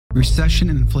Recession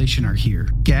and inflation are here.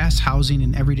 Gas, housing,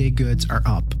 and everyday goods are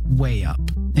up, way up.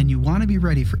 And you want to be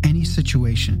ready for any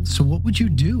situation. So what would you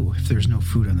do if there's no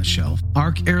food on the shelf?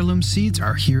 ARC Heirloom Seeds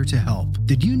are here to help.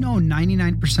 Did you know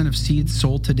 99% of seeds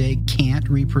sold today can't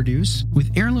reproduce?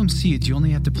 With heirloom seeds, you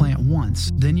only have to plant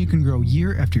once. Then you can grow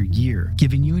year after year,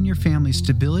 giving you and your family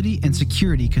stability and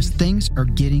security because things are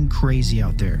getting crazy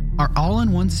out there. Our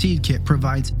all-in-one seed kit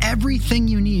provides everything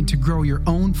you need to grow your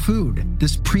own food.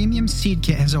 This premium seed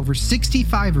kit has over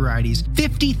 65 varieties,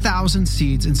 50,000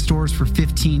 seeds in stores for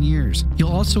 15 years.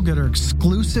 You'll also get our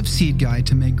exclusive seed guide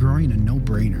to make growing a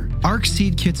no-brainer. ARC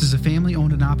Seed Kits is a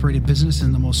family-owned and operated business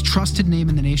and the most trusted name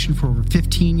in the nation for over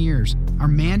 15 years. Our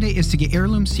mandate is to get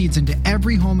heirloom seeds into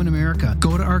every home in America.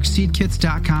 Go to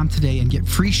arcseedkits.com today and get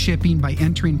free shipping by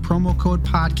entering promo code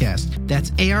podcast. That's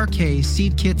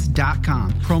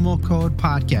ARKseedkits.com, promo code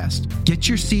podcast. Get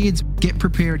your seeds, get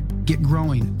prepared, get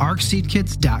growing.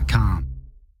 arcseedkits.com.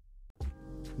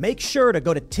 Make sure to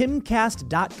go to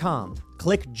timcast.com,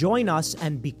 click join us,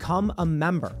 and become a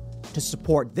member to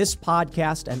support this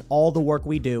podcast and all the work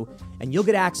we do. And you'll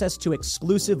get access to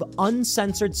exclusive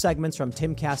uncensored segments from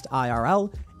Timcast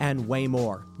IRL and way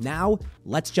more. Now,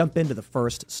 let's jump into the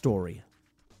first story.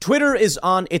 Twitter is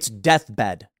on its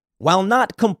deathbed. While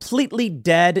not completely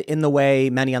dead in the way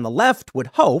many on the left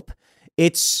would hope,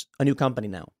 it's a new company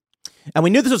now. And we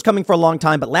knew this was coming for a long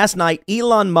time, but last night,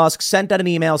 Elon Musk sent out an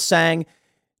email saying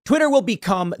Twitter will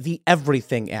become the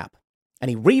everything app. And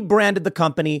he rebranded the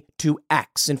company to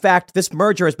X. In fact, this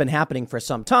merger has been happening for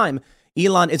some time.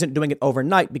 Elon isn't doing it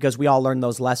overnight because we all learned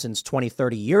those lessons 20,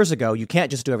 30 years ago. You can't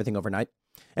just do everything overnight.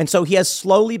 And so he has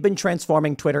slowly been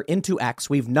transforming Twitter into X.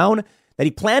 We've known that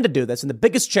he planned to do this. And the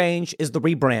biggest change is the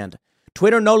rebrand.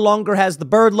 Twitter no longer has the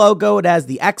bird logo. It has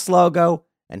the X logo.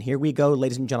 And here we go,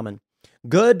 ladies and gentlemen.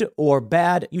 Good or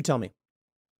bad? You tell me.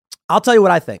 I'll tell you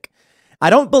what I think. I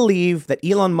don't believe that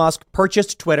Elon Musk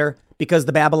purchased Twitter because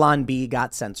the Babylon Bee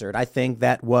got censored. I think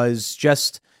that was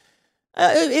just,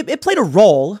 it played a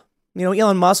role. You know,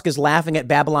 Elon Musk is laughing at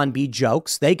Babylon Bee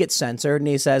jokes. They get censored and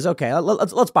he says, okay,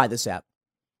 let's buy this app.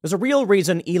 There's a real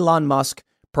reason Elon Musk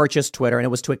purchased Twitter, and it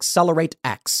was to accelerate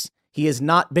X. He has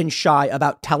not been shy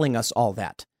about telling us all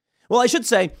that. Well, I should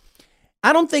say,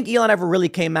 I don't think Elon ever really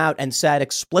came out and said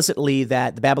explicitly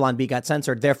that the Babylon Bee got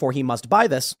censored, therefore he must buy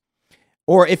this.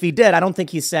 Or if he did, I don't think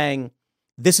he's saying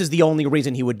this is the only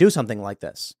reason he would do something like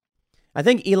this. I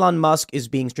think Elon Musk is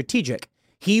being strategic.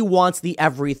 He wants the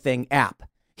everything app.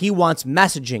 He wants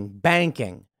messaging,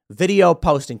 banking, video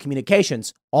posting,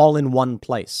 communications all in one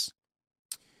place.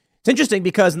 It's interesting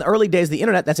because in the early days of the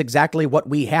internet, that's exactly what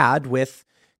we had with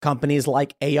companies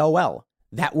like AOL.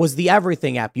 That was the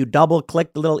everything app. You double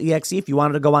click the little exe. If you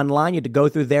wanted to go online, you had to go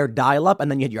through their dial up,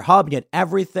 and then you had your hub, and you had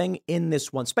everything in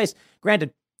this one space.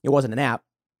 Granted, it wasn't an app.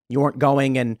 You weren't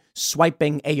going and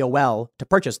swiping AOL to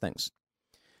purchase things.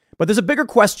 But there's a bigger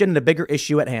question and a bigger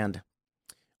issue at hand.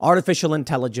 Artificial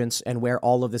intelligence and where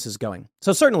all of this is going.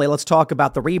 So certainly let's talk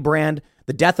about the rebrand,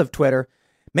 the death of Twitter.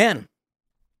 Man,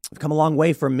 I've come a long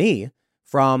way for me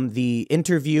from the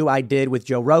interview I did with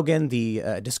Joe Rogan,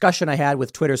 the discussion I had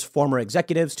with Twitter's former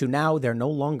executives to now they're no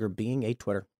longer being a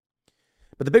Twitter.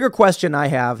 But the bigger question I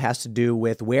have has to do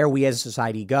with where we as a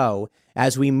society go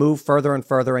as we move further and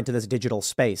further into this digital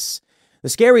space. The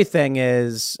scary thing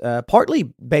is,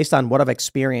 partly based on what I've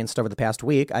experienced over the past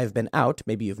week, I've been out,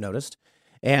 maybe you've noticed,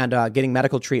 and getting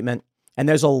medical treatment. And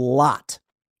there's a lot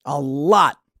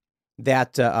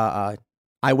that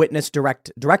I witnessed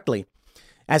directly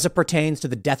as it pertains to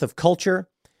the death of culture,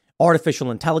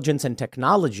 artificial intelligence, and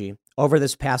technology over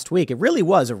this past week. It really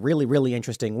was a really, really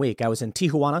interesting week. I was in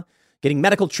Tijuana getting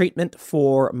medical treatment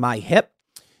for my hip.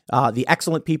 The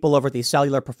excellent people over at the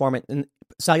Cellular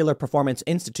Performance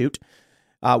Institute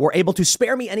were able to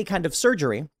spare me any kind of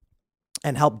surgery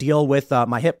and help deal with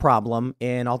my hip problem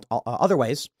in other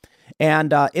ways.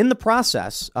 And in the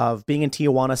process of being in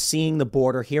Tijuana, seeing the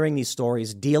border, hearing these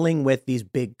stories, dealing with these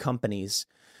big companies,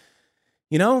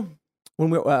 you know,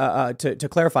 when we to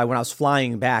clarify, when I was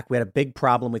flying back, we had a big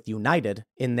problem with United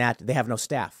in that they have no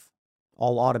staff,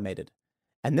 all automated.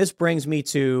 And this brings me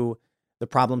to the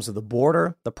problems of the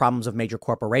border, the problems of major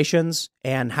corporations,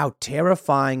 and how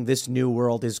terrifying this new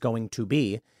world is going to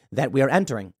be that we are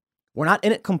entering. We're not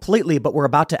in it completely, but we're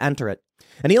about to enter it.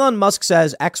 And Elon Musk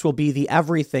says X will be the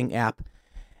everything app.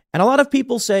 And a lot of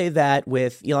people say that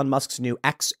with Elon Musk's new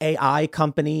XAI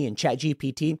company and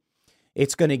ChatGPT,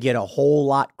 it's going to get a whole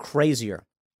lot crazier.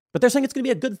 But they're saying it's going to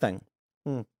be a good thing.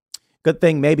 Good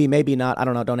thing, maybe, maybe not. I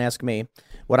don't know. Don't ask me.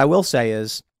 What I will say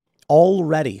is,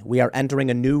 already we are entering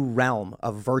a new realm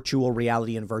of virtual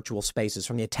reality and virtual spaces,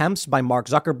 from the attempts by Mark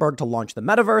Zuckerberg to launch the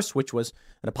metaverse, which was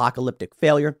an apocalyptic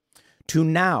failure, to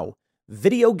now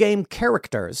video game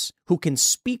characters who can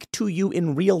speak to you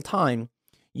in real time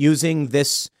using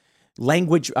this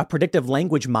language, predictive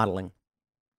language modeling.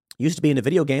 Used to be in a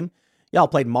video game. Y'all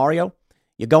played Mario.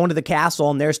 You go into the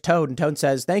castle and there's Toad, and Toad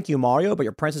says, "Thank you, Mario, but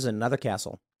your prince is in another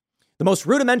castle." The most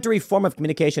rudimentary form of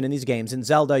communication in these games. In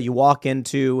Zelda, you walk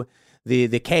into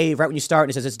the cave right when you start, and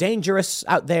he says, "It's dangerous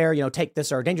out there, take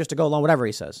this," or "dangerous to go alone," whatever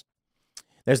he says.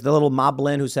 There's the little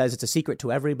moblin who says it's a secret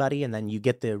to everybody, and then you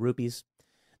get the rupees.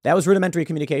 That was rudimentary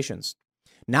communications.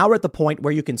 Now we're at the point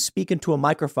where you can speak into a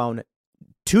microphone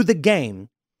to the game,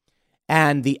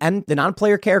 and the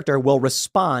non-player character will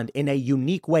respond in a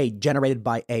unique way generated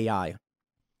by AI.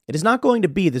 It is not going to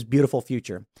be this beautiful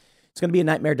future. It's going to be a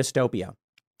nightmare dystopia.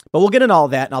 But we'll get into all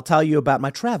that, and I'll tell you about my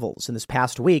travels in this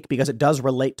past week, because it does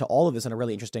relate to all of this in a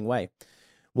really interesting way.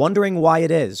 Wondering why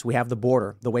it is we have the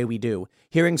border the way we do.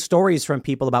 Hearing stories from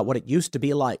people about what it used to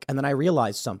be like. And then I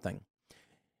realized something.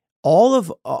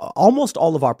 Almost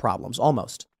all of our problems,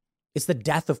 it's the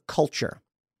death of culture.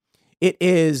 It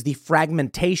is the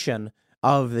fragmentation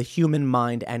of the human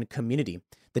mind and community.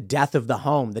 The death of the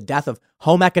home, the death of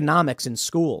home economics in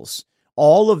schools.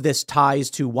 All of this ties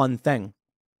to one thing.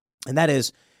 And that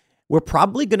is, we're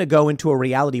probably going to go into a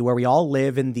reality where we all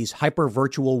live in these hyper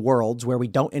virtual worlds where we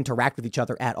don't interact with each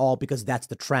other at all, because that's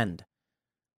the trend.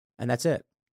 And that's it.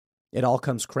 It all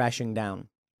comes crashing down.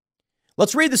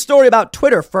 Let's read the story about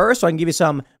Twitter first, so I can give you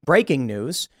some breaking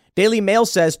news. Daily Mail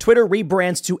says Twitter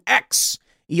rebrands to X.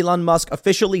 Elon Musk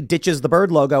officially ditches the bird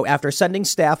logo after sending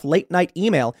staff late-night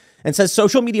email, and says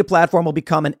social media platform will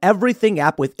become an everything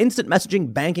app with instant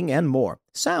messaging, banking, and more.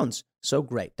 Sounds so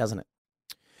great, doesn't it?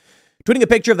 Tweeting a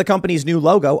picture of the company's new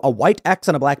logo, a white X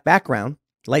on a black background,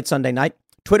 late Sunday night,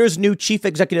 Twitter's new chief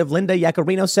executive, Linda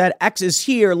Yaccarino, said, "X is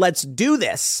here. Let's do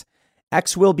this.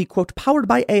 X will be, quote, powered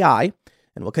by AI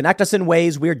and will connect us in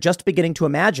ways we're just beginning to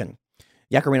imagine."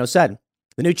 Yaccarino said,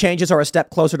 "The new changes are a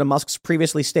step closer to Musk's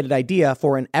previously stated idea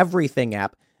for an everything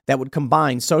app that would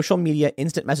combine social media,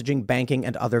 instant messaging, banking,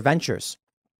 and other ventures."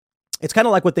 It's kind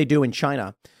of like what they do in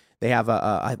China. They have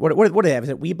what do they have? Is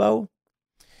it Weibo?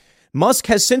 Musk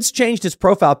has since changed his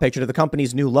profile picture to the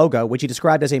company's new logo, which he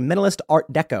described as a minimalist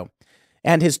art deco,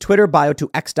 and his Twitter bio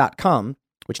to x.com,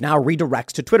 which now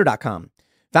redirects to twitter.com.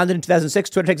 Founded in 2006,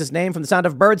 Twitter takes its name from the sound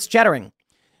of birds chattering,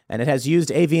 and it has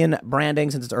used avian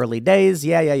branding since its early days.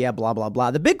 Yeah, blah, blah,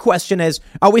 blah. The big question is,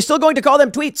 are we still going to call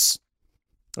them tweets?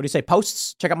 What do you say,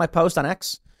 posts? Check out my post on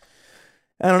X.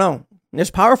 I don't know. There's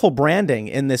powerful branding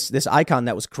in this icon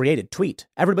that was created, tweet.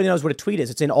 Everybody knows what a tweet is.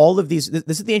 It's in all of these.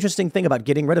 This is the interesting thing about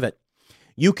getting rid of it.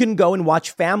 You can go and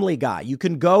watch Family Guy. You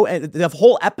can go and the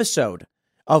whole episode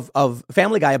of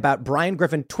Family Guy about Brian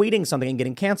Griffin tweeting something and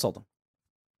getting canceled.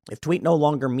 If tweet no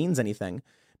longer means anything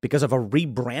because of a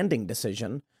rebranding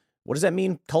decision, what does that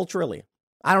mean culturally?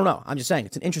 I don't know. I'm just saying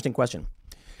it's an interesting question.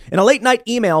 In a late night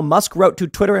email, Musk wrote to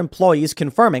Twitter employees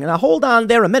confirming, and now hold on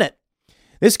there a minute.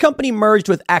 This company merged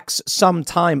with X some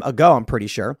time ago, I'm pretty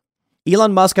sure.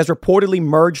 Elon Musk has reportedly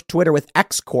merged Twitter with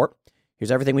X Corp. Here's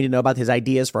everything we need to know about his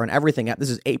ideas for an everything app. This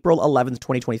is April 11th,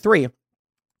 2023.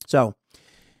 So,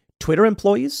 Twitter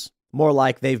employees, more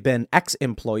like they've been X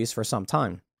employees for some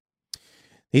time.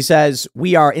 He says,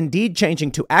 "We are indeed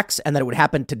changing to X and that it would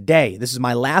happen today. This is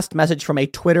my last message from a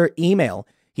Twitter email,"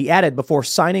 he added before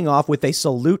signing off with a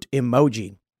salute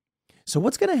emoji. So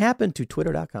what's going to happen to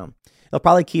twitter.com? They'll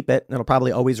probably keep it, and it'll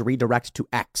probably always redirect to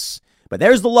X. But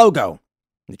there's the logo.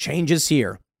 The change is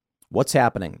here. What's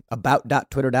happening?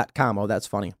 About.twitter.com. Oh, that's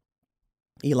funny.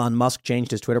 Elon Musk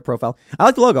changed his Twitter profile. I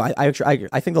like the logo. I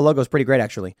think the logo is pretty great,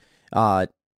 actually.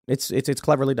 It's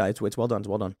cleverly done. It's well done. It's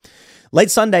well done.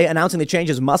 Late Sunday, announcing the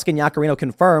changes, Musk and Yaccarino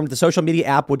confirmed the social media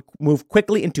app would move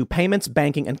quickly into payments,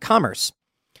 banking, and commerce.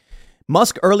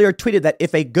 Musk earlier tweeted that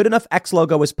if a good enough X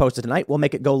logo is posted tonight, we'll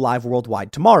make it go live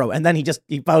worldwide tomorrow. And then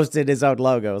he posted his own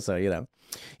logo. So,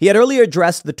 he had earlier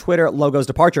addressed the Twitter logo's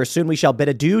departure. Soon we shall bid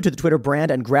adieu to the Twitter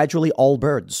brand and gradually all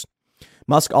birds.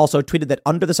 Musk also tweeted that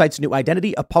under the site's new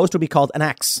identity, a post would be called an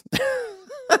X.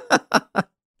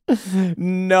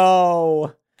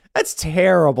 No, that's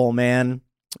terrible, man.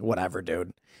 Whatever,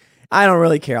 dude. I don't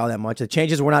really care all that much. The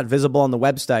changes were not visible on the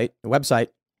website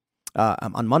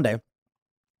on Monday.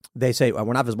 They say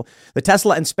we're not visible. The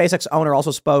Tesla and SpaceX owner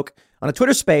also spoke on a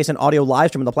Twitter space and audio live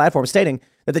stream on the platform, stating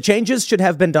that the changes should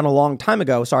have been done a long time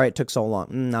ago. Sorry, it took so long.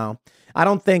 No, I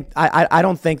don't think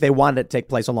they wanted it to take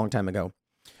place a long time ago.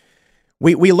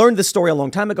 We learned this story a long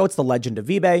time ago. It's the legend of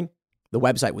eBay. The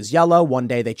website was yellow. One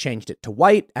day they changed it to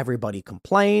white. Everybody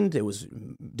complained. It was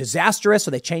disastrous,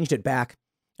 so they changed it back.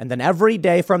 And then every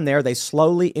day from there, they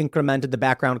slowly incremented the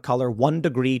background color 1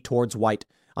 degree towards white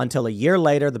until a year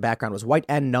later, the background was white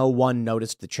and no one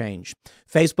noticed the change.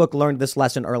 Facebook learned this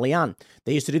lesson early on.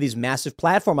 They used to do these massive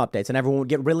platform updates and everyone would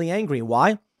get really angry.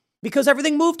 Why? Because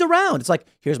everything moved around. It's like,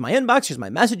 here's my inbox, here's my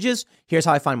messages, here's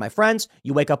how I find my friends.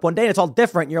 You wake up one day and it's all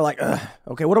different. And you're like,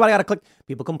 okay, what do I got to click?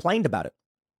 People complained about it.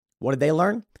 What did they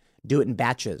learn? Do it in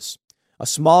batches. A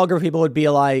small group of people would be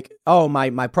like, oh,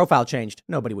 my profile changed.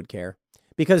 Nobody would care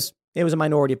because it was a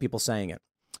minority of people saying it.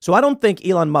 So I don't think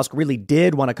Elon Musk really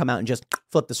did want to come out and just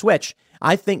flip the switch.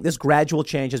 I think this gradual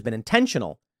change has been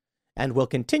intentional and will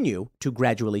continue to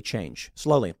gradually change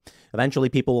slowly. Eventually,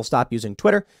 people will stop using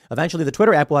Twitter. Eventually, the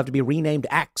Twitter app will have to be renamed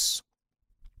X.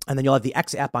 And then you'll have the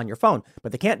X app on your phone.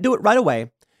 But they can't do it right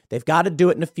away. They've got to do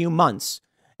it in a few months.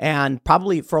 And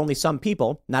probably for only some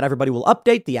people, not everybody will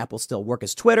update. The app will still work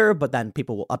as Twitter, but then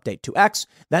people will update to X.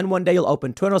 Then one day you'll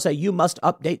open Twitter and say, you must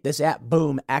update this app.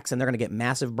 Boom, X. And they're going to get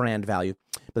massive brand value.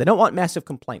 But they don't want massive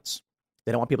complaints.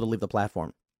 They don't want people to leave the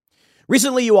platform.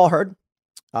 Recently, you all heard,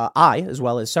 I, as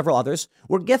well as several others,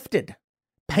 were gifted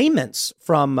payments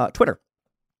from Twitter.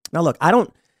 Now, look, I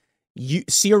don't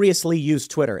seriously use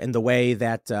Twitter in the way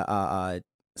that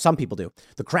some people do.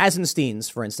 The Krasensteins,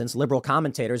 for instance, liberal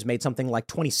commentators, made something like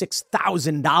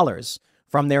 $26,000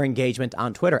 from their engagement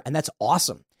on Twitter. And that's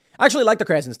awesome. I actually like the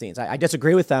Krasensteins. I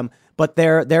disagree with them, but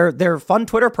they're fun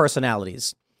Twitter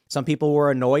personalities. Some people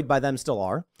were annoyed by them, still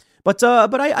are. But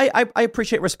I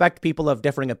appreciate, respect people of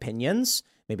differing opinions.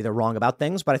 Maybe they're wrong about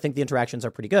things, but I think the interactions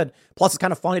are pretty good. Plus, it's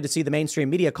kind of funny to see the mainstream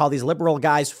media call these liberal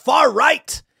guys far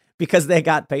right because they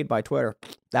got paid by Twitter.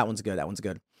 That one's good. That one's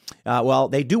good. Well,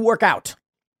 they do work out.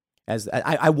 As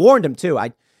I warned him, too.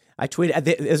 I tweeted,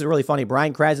 this is really funny.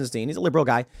 Brian Krasenstein, he's a liberal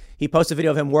guy. He posted a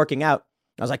video of him working out.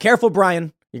 I was like, careful,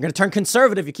 Brian. You're going to turn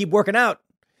conservative. You keep working out.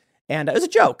 And it was a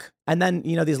joke. And then,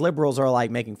 these liberals are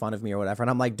like making fun of me or whatever. And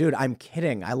I'm like, dude, I'm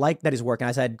kidding. I like that he's working.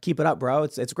 I said, keep it up, bro.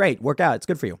 It's great. Work out. It's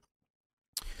good for you.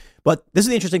 But this is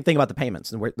the interesting thing about the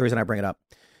payments and the reason I bring it up.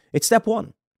 It's step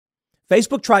one.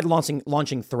 Facebook tried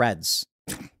launching Threads.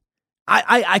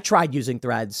 I tried using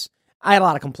Threads. I had a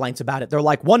lot of complaints about it. They're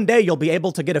like, one day you'll be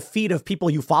able to get a feed of people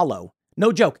you follow.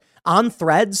 No joke. On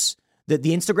Threads, the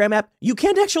Instagram app, you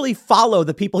can't actually follow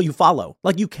the people you follow.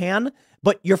 Like you can,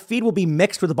 but your feed will be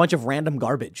mixed with a bunch of random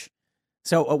garbage.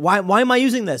 So why am I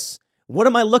using this? What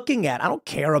am I looking at? I don't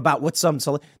care about what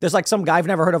there's like some guy I've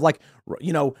never heard of, like,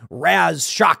 Raz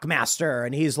Shockmaster.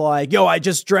 And he's like, yo, I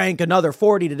just drank another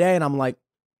 40 today. And I'm like,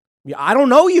 yeah, I don't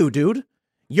know you, dude.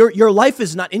 Your life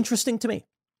is not interesting to me.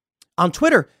 On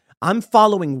Twitter, I'm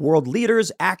following world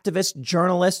leaders, activists,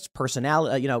 journalists,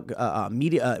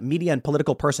 media and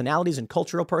political personalities and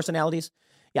cultural personalities.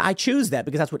 Yeah, I choose that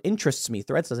because that's what interests me.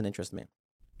 Threads doesn't interest me.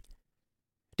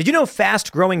 Did you know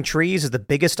Fast Growing Trees is the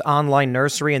biggest online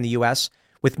nursery in the U.S.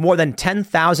 with more than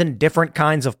 10,000 different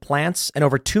kinds of plants and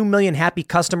over 2 million happy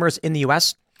customers in the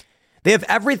U.S.? They have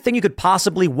everything you could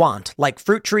possibly want, like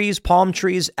fruit trees, palm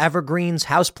trees, evergreens,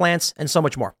 houseplants, and so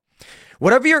much more.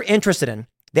 Whatever you're interested in,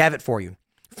 they have it for you.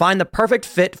 Find the perfect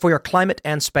fit for your climate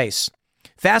and space.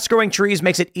 Fast Growing Trees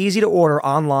makes it easy to order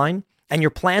online, and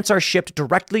your plants are shipped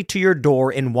directly to your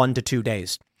door in 1 to 2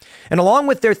 days. And along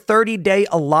with their 30-day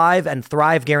Alive and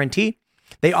Thrive guarantee,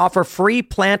 they offer free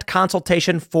plant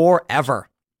consultation forever.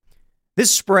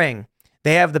 This spring,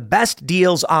 they have the best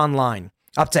deals online,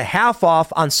 up to half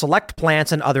off on select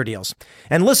plants and other deals.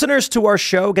 And listeners to our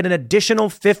show get an additional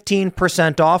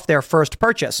 15% off their first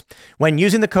purchase when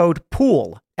using the code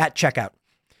POOL at checkout.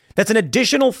 That's an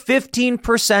additional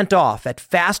 15% off at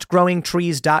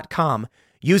fastgrowingtrees.com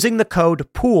using the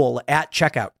code POOL at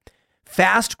checkout.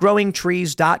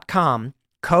 Fastgrowingtrees.com,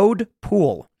 code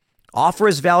POOL. Offer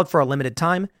is valid for a limited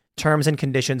time. Terms and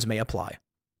conditions may apply.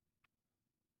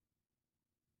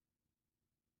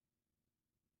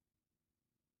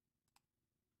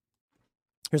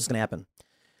 Here's what's going to happen.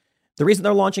 The reason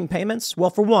they're launching payments, well,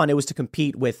 for one, it was to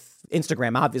compete with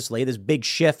Instagram, obviously. This big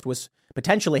shift was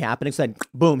potentially happening. So then,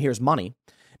 boom, here's money.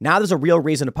 Now there's a real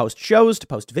reason to post shows, to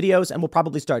post videos, and we'll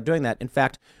probably start doing that. In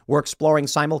fact, we're exploring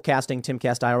simulcasting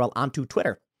Timcast IRL onto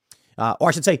Twitter, or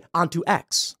I should say onto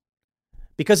X.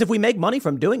 Because if we make money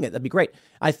from doing it, that'd be great.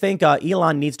 I think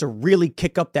Elon needs to really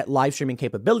kick up that live streaming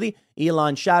capability.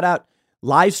 Elon, shout out.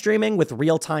 Live streaming with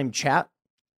real-time chat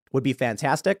would be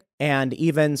fantastic. And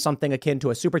even something akin to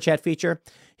a super chat feature.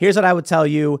 Here's what I would tell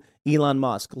you, Elon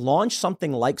Musk. Launch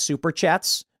something like super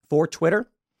chats for Twitter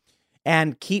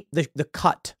and keep the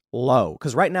cut low.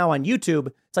 Because right now on YouTube,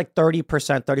 it's like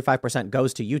 30%, 35%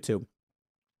 goes to YouTube.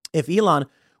 If Elon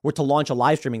were to launch a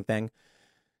live streaming thing,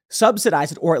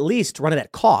 subsidize it, or at least run it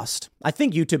at cost, I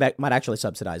think YouTube might actually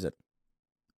subsidize it.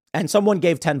 And someone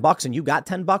gave $10 and you got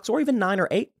 $10 or even 9 or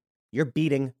 8, you're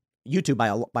beating YouTube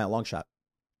by a long shot.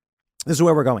 This is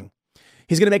where we're going.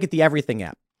 He's going to make it the everything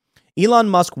app. Elon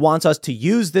Musk wants us to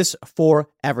use this for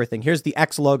everything. Here's the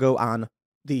X logo on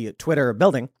the Twitter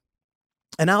building.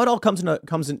 And now it all comes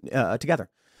in together.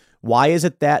 Why is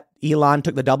it that Elon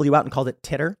took the W out and called it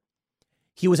titter?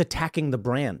 He was attacking the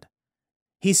brand.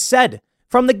 He said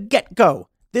from the get-go,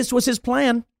 this was his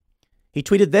plan. He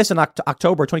tweeted this in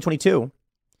October 2022,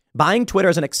 buying Twitter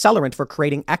as an accelerant for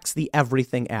creating X, the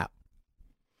everything app.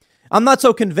 I'm not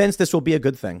so convinced this will be a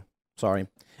good thing. Sorry.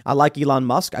 I like Elon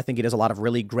Musk. I think he does a lot of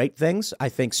really great things. I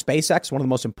think SpaceX, one of the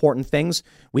most important things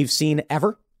we've seen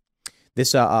ever.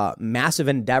 This massive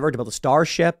endeavor to build a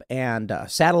starship and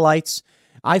satellites.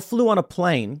 I flew on a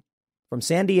plane from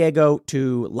San Diego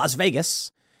to Las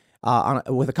Vegas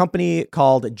with a company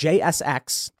called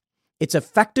JSX. It's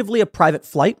effectively a private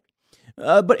flight,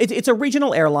 but it's a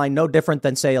regional airline, no different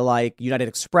than, say, like United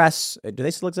Express. Do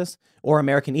they still exist? Or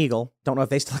American Eagle. Don't know if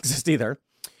they still exist either.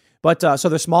 But so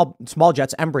they're small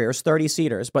jets, Embraers,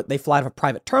 30-seaters, but they fly out of a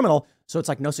private terminal. So it's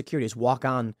like no security. Just walk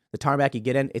on the tarmac, you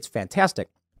get in. It's fantastic.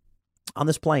 On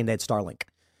this plane, they had Starlink.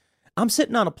 I'm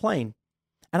sitting on a plane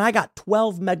and I got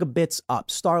 12 megabits up.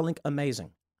 Starlink,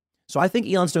 amazing. So I think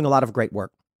Elon's doing a lot of great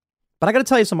work. But I got to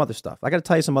tell you some other stuff. I got to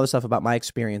tell you some other stuff about my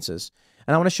experiences.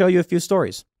 And I want to show you a few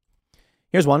stories.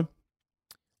 Here's one.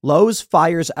 Lowe's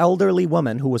fires elderly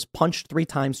woman who was punched 3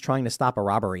 times trying to stop a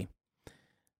robbery.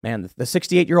 Man, the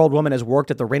 68-year-old woman has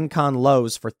worked at the Rincon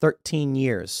Lowe's for 13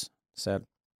 years, said.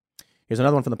 Here's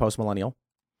another one from the Post-Millennial.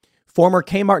 Former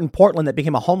Kmart in Portland that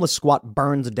became a homeless squat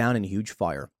burns down in huge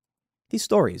fire. These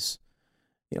stories.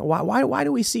 You know, why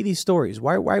do we see these stories?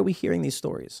 Why are we hearing these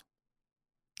stories?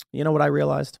 You know what I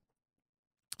realized?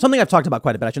 Something I've talked about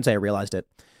quite a bit. I shouldn't say I realized it.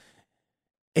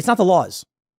 It's not the laws.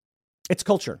 It's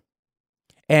culture.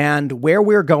 And where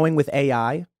we're going with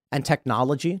AI and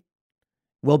technology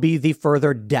will be the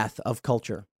further death of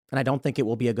culture. And I don't think it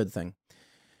will be a good thing.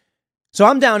 So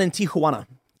I'm down in Tijuana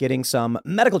getting some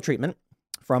medical treatment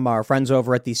from our friends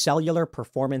over at the Cellular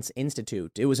Performance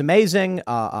Institute. It was amazing.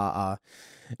 I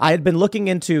had been looking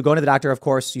into going to the doctor. Of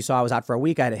course, you saw I was out for a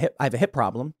week. I have a hip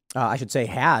problem. I should say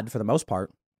had for the most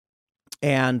part.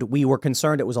 And we were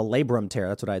concerned it was a labrum tear.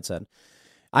 That's what I had said.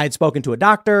 I had spoken to a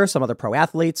doctor, some other pro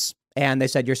athletes, and they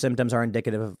said your symptoms are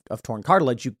indicative of torn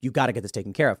cartilage. You got to get this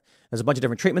taken care of. There's a bunch of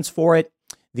different treatments for it.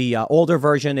 The older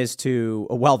version is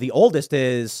the oldest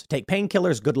is take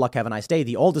painkillers. Good luck, have a nice day.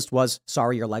 The oldest was,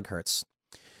 sorry, your leg hurts.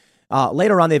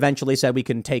 Later on, they eventually said we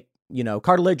can take,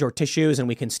 cartilage or tissues and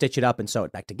we can stitch it up and sew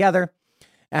it back together.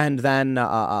 And then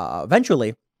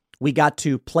eventually we got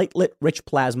to platelet-rich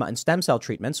plasma and stem cell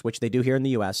treatments, which they do here in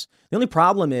the U.S. The only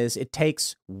problem is it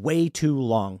takes way too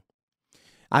long.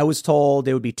 I was told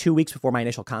it would be 2 weeks before my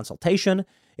initial consultation.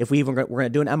 If we're going to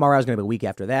do an MRI, it's going to be a week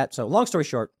after that. So long story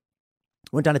short,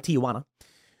 went down to Tijuana,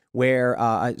 where,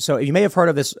 so you may have heard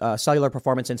of this Cellular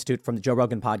Performance Institute from the Joe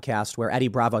Rogan podcast, where Eddie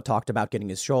Bravo talked about getting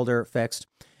his shoulder fixed.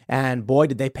 And boy,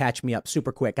 did they patch me up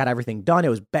super quick. Got everything done. It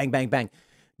was bang, bang, bang.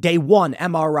 Day 1,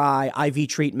 MRI, IV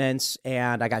treatments,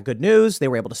 and I got good news. They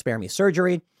were able to spare me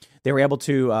surgery. They were able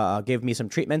to give me some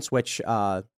treatments, which,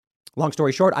 long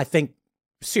story short, I think,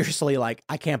 seriously,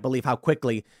 I can't believe how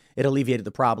quickly it alleviated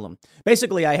the problem.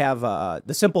 Basically, I have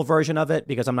the simple version of it,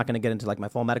 because I'm not going to get into my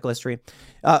full medical history.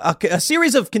 A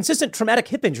series of consistent traumatic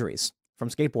hip injuries from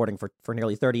skateboarding for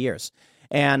nearly 30 years.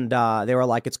 And they were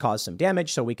like, it's caused some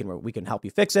damage, so we can help you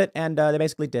fix it. And they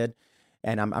basically did.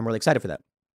 And I'm really excited for that.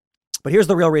 But here's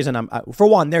the real reason for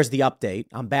one, there's the update.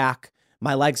 I'm back.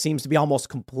 My leg seems to be almost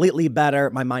completely better.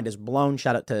 My mind is blown.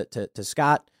 Shout out to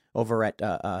Scott over at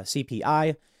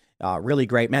CPI. Really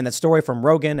great, man. That story from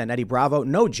Rogan and Eddie Bravo.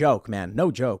 No joke, man. No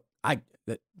joke.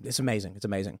 It's amazing. It's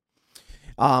amazing.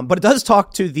 But it does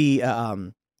talk to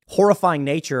the horrifying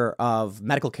nature of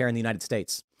medical care in the United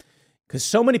States. Because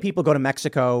so many people go to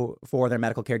Mexico for their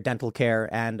medical care, dental care,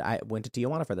 and I went to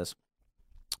Tijuana for this.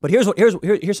 But here's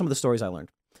some of the stories I learned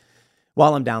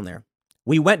while I'm down there.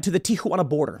 We went to the Tijuana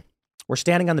border. We're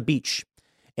standing on the beach,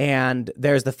 and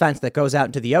there's the fence that goes out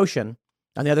into the ocean.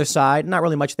 On the other side, not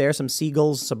really much there. Some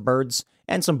seagulls, some birds,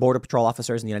 and some border patrol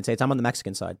officers in the United States. I'm on the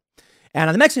Mexican side. And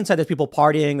on the Mexican side, there's people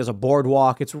partying. There's a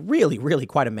boardwalk. It's really, really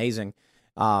quite amazing.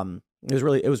 It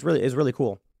was really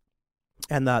cool.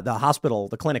 And the hospital,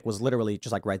 the clinic was literally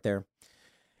just right there.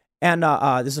 And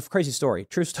this is a crazy story.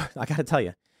 True story. I got to tell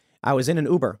you, I was in an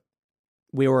Uber.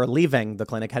 We were leaving the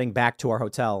clinic, heading back to our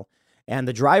hotel. And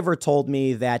the driver told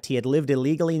me that he had lived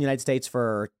illegally in the United States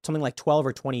for something like 12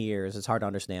 or 20 years. It's hard to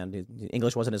understand.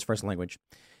 English wasn't his first language.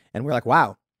 And we're like,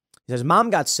 wow. He says, mom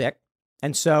got sick.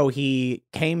 And so he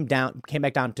came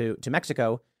back down to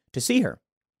Mexico to see her.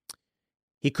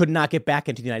 He could not get back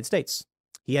into the United States.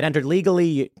 He had entered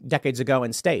legally decades ago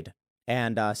and stayed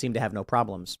and seemed to have no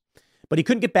problems. But he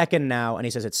couldn't get back in now. And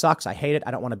he says, it sucks. I hate it.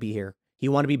 I don't want to be here. He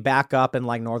wanted to be back up in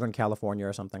like Northern California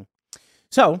or something.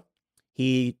 So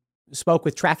he spoke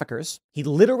with traffickers. He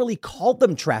literally called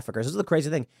them traffickers. This is the crazy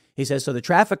thing. He says, so the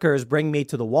traffickers bring me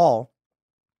to the wall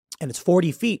and it's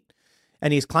 40 feet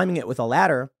and he's climbing it with a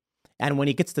ladder. And when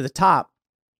he gets to the top,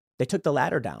 they took the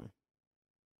ladder down.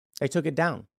 They took it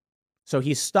down. So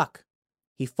he's stuck.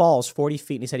 He falls 40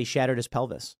 feet and he said he shattered his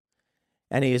pelvis.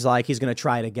 And he's like, he's going to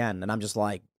try it again. And I'm just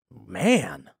like,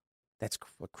 man, that's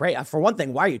great. For one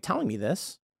thing, why are you telling me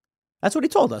this? That's what he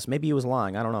told us. Maybe he was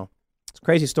lying. I don't know. It's a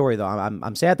crazy story, though.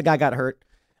 I'm sad the guy got hurt.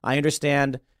 I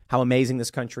understand how amazing this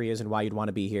country is and why you'd want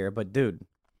to be here. But, dude,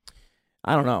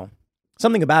 I don't know.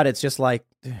 Something about it's just like,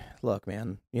 look,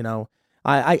 man, you know,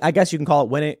 I guess you can call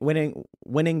it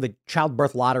winning the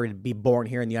childbirth lottery to be born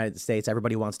here in the United States.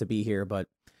 Everybody wants to be here, but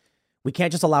we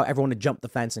can't just allow everyone to jump the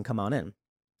fence and come on in.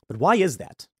 But why is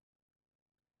that?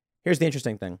 Here's the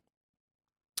interesting thing.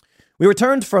 We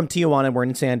returned from Tijuana and we're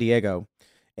in San Diego.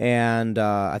 And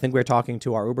I think we were talking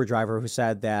to our Uber driver who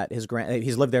said that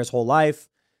he's lived there his whole life.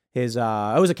 It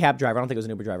was a cab driver. I don't think it was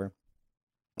an Uber driver.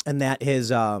 And that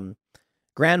his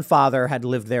grandfather had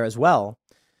lived there as well.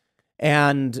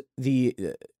 And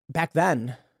back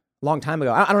then, long time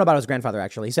ago, I don't know about his grandfather,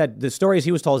 actually. He said the stories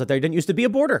he was told is that there didn't used to be a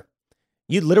border.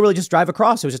 You'd literally just drive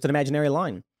across. It was just an imaginary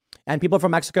line. And people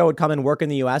from Mexico would come and work in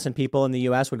the U.S. and people in the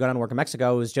U.S. would go down and work in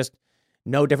Mexico. It was just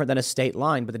no different than a state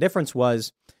line. But the difference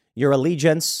was your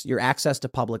allegiance, your access to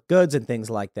public goods and things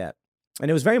like that.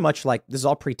 And it was very much like this is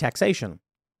all pre-taxation.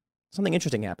 Something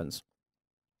interesting happens.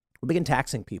 We begin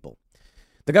taxing people.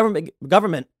 The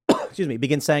government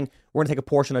begins saying, we're going to take a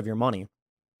portion of your money and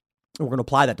we're going to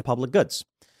apply that to public goods.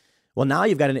 Well, now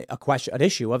you've got an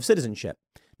issue of citizenship.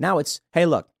 Now it's, hey,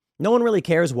 look, no one really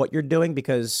cares what you're doing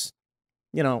because,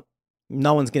 you know,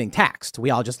 no one's getting taxed. We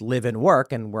all just live and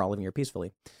work and we're all living here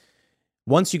peacefully.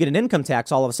 Once you get an income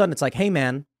tax, all of a sudden it's like, hey,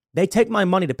 man, they take my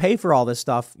money to pay for all this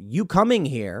stuff. You coming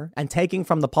here and taking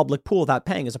from the public pool without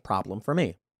paying is a problem for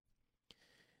me.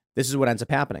 This is what ends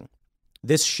up happening.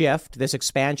 This shift, this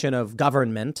expansion of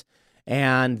government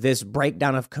and this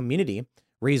breakdown of community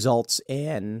results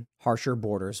in harsher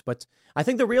borders. But I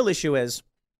think the real issue is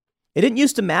it didn't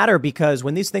used to matter because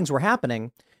when these things were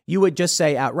happening, you would just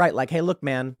say outright like, hey, look,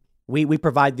 man, we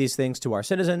provide these things to our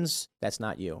citizens. That's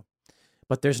not you.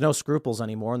 But there's no scruples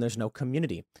anymore and there's no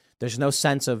community. There's no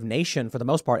sense of nation for the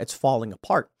most part. It's falling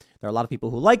apart. There are a lot of people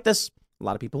who like this, a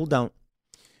lot of people who don't.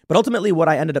 But ultimately what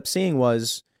I ended up seeing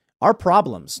was our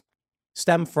problems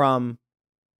stem from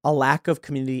a lack of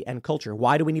community and culture.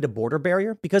 Why do we need a border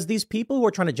barrier? Because these people who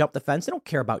are trying to jump the fence, they don't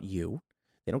care about you.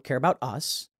 They don't care about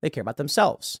us. They care about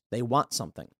themselves. They want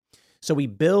something. So we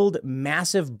build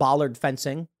massive bollard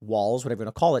fencing, walls, whatever you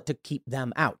want to call it, to keep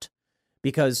them out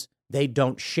because they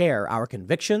don't share our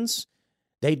convictions.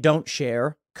 They don't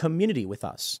share community with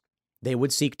us. They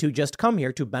would seek to just come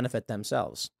here to benefit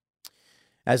themselves.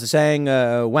 As the saying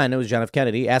when it was John F.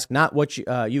 Kennedy, ask not what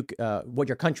what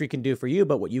your country can do for you,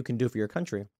 but what you can do for your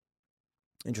country.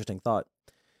 Interesting thought.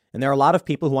 And there are a lot of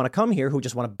people who want to come here who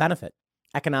just want to benefit.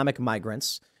 Economic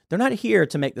migrants. They're not here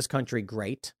to make this country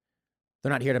great.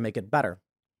 They're not here to make it better.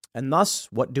 And thus,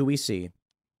 what do we see?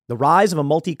 The rise of a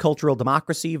multicultural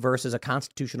democracy versus a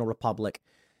constitutional republic.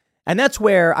 And that's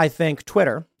where I think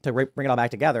Twitter, to bring it all back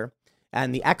together,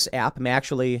 and the X app may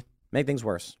actually make things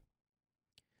worse.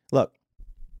 Look,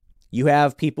 you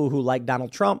have people who like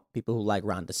Donald Trump, people who like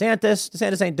Ron DeSantis.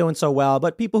 DeSantis ain't doing so well,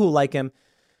 but people who like him,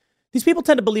 these people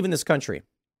tend to believe in this country.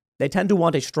 They tend to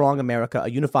want a strong America,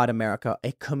 a unified America,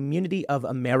 a community of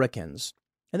Americans.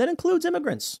 And that includes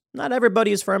immigrants. Not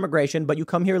everybody is for immigration, but you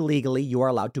come here legally, you are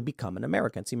allowed to become an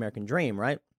American. It's the American dream,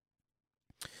 right?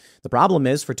 The problem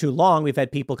is, for too long, we've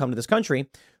had people come to this country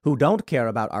who don't care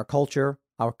about our culture,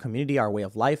 our community, our way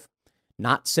of life,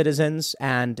 not citizens,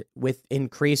 and with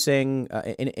increasing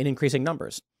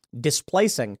numbers,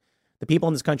 displacing the people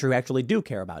in this country who actually do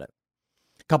care about it.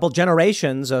 A couple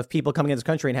generations of people coming into this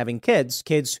country and having kids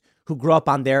who grew up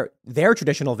on their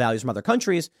traditional values from other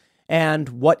countries, and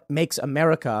what makes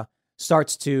America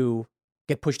starts to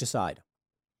get pushed aside.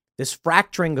 This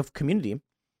fracturing of community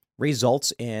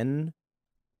results in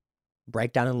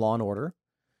breakdown in law and order,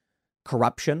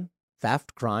 corruption,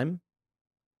 theft, crime.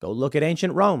 Go look at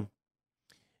ancient Rome.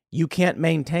 You can't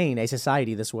maintain a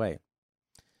society this way.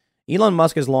 Elon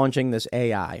Musk is launching this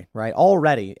AI, right?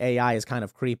 Already, AI is kind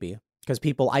of creepy because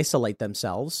people isolate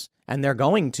themselves, and they're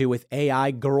going to with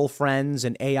AI girlfriends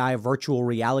and AI virtual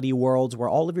reality worlds where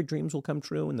all of your dreams will come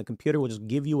true and the computer will just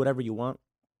give you whatever you want.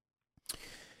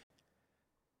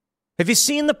 Have you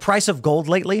seen the price of gold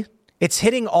lately? It's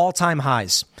hitting all-time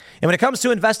highs. And when it comes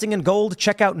to investing in gold,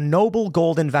 check out Noble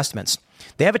Gold Investments.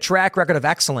 They have a track record of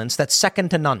excellence that's second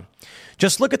to none.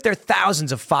 Just look at their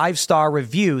thousands of five-star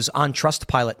reviews on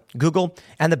Trustpilot, Google,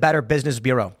 and the Better Business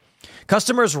Bureau.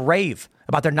 Customers rave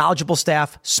about their knowledgeable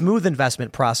staff, smooth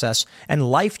investment process,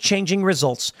 and life-changing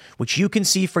results, which you can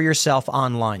see for yourself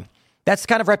online. That's the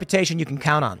kind of reputation you can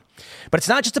count on. But it's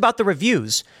not just about the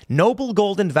reviews. Noble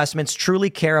Gold Investments truly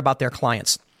care about their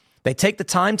clients. They take the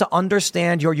time to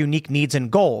understand your unique needs and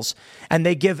goals, and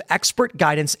they give expert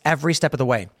guidance every step of the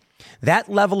way. That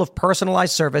level of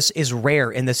personalized service is rare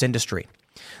in this industry.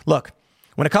 Look,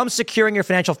 when it comes to securing your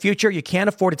financial future, you can't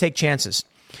afford to take chances.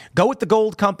 Go with the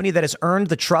gold company that has earned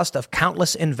the trust of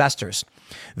countless investors.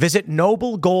 Visit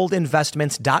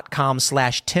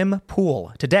noblegoldinvestments.com/Tim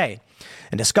Pool today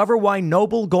and discover why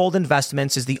Noble Gold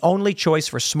Investments is the only choice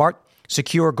for smart,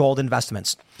 secure gold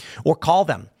investments. Or call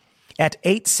them at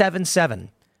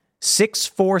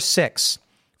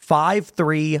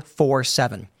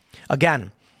 877-646-5347.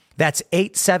 Again, that's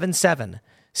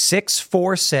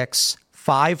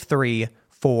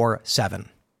 877-646-5347.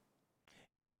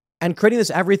 And creating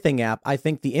this everything app, I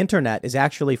think the internet is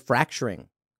actually fracturing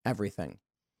everything.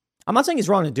 I'm not saying he's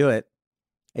wrong to do it.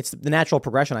 It's the natural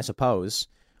progression, I suppose.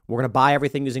 We're going to buy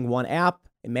everything using one app.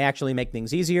 It may actually make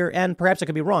things easier. And perhaps I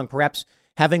could be wrong. Perhaps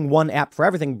having one app for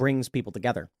everything brings people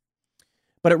together.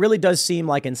 But it really does seem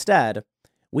like instead,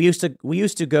 we used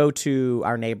to go to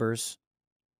our neighbors,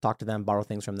 talk to them, borrow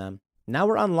things from them. Now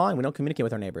we're online. We don't communicate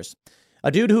with our neighbors. A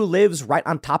dude who lives right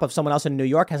on top of someone else in New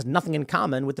York has nothing in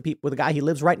common with the guy he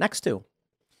lives right next to.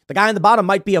 The guy on the bottom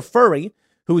might be a furry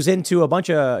who's into a bunch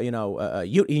of,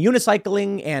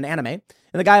 unicycling and anime.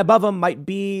 And the guy above him might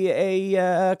be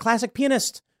a classic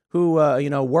pianist who,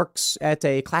 works at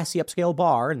a classy upscale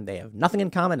bar, and they have nothing in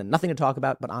common and nothing to talk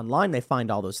about. But online, they find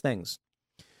all those things.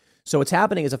 So what's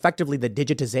happening is effectively the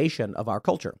digitization of our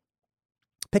culture.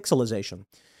 Pixelization,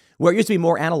 where it used to be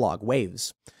more analog,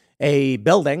 waves. A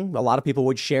building, a lot of people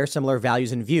would share similar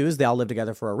values and views. They all live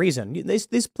together for a reason.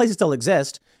 These places still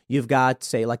exist. You've got,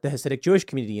 say, like the Hasidic Jewish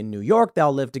community in New York. They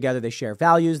all live together. They share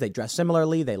values. They dress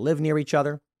similarly. They live near each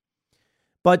other.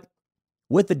 But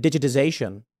with the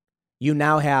digitization, you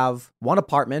now have one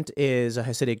apartment is a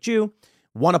Hasidic Jew.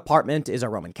 One apartment is a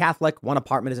Roman Catholic. One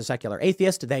apartment is a secular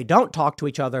atheist. They don't talk to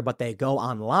each other, but they go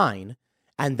online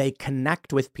and they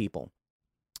connect with people.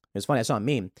 It's funny. I saw a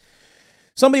meme.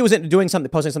 Somebody was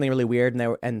posting something really weird,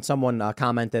 and someone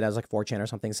commented as like 4chan or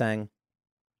something saying,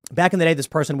 back in the day, this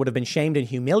person would have been shamed and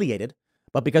humiliated,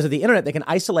 but because of the internet, they can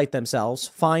isolate themselves,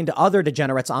 find other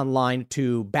degenerates online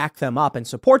to back them up and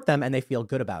support them, and they feel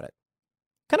good about it.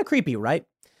 Kind of creepy, right?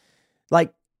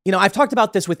 Like, I've talked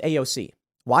about this with AOC.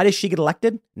 Why does she get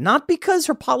elected? Not because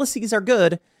her policies are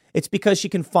good. It's because she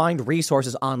can find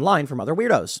resources online from other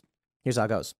weirdos. Here's how it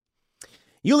goes.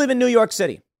 You live in New York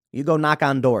City. You go knock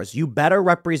on doors. You better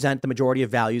represent the majority of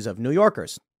values of New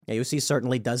Yorkers. AOC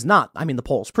certainly does not. I mean, the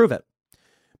polls prove it.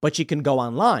 But she can go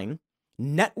online,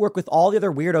 network with all the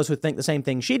other weirdos who think the same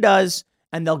thing she does,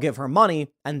 and they'll give her money,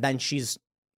 and then she's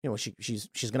going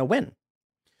to win.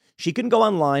 She can go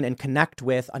online and connect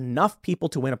with enough people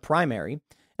to win a primary,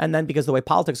 and then because of the way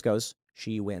politics goes,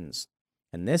 she wins.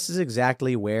 And this is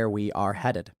exactly where we are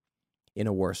headed in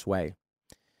a worse way.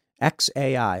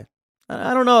 XAI.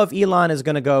 I don't know if Elon is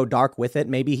going to go dark with it.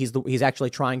 Maybe he's actually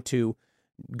trying to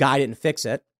guide it and fix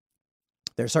it.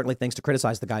 There's certainly things to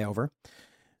criticize the guy over.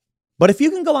 But if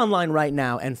you can go online right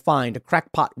now and find a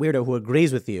crackpot weirdo who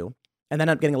agrees with you and then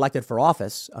end up getting elected for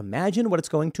office, imagine what it's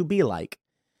going to be like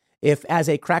if as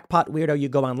a crackpot weirdo you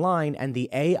go online and the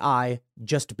AI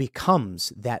just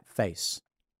becomes that face.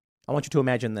 I want you to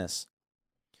imagine this.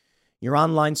 You're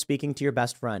online speaking to your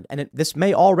best friend, and this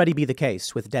may already be the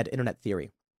case with dead internet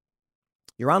theory.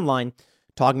 You're online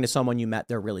talking to someone you met.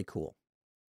 They're really cool.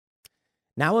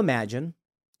 Now imagine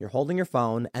you're holding your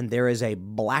phone and there is a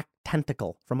black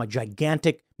tentacle from a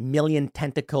gigantic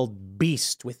million-tentacled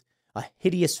beast with a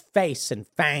hideous face and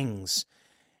fangs.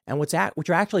 And what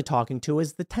you're actually talking to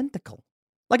is the tentacle.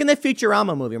 Like in that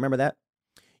Futurama movie, remember that?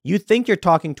 You think you're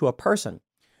talking to a person,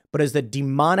 but is the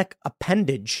demonic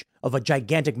appendage of a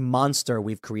gigantic monster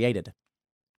we've created.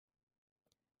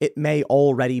 It may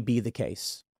already be the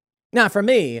case. Now, for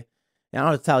me, I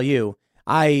don't have to tell you,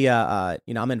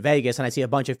 I'm in Vegas and I see a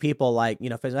bunch of people like,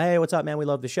 hey, what's up, man? We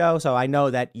love the show. So I know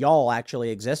that y'all actually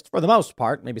exist for the most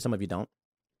part. Maybe some of you don't.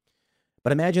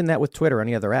 But imagine that with Twitter or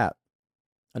any other app.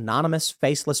 Anonymous,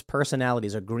 faceless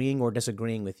personalities agreeing or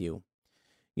disagreeing with you.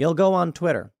 You'll go on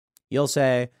Twitter. You'll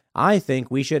say, I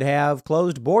think we should have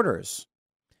closed borders.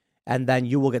 And then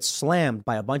you will get slammed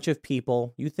by a bunch of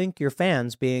people you think you're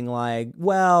fans being like,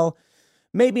 well,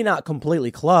 maybe not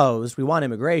completely closed. We want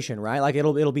immigration, right? Like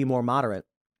it'll be more moderate.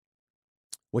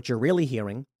 What you're really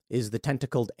hearing is the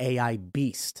tentacled AI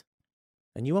beast.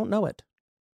 And you won't know it.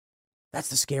 That's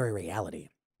the scary reality.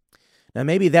 Now,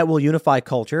 maybe that will unify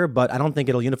culture, but I don't think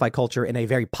it'll unify culture in a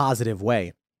very positive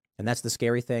way. And that's the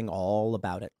scary thing all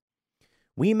about it.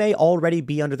 We may already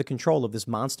be under the control of this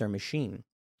monster machine.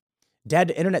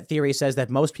 Dead internet theory says that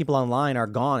most people online are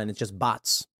gone and it's just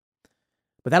bots.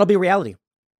 But that'll be reality.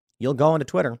 You'll go onto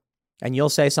Twitter and you'll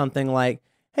say something like,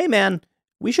 hey, man,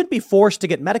 we should be forced to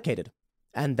get medicated.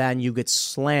 And then you get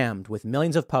slammed with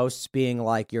millions of posts being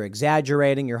like, you're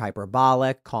exaggerating, you're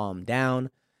hyperbolic, calm down.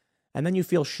 And then you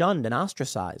feel shunned and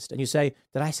ostracized. And you say,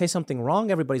 did I say something wrong?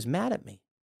 Everybody's mad at me.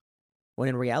 When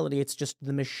in reality, it's just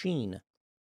the machine.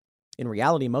 In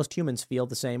reality, most humans feel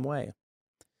the same way.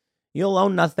 You'll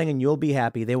own nothing and you'll be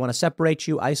happy. They want to separate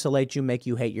you, isolate you, make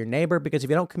you hate your neighbor. Because if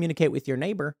you don't communicate with your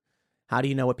neighbor, how do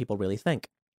you know what people really think?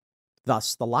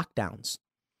 Thus, the lockdowns.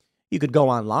 You could go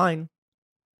online.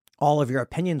 All of your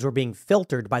opinions were being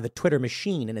filtered by the Twitter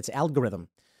machine and its algorithm.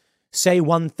 Say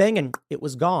one thing and it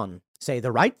was gone. Say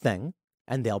the right thing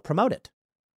and they'll promote it.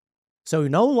 So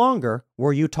no longer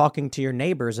were you talking to your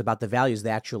neighbors about the values they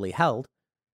actually held,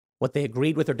 what they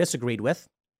agreed with or disagreed with.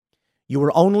 You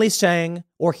were only saying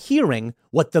or hearing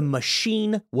what the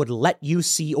machine would let you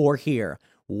see or hear.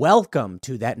 Welcome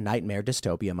to that nightmare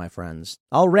dystopia, my friends.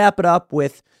 I'll wrap it up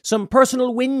with some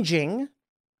personal whinging,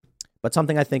 but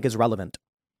something I think is relevant.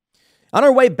 On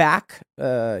our way back,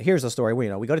 here's the story. We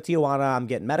go to Tijuana. I'm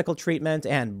getting medical treatment,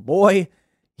 and boy,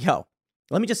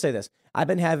 let me just say this. I've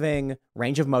been having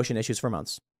range of motion issues for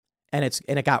months, and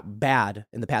it got bad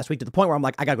in the past week to the point where I'm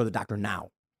like, I got to go to the doctor now.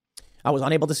 I was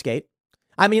unable to skate.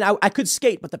 I mean, I could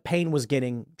skate, but the pain was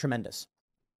getting tremendous.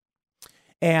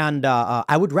 And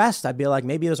I would rest. I'd be like,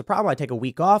 maybe there's a problem. I'd take a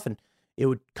week off, and it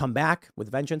would come back with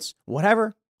vengeance.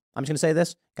 Whatever. I'm just going to say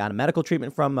this. Got a medical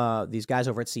treatment from these guys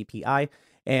over at CPI,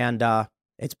 and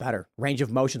it's better. Range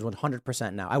of motion's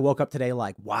 100% now. I woke up today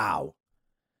like, wow.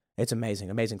 It's amazing.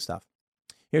 Amazing stuff.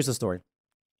 Here's the story.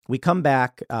 We come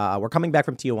back. We're coming back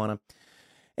from Tijuana.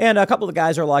 And a couple of the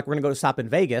guys are like, we're going to go to stop in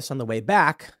Vegas on the way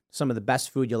back. Some of the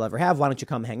best food you'll ever have. Why don't you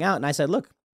come hang out? And I said, look,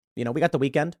 we got the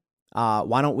weekend.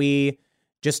 Why don't we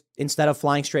just, instead of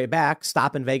flying straight back,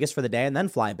 stop in Vegas for the day and then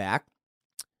fly back?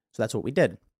 So that's what we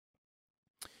did.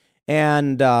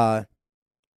 And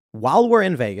while we're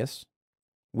in Vegas,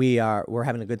 we're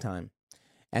having a good time.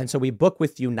 And so we booked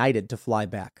with United to fly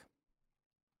back.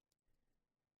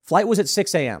 Flight was at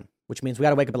 6 a.m., which means we got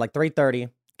to wake up at like 3:30,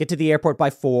 get to the airport by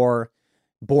 4.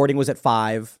 Boarding was at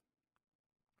 5.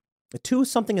 At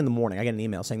 2-something in the morning, I get an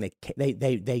email saying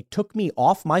they took me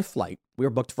off my flight. We were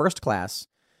booked first class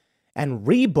and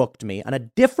rebooked me on a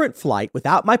different flight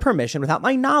without my permission, without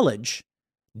my knowledge,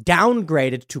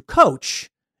 downgraded to coach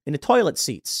in the toilet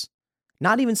seats,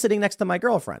 not even sitting next to my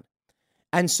girlfriend.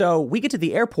 And so we get to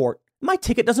the airport. My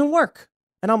ticket doesn't work.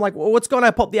 And I'm like, well, what's going on?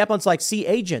 I pull up the app and it's like, see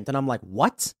agent. And I'm like,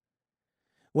 what?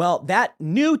 Well, that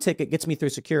new ticket gets me through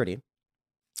security.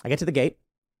 I get to the gate.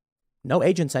 No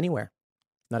agents anywhere.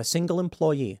 Not a single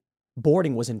employee.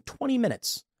 Boarding was in 20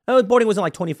 minutes. Boarding was in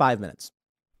like 25 minutes.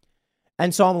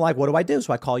 And so I'm like, what do I do?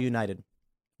 So I call United.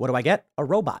 What do I get? A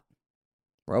robot.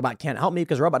 Robot can't help me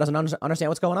because robot doesn't understand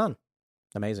what's going on.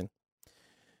 Amazing.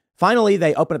 Finally,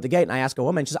 they open up the gate and I ask a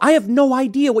woman. She says, I have no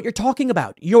idea what you're talking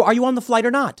about. Are you on the flight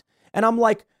or not? And I'm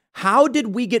like, how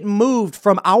did we get moved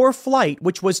from our flight,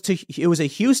 which was it was a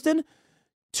Houston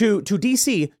to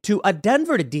DC, to a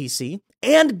Denver to DC,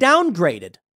 and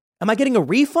downgraded? Am I getting a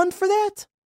refund for that?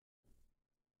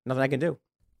 Nothing I can do.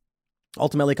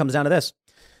 Ultimately, it comes down to this.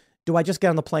 Do I just get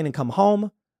on the plane and come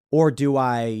home? Or do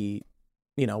I,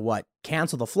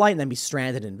 cancel the flight and then be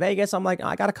stranded in Vegas? I'm like,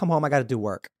 I got to come home. I got to do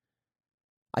work.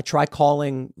 I try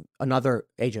calling another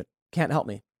agent. Can't help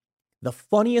me. The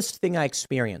funniest thing I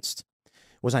experienced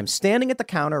was I'm standing at the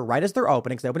counter right as they're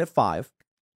opening, because they open at 5.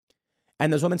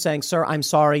 And there's a woman saying, sir, I'm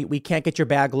sorry, we can't get your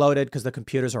bag loaded because the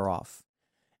computers are off.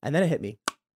 And then it hit me.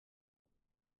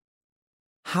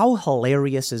 How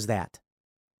hilarious is that?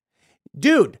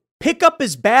 Dude, pick up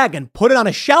his bag and put it on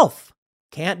a shelf.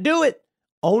 Can't do it.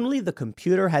 Only the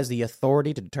computer has the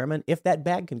authority to determine if that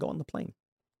bag can go on the plane.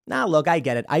 Now, look, I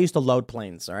get it. I used to load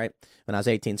planes, all right? When I was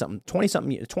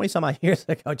 20-some years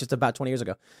ago, just about 20 years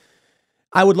ago.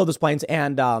 I would load those planes,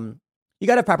 and you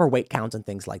got to have proper weight counts and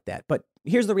things like that. But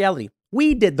here's the reality.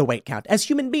 We did the weight count as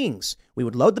human beings. We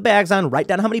would load the bags on, write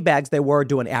down how many bags they were,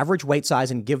 do an average weight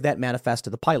size, and give that manifest to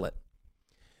the pilot.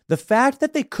 The fact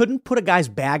that they couldn't put a guy's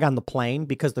bag on the plane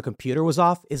because the computer was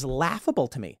off is laughable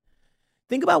to me.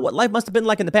 Think about what life must have been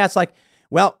like in the past. Like,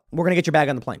 well, we're going to get your bag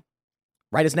on the plane.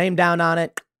 Write his name down on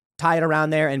it, tie it around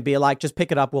there, and be like, just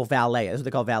pick it up, we'll valet it. That's what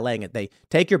they call valeting it. They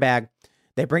take your bag,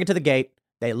 they bring it to the gate,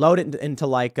 they load it into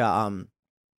like,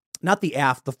 not the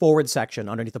aft, the forward section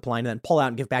underneath the plane, and then pull out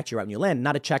and give back to you right when you land.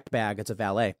 Not a checked bag, it's a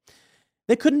valet.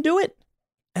 They couldn't do it.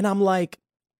 And I'm like,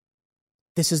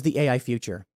 this is the AI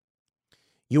future.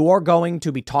 You are going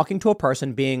to be talking to a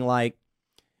person being like,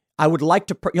 I would like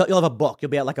to, you'll have a book.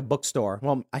 You'll be at like a bookstore.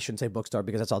 Well, I shouldn't say bookstore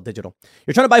because that's all digital.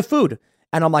 You're trying to buy food.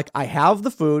 And I'm like, I have the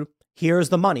food. Here's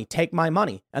the money. Take my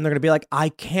money. And they're going to be like, I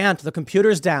can't. The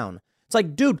computer's down. It's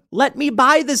like, dude, let me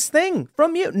buy this thing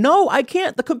from you. No, I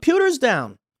can't. The computer's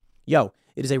down. Yo,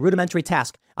 it is a rudimentary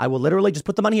task. I will literally just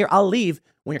put the money here. I'll leave.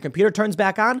 When your computer turns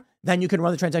back on, then you can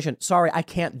run the transaction. Sorry, I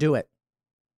can't do it.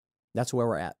 That's where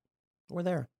we're at. We're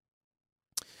there.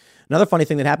 Another funny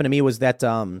thing that happened to me was that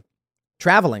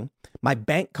traveling, my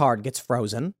bank card gets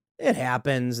frozen. It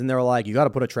happens. And they're like, you got to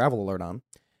put a travel alert on.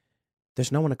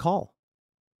 There's no one to call.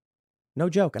 No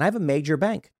joke. And I have a major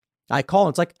bank. I call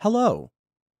and it's like, hello.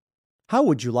 How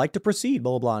would you like to proceed?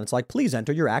 Blah, blah, blah. And it's like, please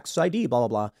enter your Access ID, blah, blah,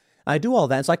 blah. I do all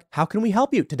that. It's like, how can we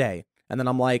help you today? And then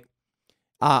I'm like,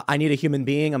 I need a human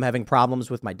being. I'm having problems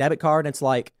with my debit card. And it's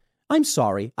like, I'm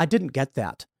sorry, I didn't get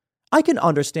that. I can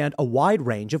understand a wide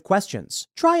range of questions.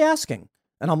 Try asking.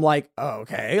 And I'm like,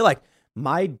 okay, like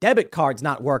my debit card's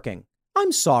not working.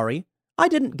 I'm sorry, I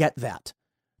didn't get that.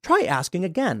 Try asking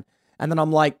again. And then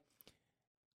I'm like,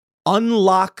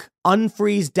 unlock,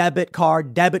 unfreeze debit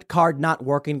card not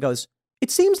working. Goes, it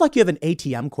seems like you have an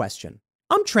ATM question.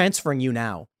 I'm transferring you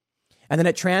now. And then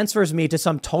it transfers me to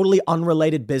some totally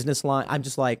unrelated business line. I'm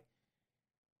just like,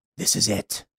 this is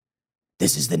it.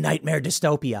 This is the nightmare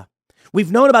dystopia.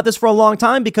 We've known about this for a long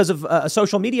time because of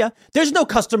social media. There's no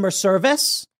customer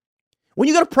service. When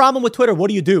you got a problem with Twitter,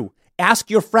 what do? Ask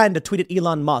your friend to tweet at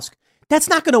Elon Musk. That's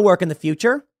not going to work in the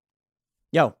future.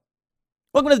 Yo,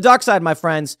 welcome to the dark side, my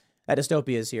friends. That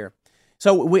dystopia is here.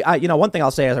 So one thing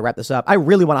I'll say as I wrap this up, I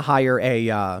really want to hire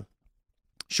a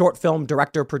short film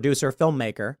director, producer,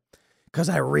 filmmaker, because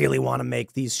I really want to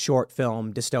make these short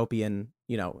film dystopian,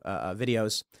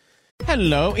 videos.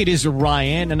 Hello, it is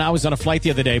Ryan, and I was on a flight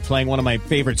the other day playing one of my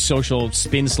favorite social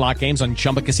spin slot games on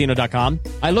ChumbaCasino.com.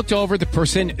 I looked over at the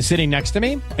person sitting next to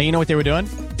me, and you know what they were doing?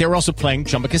 They were also playing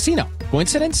Chumba Casino.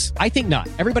 Coincidence? I think not.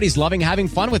 Everybody's loving having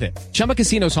fun with it. Chumba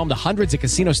Casino is home to hundreds of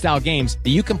casino-style games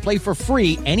that you can play for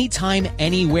free anytime,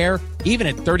 anywhere, even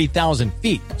at 30,000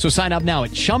 feet. So sign up now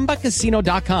at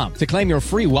ChumbaCasino.com to claim your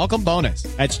free welcome bonus.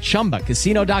 That's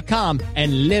ChumbaCasino.com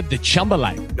and live the Chumba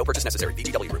life. No purchase necessary.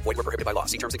 VGW. Void where prohibited by law.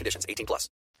 See terms and conditions. 18+.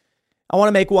 I want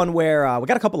to make one where we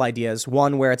got a couple ideas.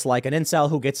 One where it's like an incel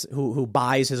who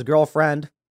buys his girlfriend.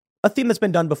 A theme that's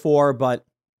been done before, but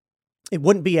it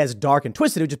wouldn't be as dark and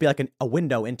twisted. It would just be like a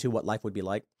window into what life would be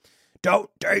like. Don't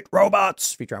date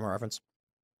robots. Futurama reference.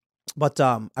 But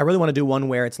I really want to do one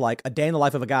where it's like a day in the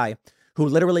life of a guy who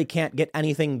literally can't get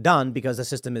anything done because the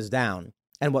system is down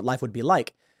and what life would be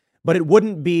like. But it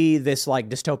wouldn't be this like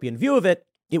dystopian view of it.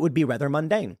 It would be rather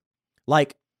mundane.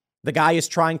 Like the guy is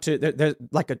trying to, there's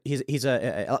like he's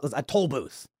a toll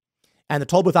booth, and the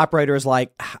toll booth operator is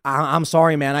like, I'm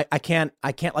sorry, man. I can't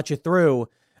let you through.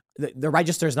 The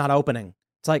register's not opening.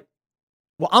 It's like,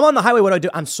 well, I'm on the highway. What do I do?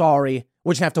 I'm sorry.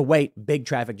 We're just gonna have to wait. Big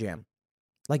traffic jam.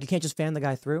 Like you can't just fan the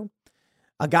guy through.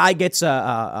 A guy gets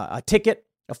a ticket,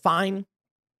 a fine.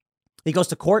 He goes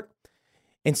to court.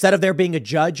 Instead of there being a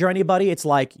judge or anybody, it's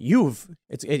like he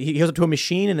goes up to a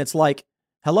machine and it's like,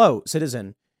 hello,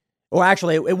 citizen. Or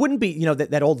actually, it wouldn't be,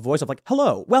 that old voice of like,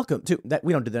 hello, welcome to that.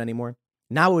 We don't do that anymore.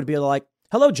 Now it would be like,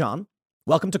 hello, John,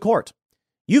 welcome to court.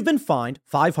 You've been fined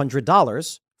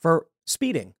 $500 for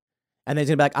speeding. And then he's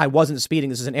going to be like, I wasn't speeding.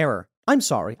 This is an error. I'm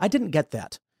sorry. I didn't get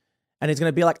that. And he's going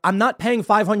to be like, I'm not paying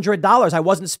 $500. I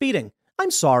wasn't speeding.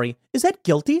 I'm sorry. Is that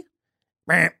guilty?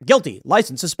 Guilty.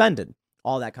 License suspended.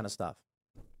 All that kind of stuff.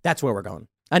 That's where we're going.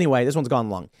 Anyway, this one's gone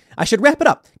long. I should wrap it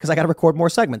up because I got to record more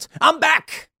segments. I'm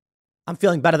back. I'm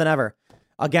feeling better than ever.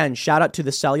 Again, shout out to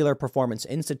the Cellular Performance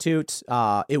Institute.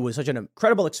 It was such an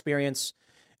incredible experience.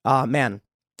 Man,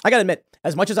 I got to admit,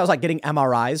 as much as I was like getting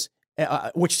MRIs,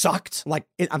 which sucked,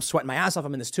 I'm sweating my ass off.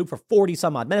 I'm in this tube for 40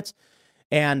 some odd minutes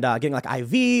and getting like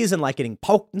IVs and like getting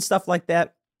poked and stuff like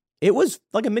that. It was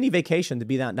like a mini vacation to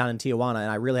be down in Tijuana,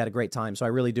 and I really had a great time. So I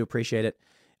really do appreciate it.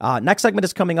 Next segment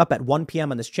is coming up at 1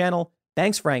 p.m. on this channel.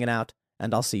 Thanks for hanging out,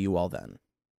 and I'll see you all then.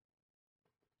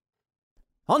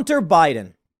 Hunter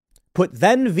Biden put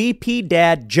then VP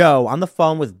dad Joe on the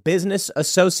phone with business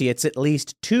associates at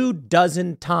least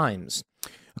 24 times.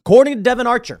 According to Devin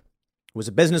Archer, who was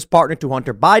a business partner to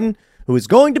Hunter Biden, who is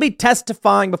going to be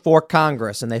testifying before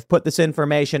Congress, and they've put this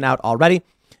information out already.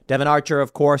 Devin Archer,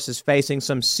 of course, is facing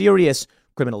some serious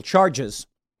criminal charges.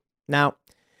 Now,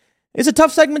 it's a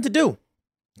tough segment to do,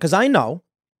 because I know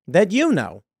that you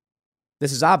know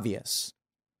this is obvious.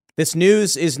 This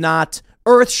news is not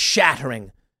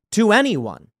earth-shattering to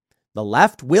anyone. The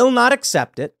left will not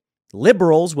accept it.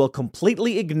 Liberals will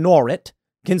completely ignore it.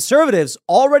 Conservatives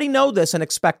already know this and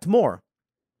expect more.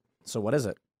 So what is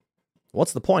it?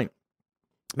 What's the point?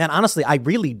 Man, honestly, I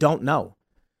really don't know.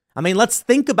 I mean, let's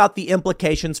think about the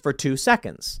implications for 2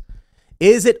 seconds.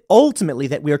 Is it ultimately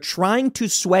that we are trying to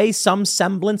sway some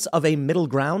semblance of a middle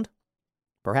ground?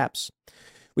 Perhaps.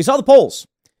 We saw the polls.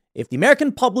 If the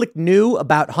American public knew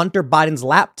about Hunter Biden's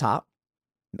laptop,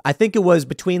 I think it was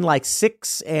between like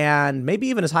 6 and maybe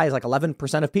even as high as like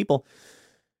 11% of people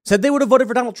said they would have voted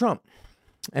for Donald Trump.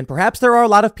 And perhaps there are a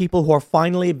lot of people who are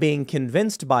finally being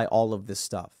convinced by all of this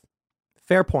stuff.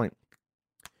 Fair point.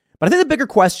 But I think the bigger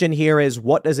question here is,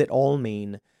 what does it all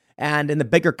mean? And in the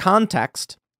bigger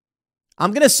context,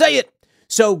 I'm going to say it.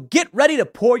 So get ready to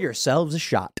pour yourselves a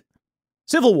shot.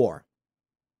 Civil war.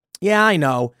 Yeah, I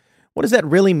know. What does that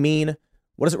really mean?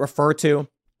 What does it refer to?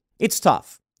 It's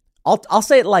tough. I'll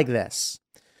say it like this.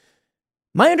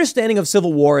 My understanding of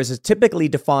civil war is typically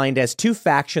defined as 2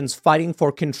 factions fighting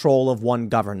for control of one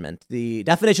government. The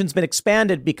definition's been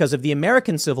expanded because of the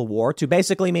American Civil War to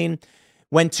basically mean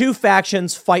when 2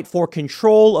 factions fight for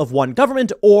control of one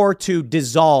government or to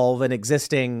dissolve an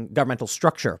existing governmental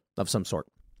structure of some sort.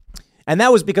 And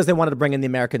that was because they wanted to bring in the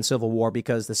American Civil War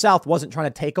because the South wasn't trying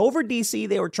to take over D.C.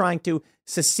 They were trying to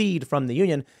secede from the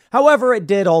Union. However, it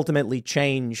did ultimately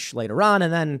change later on,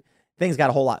 and then things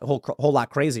got a whole lot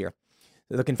crazier.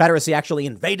 The Confederacy actually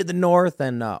invaded the North,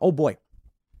 and oh boy.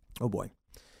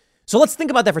 So let's think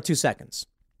about that for 2 seconds.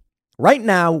 Right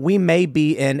now, we may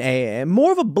be in a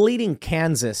more of a bleeding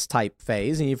Kansas type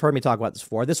phase, and you've heard me talk about this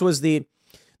before. This was the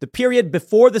period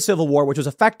before the Civil War, which was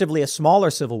effectively a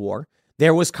smaller civil war.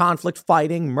 There was conflict,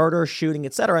 fighting, murder, shooting,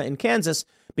 etc. in Kansas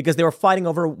because they were fighting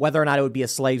over whether or not it would be a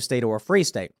slave state or a free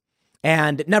state.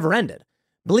 And it never ended.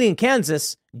 Bleeding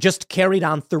Kansas just carried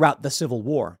on throughout the Civil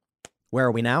War. Where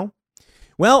are we now?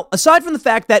 Well, aside from the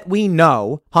fact that we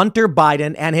know Hunter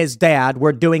Biden and his dad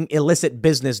were doing illicit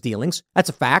business dealings, that's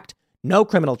a fact, no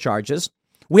criminal charges.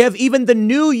 We have even the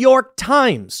New York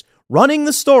Times running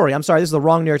the story. I'm sorry, this is the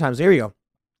wrong New York Times. Here you go.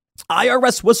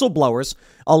 IRS whistleblowers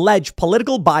allege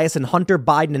political bias in Hunter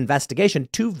Biden investigation.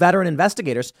 2 veteran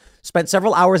investigators spent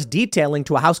several hours detailing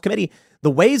to a House committee the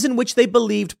ways in which they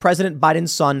believed President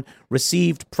Biden's son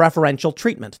received preferential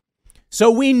treatment.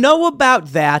 So we know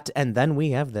about that, and then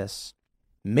we have this.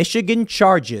 Michigan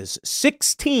charges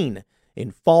 16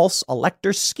 in false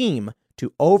elector scheme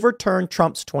to overturn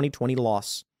Trump's 2020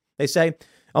 loss. They say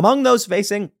among those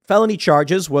facing felony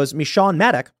charges was Michonne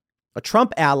Maddock, a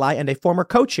Trump ally and a former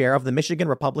co-chair of the Michigan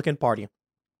Republican Party.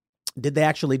 Did they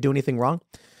actually do anything wrong?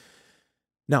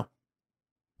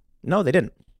 No, they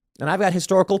didn't. And I've got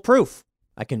historical proof.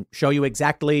 I can show you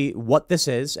exactly what this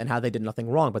is and how they did nothing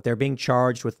wrong, but they're being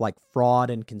charged with like fraud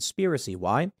and conspiracy.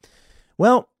 Why?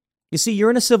 Well, you see, you're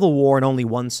in a civil war and only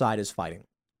one side is fighting.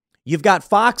 You've got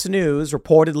Fox News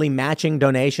reportedly matching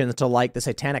donations to like the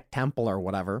Satanic Temple or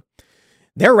whatever.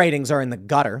 Their ratings are in the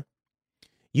gutter.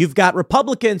 You've got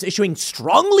Republicans issuing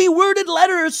strongly worded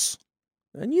letters.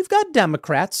 And you've got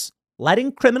Democrats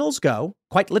letting criminals go,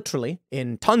 quite literally,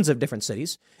 in tons of different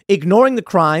cities, ignoring the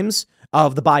crimes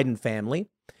of the Biden family,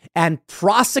 and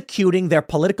prosecuting their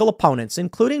political opponents,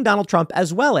 including Donald Trump,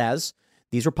 as well as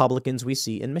these Republicans we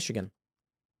see in Michigan.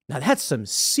 Now, that's some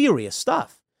serious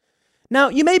stuff. Now,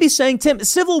 you may be saying, Tim,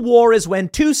 civil war is when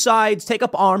 2 sides take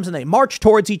up arms and they march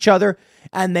towards each other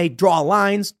and they draw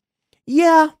lines.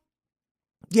 Yeah,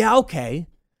 okay.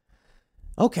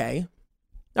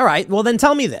 All right, well, then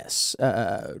tell me this.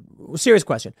 Serious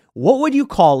question. What would you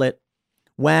call it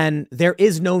when there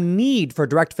is no need for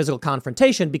direct physical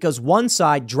confrontation because one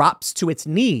side drops to its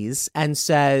knees and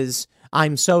says,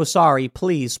 I'm so sorry,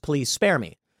 please spare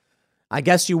me? I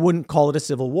guess you wouldn't call it a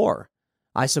civil war.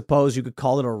 I suppose you could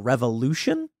call it a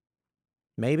revolution?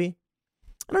 Maybe.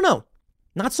 I don't know.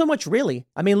 Not so much, really.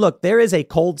 I mean, look, there is a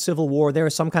cold civil war. There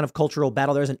is some kind of cultural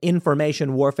battle. There's an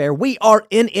information warfare. We are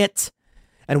in it.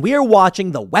 And we are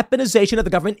watching the weaponization of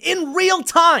the government in real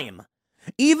time.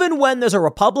 Even when there's a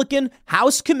Republican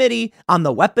House committee on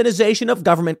the weaponization of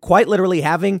government, quite literally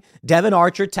having Devin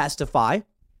Archer testify,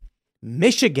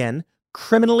 Michigan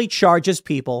criminally charges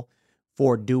people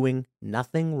for doing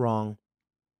nothing wrong.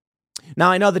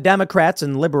 Now, I know the Democrats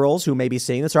and liberals who may be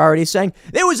seeing this are already saying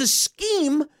there was a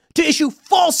scheme to issue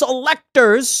false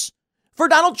electors for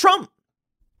Donald Trump.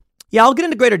 Yeah, I'll get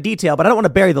into greater detail, but I don't want to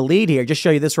bury the lead here. Just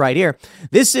show you this right here.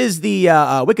 This is the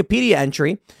Wikipedia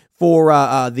entry for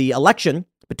the election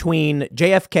between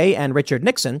JFK and Richard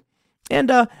Nixon.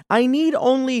 And I need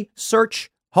only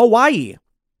search Hawaii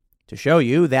to show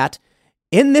you that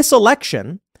in this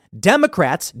election,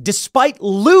 Democrats, despite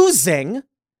losing,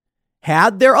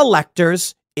 had their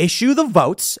electors issue the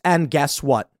votes. And guess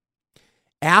what?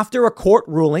 After a court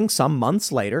ruling some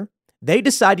months later, they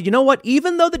decided, you know what?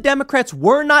 Even though the Democrats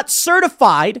were not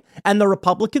certified and the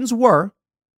Republicans were,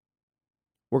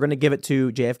 we're going to give it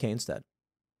to JFK instead.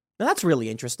 Now, that's really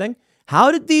interesting.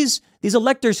 How did these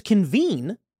electors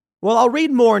convene? Well, I'll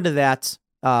read more into that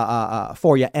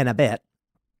for you in a bit.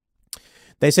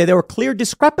 They say there were clear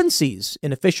discrepancies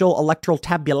in official electoral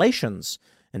tabulations,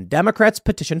 and Democrats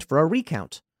petitioned for a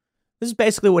recount. This is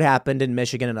basically what happened in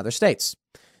Michigan and other states.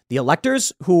 The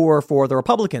electors who were for the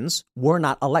Republicans were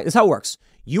not elected. This is how it works.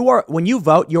 When you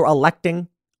vote, you're electing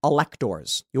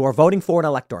electors. You are voting for an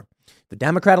elector. The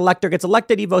Democrat elector gets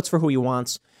elected, he votes for who he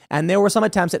wants. And there were some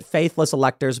attempts at faithless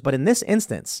electors. But in this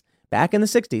instance, back in the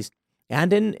 60s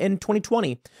and in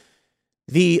 2020,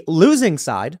 the losing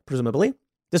side, presumably,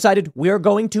 decided we're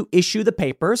going to issue the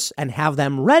papers and have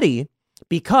them ready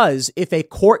because if a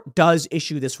court does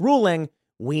issue this ruling,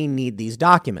 we need these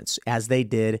documents, as they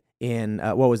did in,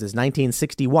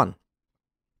 1961?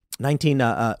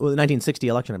 1960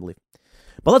 election, I believe.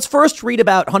 But let's first read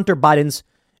about Hunter Biden's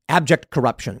abject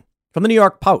corruption from the New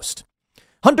York Post.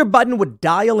 Hunter Biden would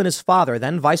dial in his father,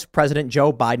 then Vice President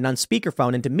Joe Biden, on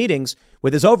speakerphone into meetings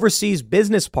with his overseas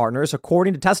business partners,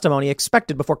 according to testimony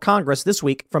expected before Congress this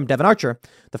week from Devon Archer,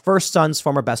 the first son's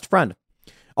former best friend.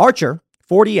 Archer,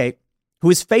 48,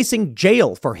 who is facing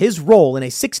jail for his role in a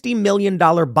 $60 million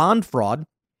bond fraud,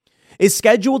 is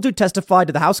scheduled to testify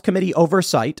to the House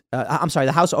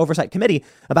the House Oversight Committee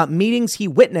about meetings he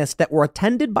witnessed that were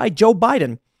attended by Joe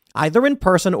Biden, either in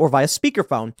person or via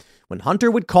speakerphone, when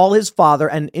Hunter would call his father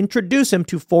and introduce him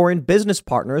to foreign business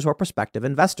partners or prospective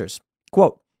investors.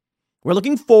 Quote, "We're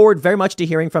looking forward very much to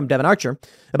hearing from Devon Archer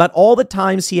about all the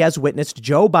times he has witnessed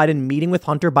Joe Biden meeting with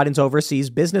Hunter Biden's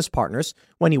overseas business partners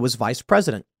when he was vice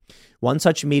president. One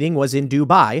such meeting was in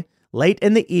Dubai late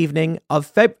in the evening of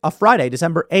Friday,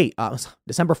 December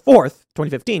 4th,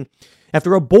 2015,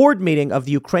 after a board meeting of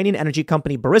the Ukrainian energy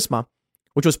company Burisma,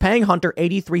 which was paying Hunter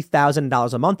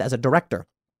 $83,000 a month as a director.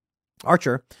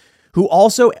 Archer, who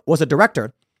also was a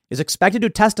director, is expected to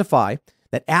testify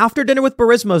that after dinner with the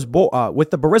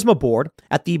Burisma board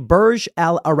at the Burj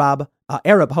Al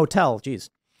Arab Hotel,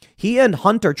 he and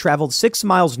Hunter traveled 6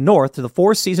 miles north to the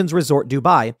Four Seasons Resort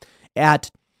Dubai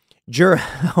at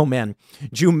Jumeirah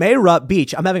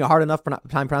Beach. I'm having a hard enough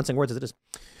time pronouncing words as it is.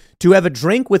 To have a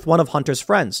drink with one of Hunter's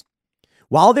friends.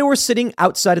 While they were sitting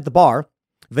outside at the bar,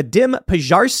 Vadim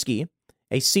Pizharsky,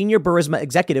 a senior Burisma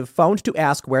executive, phoned to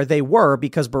ask where they were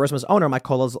because Burisma's owner,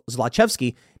 Mykola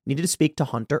Zlochevsky, needed to speak to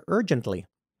Hunter urgently.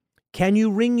 "Can you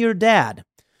ring your dad?"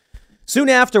 Soon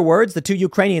afterwards, the two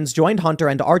Ukrainians joined Hunter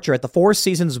and Archer at the Four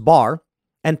Seasons bar,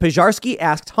 and Pizharsky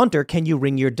asked Hunter, "Can you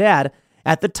ring your dad?"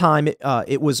 At the time,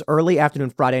 it was early afternoon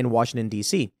Friday in Washington,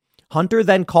 D.C. Hunter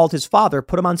then called his father,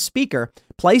 put him on speaker,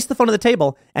 placed the phone on the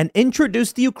table, and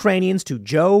introduced the Ukrainians to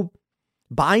Joe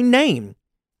by name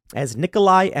as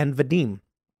Nikolai and Vadim.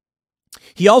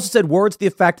 He also said words to the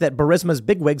effect that Burisma's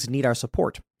bigwigs need our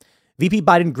support. VP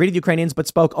Biden greeted Ukrainians but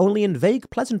spoke only in vague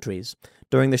pleasantries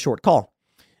during the short call.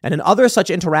 And in other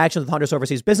such interactions with Hunter's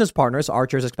overseas business partners,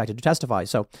 Archer is expected to testify.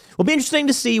 So it'll be interesting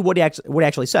to see what he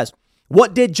actually says.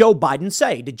 What did Joe Biden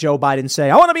say? Did Joe Biden say,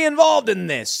 "I want to be involved in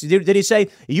this"? Did he say,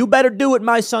 "You better do what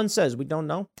my son says"? We don't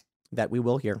know. That we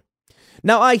will hear.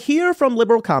 Now, I hear from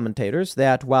liberal commentators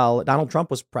that while Donald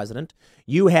Trump was president,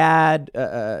 you had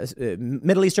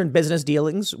Middle Eastern business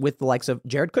dealings with the likes of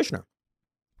Jared Kushner.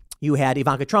 You had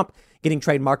Ivanka Trump getting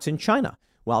trademarks in China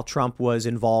while Trump was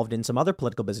involved in some other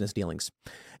political business dealings.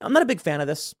 I'm not a big fan of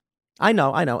this. I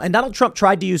know. And Donald Trump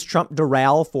tried to use Trump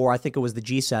Doral for, I think it was the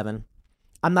G7.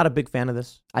 I'm not a big fan of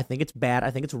this. I think it's bad.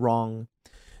 I think it's wrong.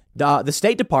 The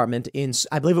State Department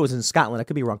I believe it was in Scotland, I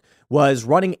could be wrong, was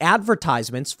running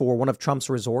advertisements for one of Trump's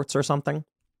resorts or something.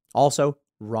 Also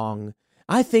wrong.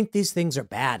 I think these things are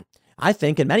bad. I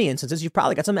think in many instances, you've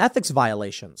probably got some ethics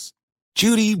violations.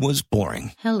 Judy was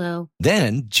boring. Hello.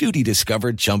 Then Judy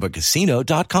discovered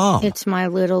ChumbaCasino.com. It's my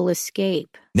little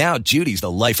escape. Now Judy's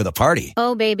the life of the party.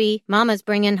 Oh, baby, mama's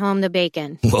bringing home the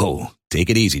bacon. Whoa,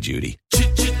 take it easy, Judy.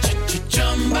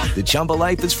 The Chumba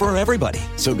life is for everybody.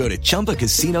 So go to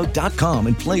ChumbaCasino.com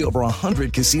and play over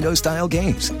 100 casino-style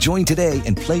games. Join today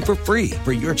and play for free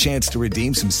for your chance to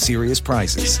redeem some serious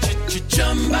prizes.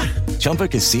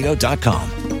 ChumbaCasino.com.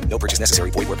 No purchase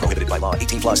necessary. Void where prohibited by law.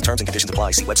 18 plus terms and conditions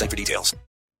apply. See website for details.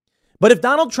 But if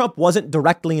Donald Trump wasn't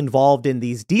directly involved in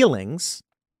these dealings,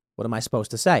 what am I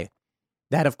supposed to say?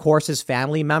 That, of course, his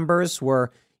family members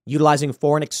were utilizing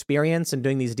foreign experience and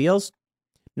doing these deals?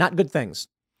 Not good things.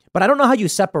 But I don't know how you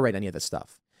separate any of this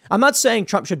stuff. I'm not saying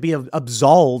Trump should be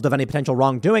absolved of any potential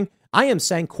wrongdoing. I am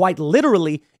saying quite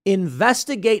literally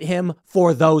investigate him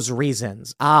for those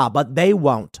reasons. But they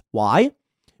won't. Why?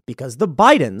 Because the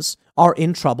Bidens are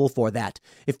in trouble for that.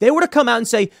 If they were to come out and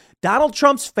say Donald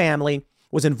Trump's family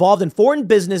was involved in foreign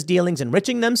business dealings,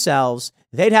 enriching themselves,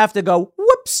 they'd have to go,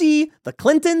 whoopsie, the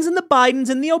Clintons and the Bidens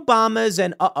and the Obamas,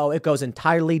 and it goes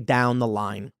entirely down the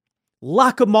line.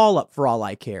 Lock them all up for all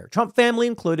I care. Trump family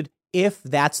included, if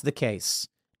that's the case.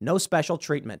 No special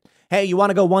treatment. Hey, you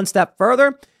want to go one step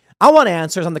further? I want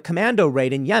answers on the commando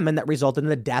raid in Yemen that resulted in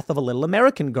the death of a little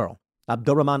American girl,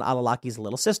 Abdurrahman al-Awlaki's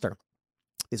little sister.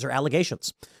 These are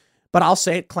allegations. But I'll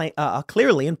say it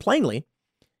clearly and plainly.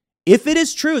 If it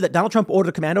is true that Donald Trump ordered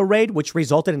a commando raid, which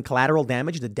resulted in collateral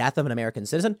damage, the death of an American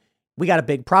citizen, we got a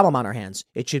big problem on our hands.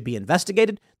 It should be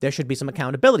investigated. There should be some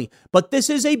accountability. But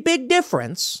this is a big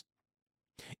difference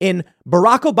in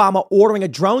Barack Obama ordering a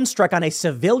drone strike on a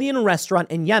civilian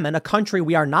restaurant in Yemen, a country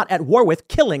we are not at war with,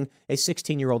 killing a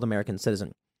 16-year-old American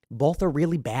citizen. Both are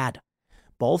really bad.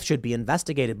 Both should be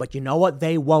investigated. But you know what?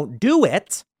 They won't do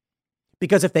it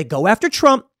because if they go after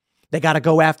Trump, they got to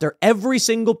go after every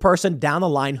single person down the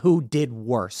line who did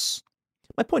worse.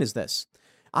 My point is this.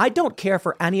 I don't care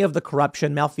for any of the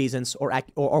corruption, malfeasance,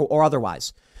 or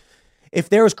otherwise. If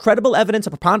there is credible evidence, a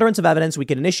preponderance of evidence, we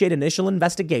can initiate an initial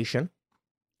investigation.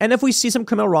 And if we see some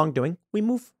criminal wrongdoing, we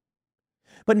move.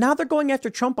 But now they're going after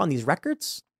Trump on these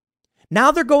records.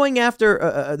 Now they're going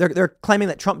after, they're claiming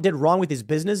that Trump did wrong with his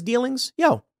business dealings.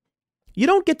 Yo, you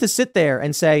don't get to sit there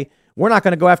and say, we're not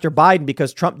going to go after Biden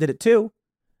because Trump did it too.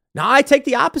 Now I take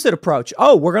the opposite approach.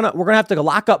 Oh, we're going to have to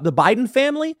lock up the Biden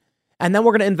family and then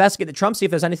we're going to investigate the Trump, see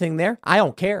if there's anything there. I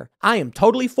don't care. I am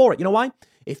totally for it. You know why?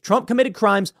 If Trump committed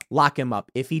crimes, lock him up.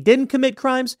 If he didn't commit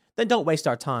crimes, then don't waste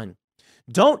our time.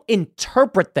 Don't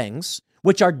interpret things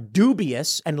which are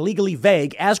dubious and legally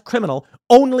vague as criminal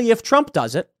only if Trump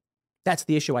does it. That's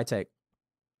the issue I take.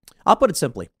 I'll put it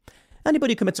simply.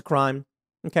 Anybody who commits a crime,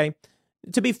 okay,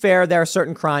 to be fair, there are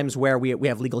certain crimes where we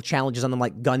have legal challenges on them,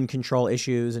 like gun control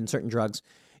issues and certain drugs.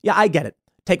 Yeah, I get it.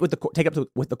 Take up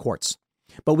with the courts.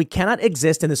 But we cannot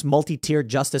exist in this multi-tiered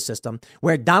justice system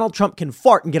where Donald Trump can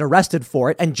fart and get arrested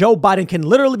for it, and Joe Biden can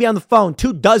literally be on the phone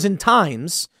 24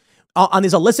 times on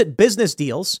these illicit business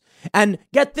deals. And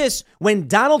get this, when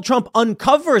Donald Trump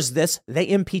uncovers this, they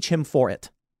impeach him for it.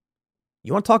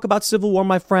 You want to talk about civil war,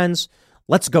 my friends?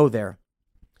 Let's go there.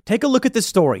 Take a look at this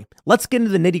story. Let's get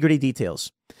into the nitty-gritty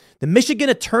details. The Michigan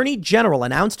Attorney General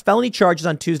announced felony charges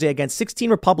on Tuesday against 16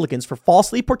 Republicans for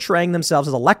falsely portraying themselves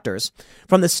as electors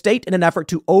from the state in an effort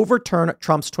to overturn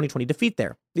Trump's 2020 defeat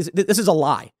there. This is a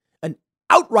lie, an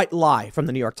outright lie from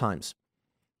the New York Times.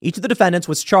 Each of the defendants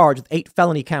was charged with 8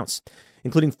 felony counts,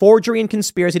 including forgery and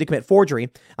conspiracy to commit forgery,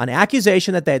 on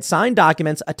accusation that they had signed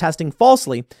documents attesting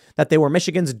falsely that they were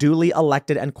Michigan's duly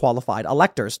elected and qualified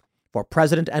electors for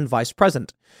president and vice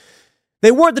president.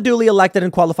 They weren't the duly elected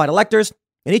and qualified electors,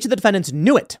 and each of the defendants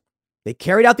knew it. They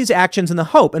carried out these actions in the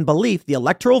hope and belief the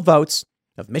electoral votes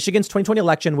of Michigan's 2020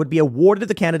 election would be awarded to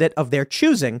the candidate of their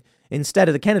choosing instead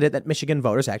of the candidate that Michigan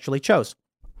voters actually chose.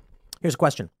 Here's a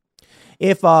question.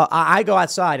 If I go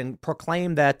outside and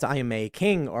proclaim that I am a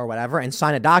king or whatever and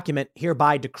sign a document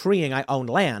hereby decreeing I own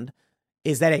land,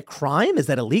 is that a crime? Is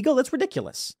that illegal? That's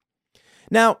ridiculous.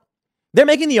 Now, they're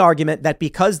making the argument that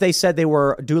because they said they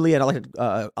were duly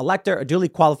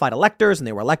qualified electors and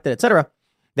they were elected, etc.,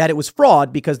 that it was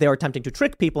fraud because they were attempting to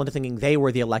trick people into thinking they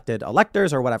were the elected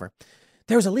electors or whatever.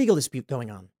 There's a legal dispute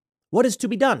going on. What is to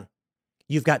be done?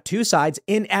 You've got two sides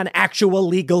in an actual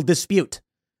legal dispute.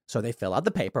 So they fill out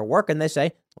the paperwork and they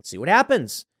say, let's see what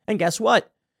happens. And guess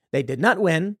what? They did not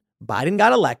win. Biden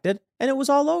got elected and it was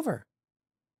all over.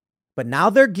 But now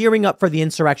they're gearing up for the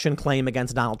insurrection claim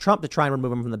against Donald Trump to try and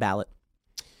remove him from the ballot.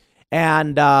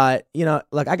 And,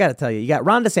 look, I got to tell you, you got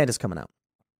Ron DeSantis coming out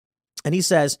and he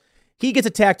says he gets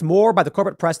attacked more by the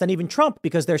corporate press than even Trump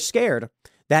because they're scared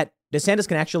that DeSantis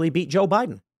can actually beat Joe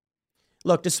Biden.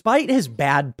 Look, despite his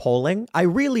bad polling, I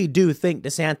really do think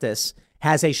DeSantis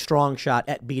has a strong shot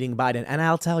at beating Biden. And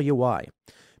I'll tell you why.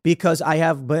 Because I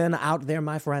have been out there,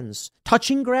 my friends,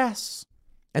 touching grass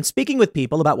and speaking with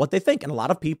people about what they think. And a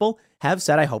lot of people have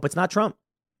said, I hope it's not Trump.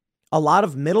 a lot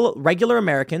of regular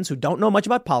Americans who don't know much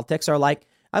about politics are like,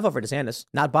 I vote for DeSantis,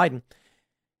 not Biden.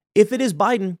 If it is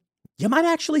Biden, you might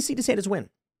actually see DeSantis win.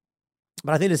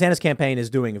 But I think DeSantis campaign is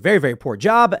doing a very, very poor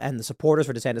job, and the supporters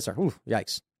for DeSantis are,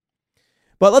 yikes.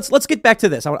 But let's get back to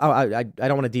this. I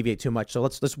don't want to deviate too much, so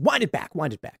let's wind it back.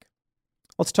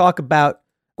 Let's talk about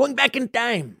going back in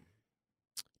time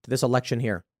to this election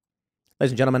here.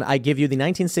 Ladies and gentlemen, I give you the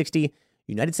 1960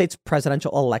 United States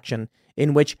presidential election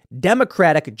in which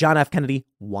Democratic John F. Kennedy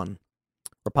won.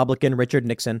 Republican Richard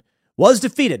Nixon was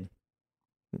defeated.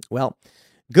 Well,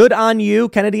 good on you,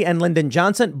 Kennedy and Lyndon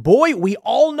Johnson. Boy, we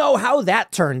all know how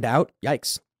that turned out.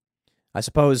 Yikes. I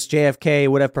suppose JFK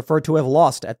would have preferred to have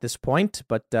lost at this point,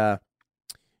 but, what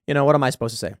am I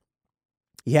supposed to say?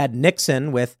 You had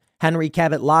Nixon with Henry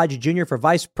Cabot Lodge Jr. for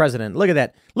vice president. Look at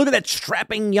that. Look at that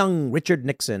strapping young Richard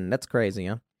Nixon. That's crazy,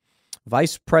 huh?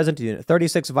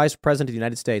 36th vice president of the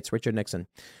United States, Richard Nixon.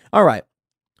 All right.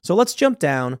 So let's jump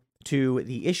down to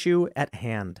the issue at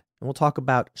hand, and we'll talk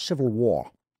about Civil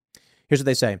War. Here's what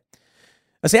they say.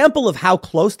 A sample of how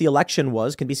close the election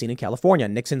was can be seen in California,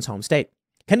 Nixon's home state.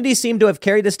 Kennedy seemed to have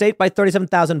carried the state by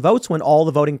 37,000 votes when all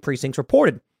the voting precincts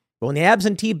reported. But when the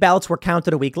absentee ballots were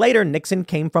counted a week later, Nixon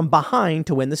came from behind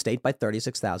to win the state by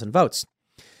 36,000 votes.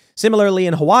 Similarly,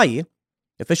 in Hawaii,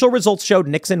 official results showed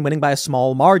Nixon winning by a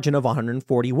small margin of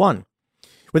 141,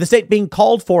 with the state being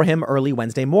called for him early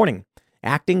Wednesday morning.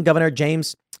 Acting Governor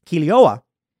James Kealoha,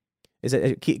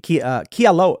 Kealoha,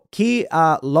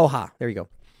 there you go,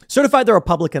 certified the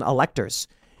Republican electors.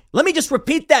 Let me just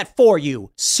repeat that for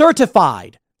you.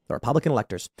 Certified the Republican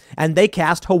electors. And they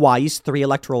cast Hawaii's 3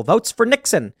 electoral votes for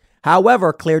Nixon.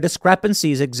 However, clear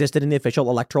discrepancies existed in the official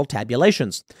electoral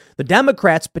tabulations. The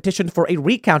Democrats petitioned for a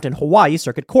recount in Hawaii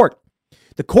Circuit Court.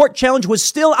 The court challenge was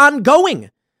still ongoing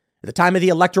at the time of the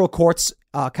Electoral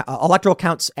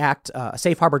Counts Act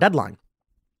safe harbor deadline.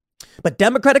 But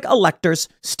Democratic electors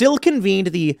still convened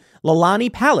the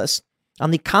Lalani Palace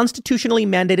on the constitutionally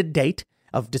mandated date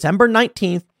of December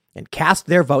 19th and cast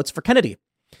their votes for Kennedy.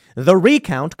 The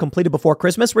recount, completed before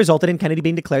Christmas, resulted in Kennedy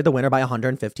being declared the winner by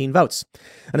 115 votes.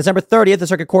 On December 30th, the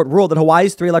Circuit Court ruled that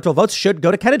Hawaii's 3 electoral votes should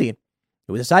go to Kennedy. It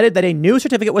was decided that a new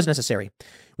certificate was necessary.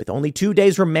 With only 2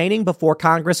 days remaining before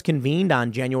Congress convened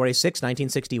on January 6,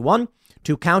 1961,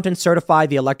 to count and certify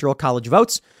the Electoral College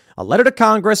votes, a letter to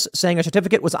Congress saying a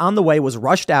certificate was on the way was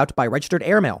rushed out by registered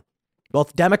airmail.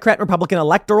 Both Democrat and Republican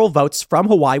electoral votes from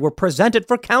Hawaii were presented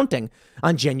for counting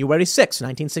on January 6,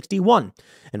 1961.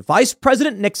 And Vice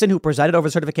President Nixon, who presided over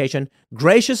certification,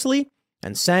 graciously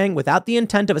and saying without the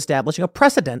intent of establishing a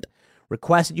precedent,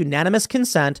 requested unanimous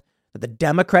consent that the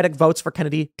Democratic votes for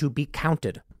Kennedy to be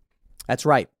counted. That's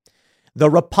right. The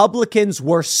Republicans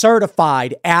were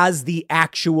certified as the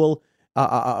actual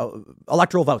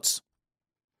electoral votes.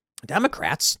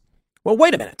 Democrats? Well,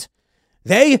 wait a minute.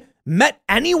 They met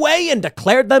anyway and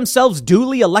declared themselves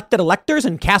duly elected electors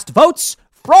and cast votes?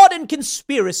 Fraud and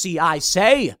conspiracy, I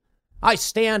say. I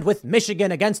stand with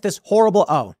Michigan against this horrible...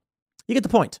 Oh, you get the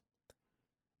point.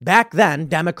 Back then,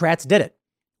 Democrats did it.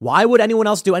 Why would anyone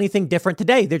else do anything different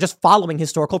today? They're just following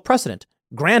historical precedent.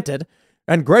 Granted,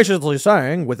 and graciously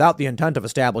saying, without the intent of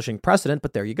establishing precedent,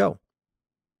 but there you go.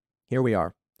 Here we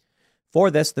are.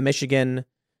 For this, the Michigan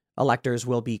electors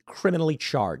will be criminally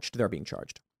charged. They're being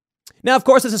charged. Now, of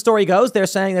course, as the story goes, they're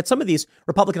saying that some of these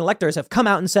Republican electors have come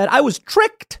out and said, I was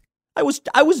tricked. I was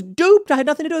duped. I had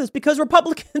nothing to do with this because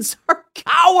Republicans are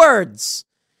cowards.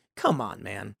 Come on,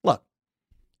 man. Look,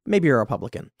 maybe you're a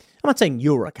Republican. I'm not saying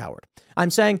you're a coward.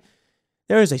 I'm saying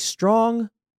there is a strong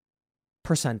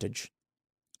percentage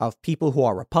of people who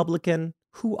are Republican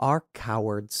who are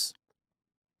cowards.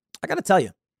 I got to tell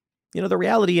you, the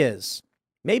reality is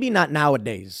maybe not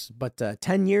nowadays, but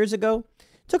 10 years ago,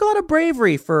 it took a lot of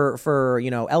bravery for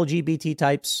LGBT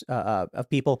types of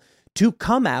people to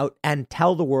come out and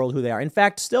tell the world who they are. In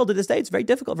fact, still to this day, it's very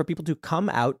difficult for people to come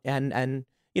out and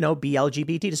be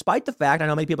LGBT, despite the fact, I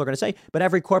know many people are going to say, but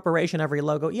every corporation, every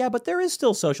logo, yeah, but there is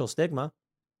still social stigma.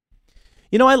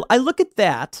 I look at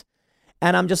that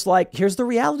and I'm just like, here's the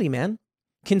reality, man.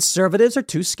 Conservatives are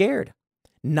too scared,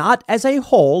 not as a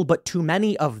whole, but too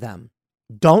many of them.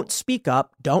 Don't speak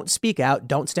up, don't speak out,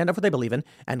 don't stand up for what they believe in,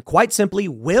 and quite simply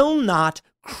will not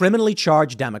criminally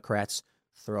charge Democrats.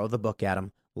 Throw the book at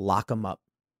them, lock them up.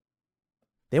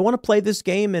 They want to play this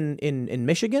game in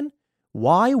Michigan?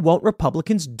 Why won't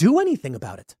Republicans do anything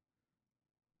about it?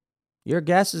 Your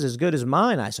guess is as good as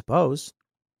mine, I suppose.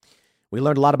 We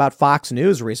learned a lot about Fox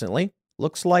News recently.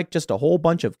 Looks like just a whole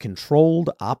bunch of controlled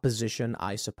opposition,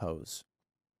 I suppose.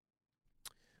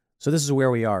 So this is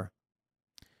where we are.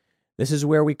 This is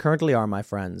where we currently are, my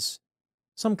friends.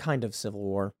 Some kind of civil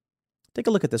war. Take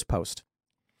a look at this post.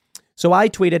 So I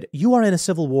tweeted, "You are in a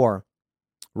civil war."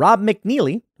 Rob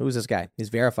McNeely, who's this guy? He's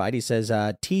verified. He says,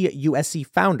 TUSC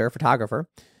founder, photographer,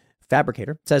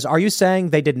 fabricator, says, "Are you saying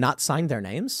they did not sign their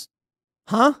names?"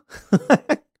 Huh? What?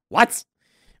 What are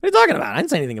you talking about? I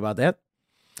didn't say anything about that.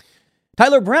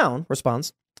 Tyler Brown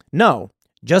responds, "No,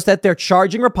 just that they're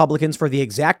charging Republicans for the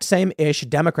exact same ish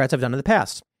Democrats have done in the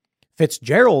past."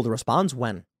 Fitzgerald responds,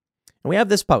 "When?" And we have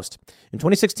this post. In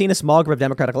 2016, a small group of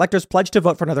Democratic electors pledged to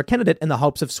vote for another candidate in the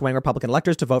hopes of swaying Republican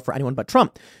electors to vote for anyone but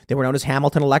Trump. They were known as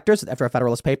Hamilton electors after a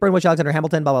Federalist paper in which Alexander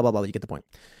Hamilton, blah, blah, blah, blah. You get the point.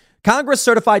 Congress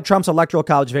certified Trump's Electoral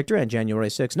College victory on January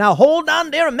 6th. Now, hold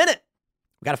on there a minute.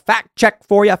 We got a fact check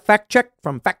for you. Fact check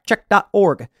from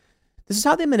factcheck.org. This is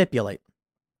how they manipulate.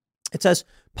 It says,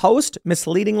 post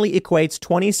misleadingly equates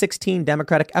 2016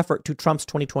 Democratic effort to Trump's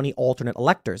 2020 alternate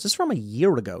electors. This is from a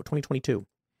year ago, 2022.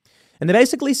 And they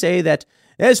basically say that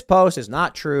this post is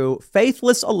not true.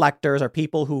 Faithless electors are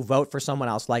people who vote for someone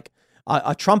else. Like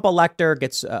a Trump elector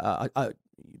gets,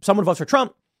 someone votes for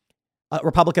Trump, a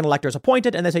Republican elector is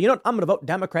appointed, and they say, you know what, I'm going to vote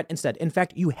Democrat instead. In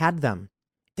fact, you had them.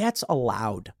 That's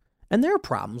allowed. And there are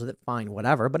problems with it, fine,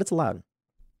 whatever, but it's allowed.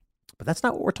 But that's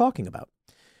not what we're talking about.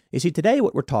 You see, today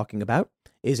what we're talking about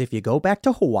is if you go back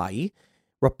to Hawaii,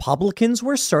 Republicans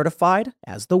were certified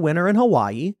as the winner in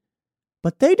Hawaii,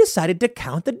 but they decided to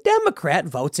count the Democrat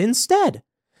votes instead.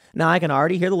 Now, I can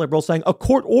already hear the liberals saying, a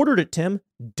court ordered it, Tim.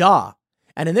 Duh.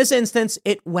 And in this instance,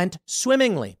 it went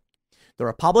swimmingly. The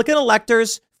Republican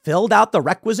electors filled out the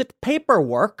requisite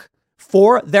paperwork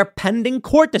for their pending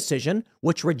court decision,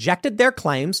 which rejected their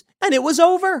claims, and it was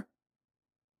over.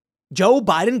 Joe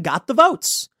Biden got the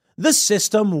votes. The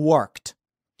system worked.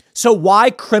 So why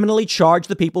criminally charge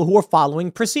the people who are following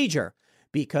procedure?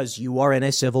 Because you are in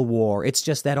a civil war. It's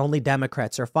just that only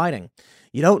Democrats are fighting.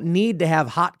 You don't need to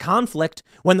have hot conflict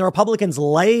when the Republicans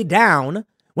lay down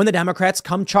when the Democrats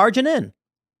come charging in.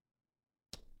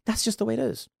 That's just the way it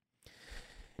is.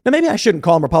 Now, maybe I shouldn't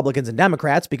call them Republicans and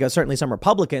Democrats because certainly some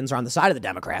Republicans are on the side of the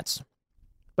Democrats.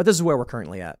 But this is where we're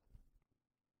currently at.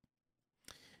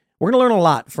 We're going to learn a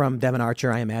lot from Devin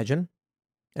Archer, I imagine.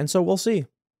 And so we'll see.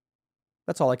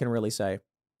 That's all I can really say.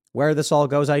 Where this all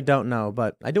goes, I don't know,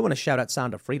 but I do want to shout out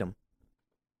Sound of Freedom.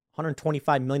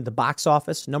 125 million at the box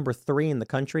office, number 3 in the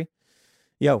country.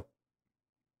 Yo,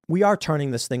 we are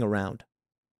turning this thing around.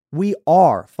 We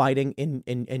are fighting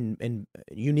in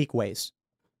unique ways.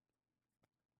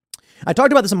 I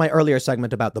talked about this in my earlier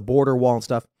segment about the border wall and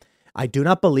stuff. I do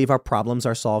not believe our problems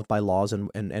are solved by laws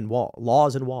and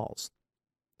walls.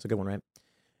 It's a good one, right?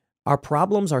 Our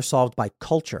problems are solved by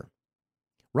culture.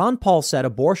 Ron Paul said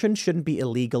abortion shouldn't be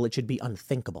illegal. It should be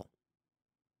unthinkable.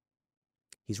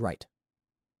 He's right.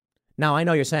 Now, I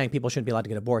know you're saying people shouldn't be allowed to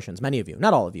get abortions. Many of you,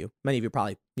 not all of you. Many of you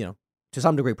probably, to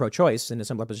some degree pro-choice in a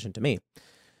similar position to me.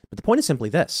 But the point is simply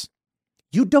this.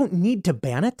 You don't need to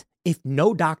ban it if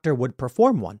no doctor would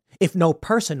perform one, if no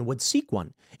person would seek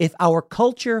one. If our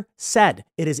culture said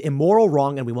it is immoral,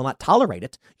 wrong, and we will not tolerate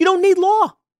it, you don't need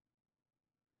law.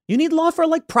 You need law for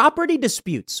like property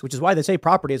disputes, which is why they say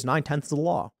property is 9/10 of the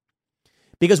law.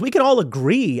 Because we can all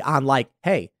agree on like,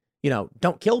 hey,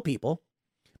 don't kill people.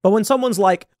 But when someone's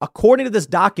like, according to this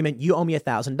document, you owe me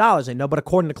 $1,000. And no, but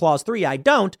according to clause 3, I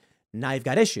don't. Now you've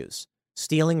got issues.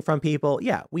 Stealing from people.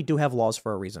 Yeah, we do have laws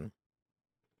for a reason.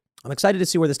 I'm excited to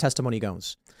see where this testimony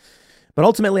goes. But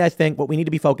ultimately, I think what we need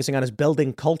to be focusing on is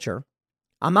building culture.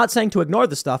 I'm not saying to ignore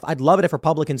the stuff. I'd love it if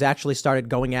Republicans actually started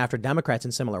going after Democrats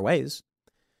in similar ways.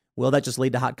 Will that just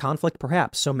lead to hot conflict?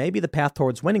 Perhaps. So maybe the path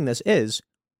towards winning this is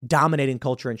dominating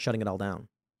culture and shutting it all down,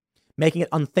 making it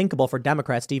unthinkable for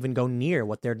Democrats to even go near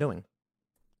what they're doing.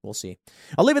 We'll see.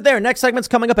 I'll leave it there. Next segment's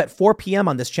coming up at 4 p.m.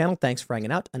 on this channel. Thanks for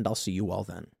hanging out, and I'll see you all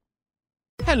then.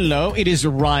 Hello, it is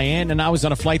Ryan, and I was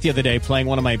on a flight the other day playing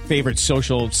one of my favorite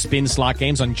social spin slot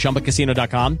games on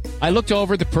ChumbaCasino.com. I looked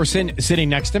over at the person sitting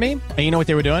next to me, and you know what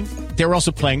they were doing? They were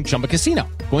also playing Chumba Casino.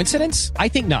 Coincidence? I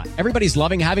think not. Everybody's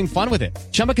loving having fun with it.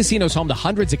 Chumba Casino is home to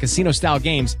hundreds of casino-style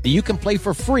games that you can play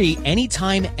for free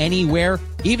anytime, anywhere,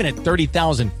 even at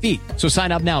 30,000 feet. So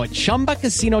sign up now at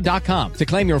ChumbaCasino.com to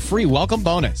claim your free welcome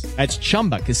bonus. That's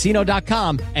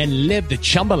ChumbaCasino.com and live the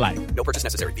Chumba life. No purchase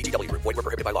necessary. VGW. Void where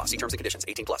prohibited by law. See terms and conditions.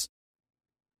 18+.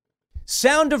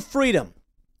 Sound of Freedom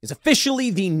is officially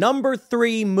the number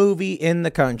 3 movie in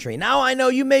the country. Now, I know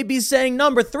you may be saying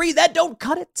number 3. That don't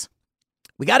cut it.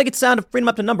 We got to get Sound of Freedom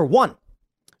up to number 1.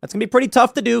 That's going to be pretty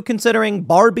tough to do considering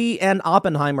Barbie and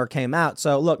Oppenheimer came out.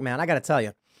 So look, man, I got to tell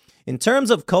you, in terms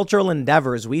of cultural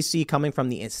endeavors we see coming from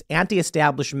the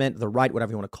anti-establishment, the right,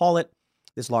 whatever you want to call it,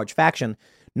 this large faction,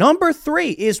 number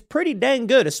 3 is pretty dang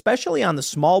good, especially on the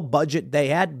small budget they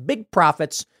had, big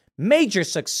profits, major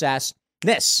success.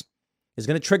 This is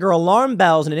going to trigger alarm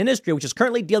bells in an industry which is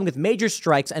currently dealing with major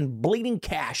strikes and bleeding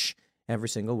cash every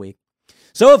single week.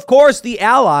 So, of course, the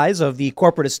allies of the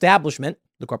corporate establishment,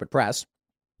 the corporate press,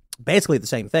 basically the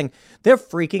same thing, they're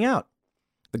freaking out.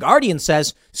 The Guardian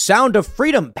says Sound of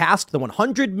Freedom passed the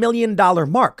 $100 million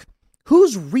mark.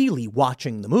 Who's really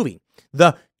watching the movie?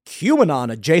 The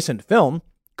QAnon-adjacent film,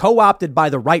 co-opted by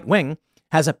the right wing,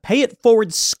 has a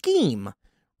pay-it-forward scheme,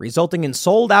 resulting in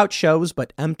sold-out shows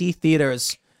but empty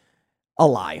theaters. A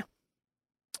lie.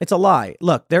 It's a lie.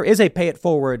 Look, there is a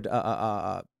pay-it-forward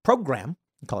program,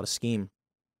 we call it a scheme,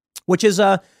 which is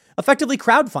effectively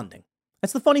crowdfunding.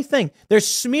 That's the funny thing. They're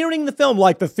smearing the film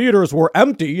like the theaters were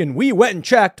empty and we went and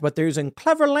checked, but there's in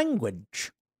clever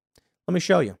language. Let me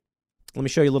show you. Let me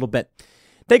show you a little bit.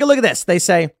 Take a look at this. They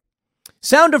say,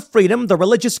 Sound of Freedom, the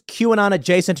religious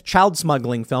QAnon-adjacent child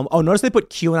smuggling film. Oh, notice they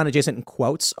put QAnon-adjacent in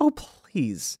quotes. Oh,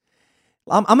 please.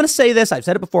 I'm going to say this. I've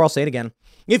said it before. I'll say it again.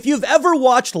 If you've ever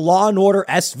watched Law & Order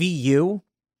SVU,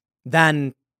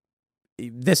 then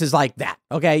this is like that.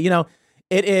 Okay, you know,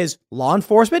 it is law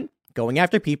enforcement going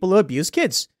after people who abuse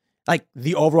kids. Like,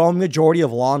 the overall majority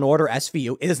of Law & Order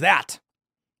SVU is that.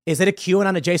 Is it a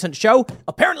QAnon-adjacent show?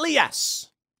 Apparently,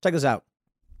 yes. Check this out.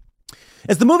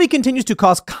 As the movie continues to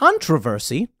cause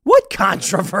controversy. What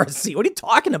controversy? What are you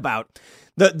talking about?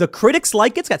 The critics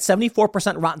like it. It's got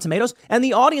 74% Rotten Tomatoes, and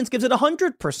the audience gives it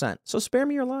 100%. So spare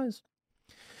me your lies.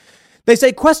 They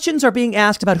say questions are being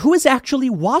asked about who is actually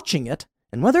watching it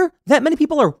and whether that many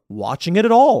people are watching it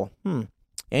at all.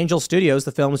 Angel Studios,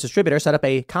 the film's distributor, set up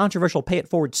a controversial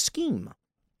pay-it-forward scheme.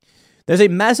 There's a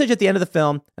message at the end of the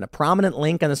film and a prominent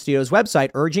link on the studio's website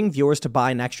urging viewers to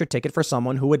buy an extra ticket for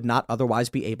someone who would not otherwise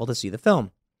be able to see the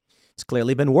film. It's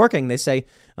clearly been working. They say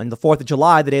on the 4th of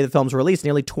July, the day the film's released,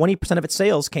 nearly 20% of its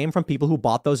sales came from people who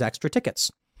bought those extra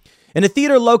tickets. In a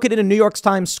theater located in New York's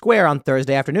Times Square on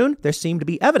Thursday afternoon, there seemed to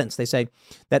be evidence, they say,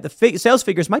 that the sales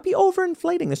figures might be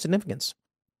overinflating their significance.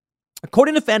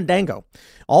 According to Fandango,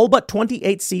 all but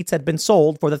 28 seats had been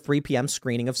sold for the 3 p.m.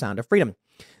 screening of Sound of Freedom.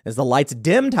 As the lights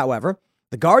dimmed, however,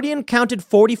 The Guardian counted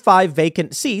 45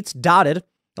 vacant seats dotted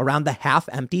around the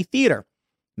half-empty theater.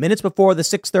 Minutes before the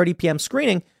 6:30 p.m.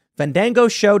 screening, Fandango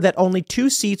showed that only 2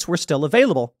 seats were still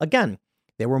available. Again,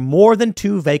 there were more than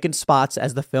 2 vacant spots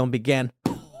as the film began.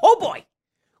 Oh boy!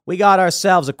 We got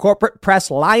ourselves a corporate press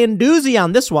lion doozy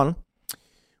on this one.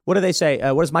 What do they say?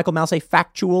 What does Michael Mal say?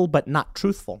 Factual, but not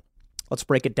truthful. Let's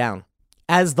break it down.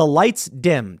 As the lights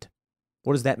dimmed.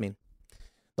 What does that mean?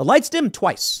 The lights dimmed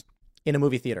twice in a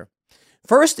movie theater.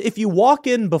 First, if you walk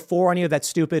in before any of that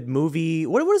stupid movie,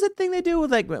 what is that thing they do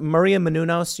with like Maria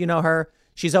Menounos? You know her?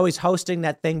 She's always hosting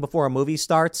that thing before a movie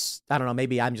starts. I don't know.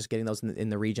 Maybe I'm just getting those in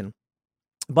the region.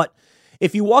 But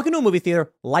if you walk into a movie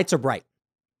theater, lights are bright.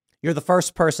 You're the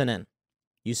first person in.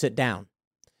 You sit down.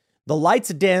 The lights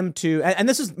dim to, and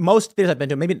this is most theaters I've been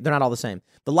to, maybe they're not all the same.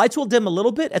 The lights will dim a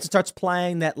little bit as it starts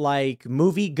playing that like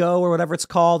movie go or whatever it's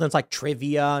called. And it's like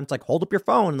trivia. And it's like hold up your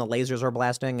phone and the lasers are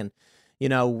blasting and, you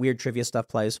know, weird trivia stuff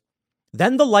plays.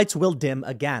 Then the lights will dim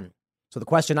again. So the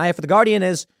question I have for The Guardian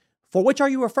is, for which are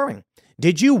you referring?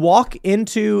 Did you walk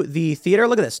into the theater?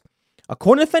 Look at this.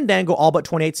 According to Fandango, all but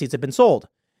 28 seats have been sold.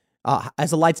 As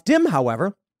the lights dim,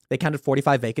 however, they counted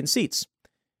 45 vacant seats.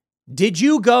 Did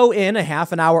you go in a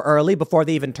half an hour early before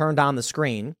they even turned on the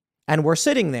screen and were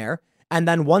sitting there? And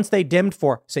then once they dimmed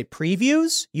for, say,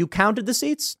 previews, you counted the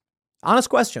seats? Honest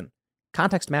question.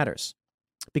 Context matters.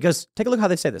 Because take a look how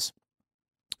they say this.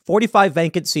 45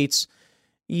 vacant seats.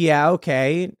 Yeah,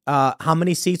 okay. How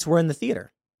many seats were in the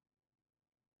theater?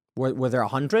 Were there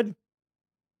 100?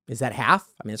 Is that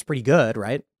half? I mean, it's pretty good,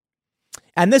 right?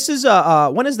 And this is,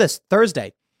 when is this?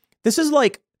 Thursday. This is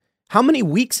like, how many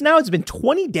weeks now? It's been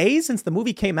 20 days since the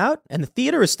movie came out and the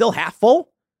theater is still half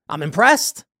full. I'm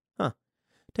impressed.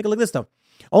 Take a look at this, though.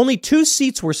 Only 2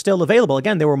 seats were still available.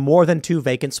 Again, there were more than 2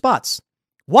 vacant spots.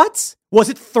 What? Was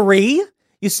it 3?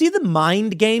 You see the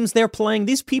mind games they're playing?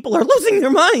 These people are losing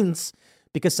their minds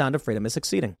because Sound of Freedom is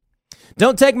succeeding.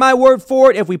 Don't take my word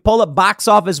for it. If we pull up Box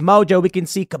Office Mojo, we can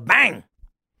see kabang.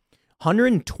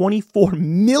 $124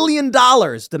 million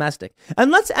domestic. And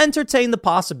let's entertain the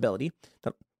possibility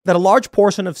that a large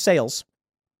portion of sales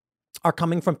are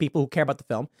coming from people who care about the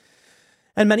film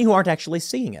and many who aren't actually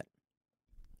seeing it.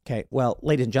 Okay, well,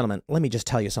 ladies and gentlemen, let me just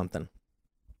tell you something.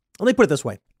 Let me put it this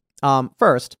way.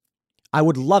 First, I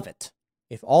would love it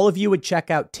if all of you would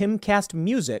check out Timcast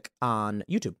Music on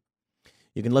YouTube.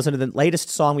 You can listen to the latest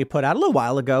song we put out a little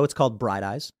while ago. It's called Bright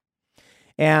Eyes.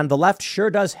 And the left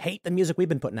sure does hate the music we've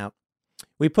been putting out.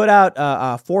 We put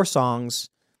out 4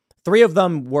 songs. 3 of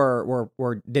them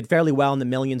did fairly well in the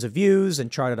millions of views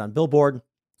and charted on Billboard.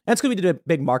 That's because we did a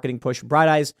big marketing push. Bright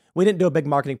Eyes, we didn't do a big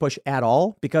marketing push at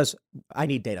all because I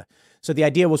need data. So the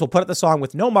idea was we'll put out the song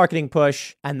with no marketing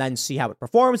push and then see how it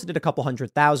performs. It did a couple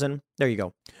 100,000. There you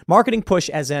go. Marketing push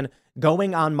as in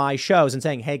going on my shows and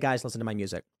saying, hey guys, listen to my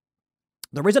music.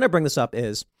 The reason I bring this up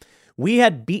is we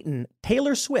had beaten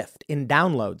Taylor Swift in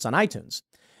downloads on iTunes.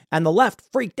 And the left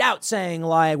freaked out saying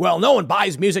like, well, no one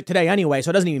buys music today anyway, so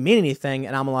it doesn't even mean anything.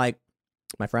 And I'm like,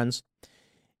 my friends,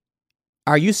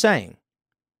 are you saying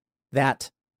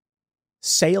that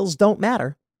sales don't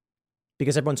matter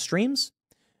because everyone streams?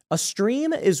 A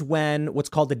stream is when what's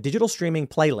called the digital streaming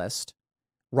playlist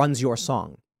runs your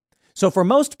song. So for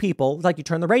most people, like you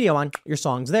turn the radio on, your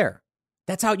song's there.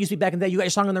 That's how it used to be back in the day. You got your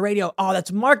song on the radio. Oh,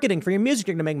 that's marketing for your music.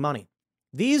 You're going to make money.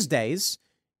 These days,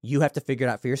 you have to figure it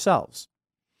out for yourselves.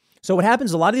 So what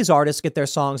happens, a lot of these artists get their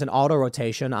songs in auto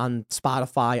rotation on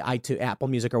Spotify, iTunes, Apple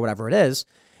Music, or whatever it is.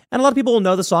 And a lot of people will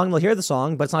know the song, they'll hear the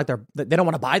song, but it's not like they don't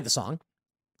want to buy the song.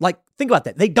 Like, think about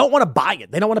that. They don't want to buy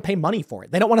it. They don't want to pay money for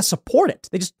it. They don't want to support it.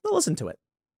 They just listen to it.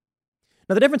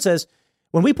 Now, the difference is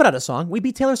when we put out a song, we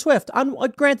beat Taylor Swift.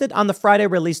 Granted, on the Friday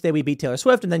release day, we beat Taylor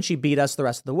Swift, and then she beat us the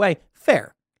rest of the way.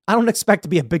 Fair. I don't expect to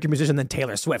be a bigger musician than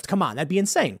Taylor Swift. Come on, that'd be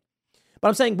insane. But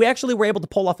I'm saying we actually were able to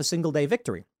pull off a single day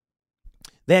victory.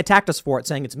 They attacked us for it,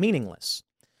 saying it's meaningless.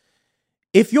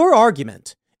 If your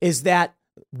argument is that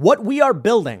what we are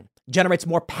building generates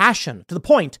more passion to the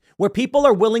point where people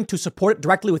are willing to support it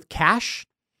directly with cash,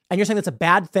 and you're saying that's a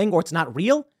bad thing or it's not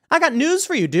real, I got news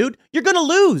for you, dude. You're going to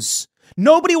lose.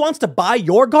 Nobody wants to buy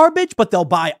your garbage, but they'll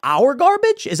buy our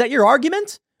garbage? Is that your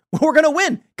argument? We're going to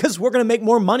win because we're going to make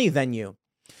more money than you.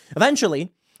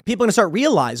 Eventually, people are going to start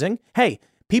realizing, hey,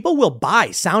 people will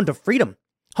buy Sound of Freedom.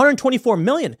 124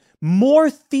 million. More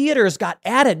theaters got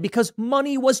added because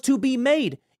money was to be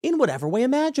made in whatever way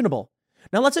imaginable.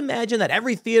 Now, let's imagine that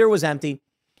every theater was empty.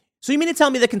 So you mean to tell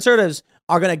me that conservatives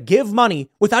are going to give money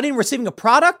without even receiving a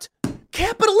product?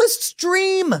 Capitalist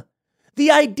dream.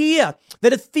 The idea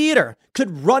that a theater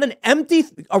could run an empty,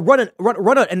 run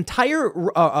an entire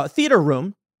theater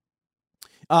room,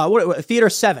 theater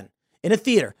 7 in a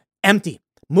theater, empty.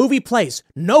 Movie plays,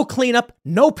 no cleanup,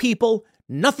 no people,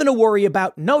 nothing to worry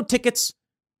about, no tickets.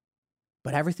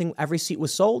 But every seat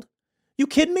was sold. You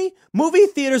kidding me? Movie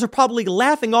theaters are probably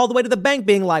laughing all the way to the bank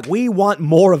being like, we want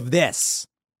more of this.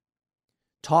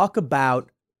 Talk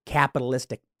about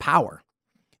capitalistic power.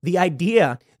 The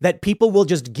idea that people will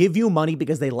just give you money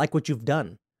because they like what you've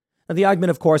done. Now, the argument,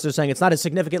 of course, they're saying it's not as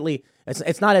significant, it's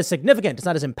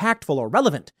not as impactful or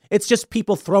relevant. It's just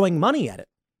people throwing money at it.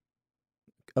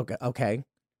 Okay.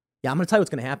 Yeah, I'm going to tell you what's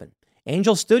going to happen.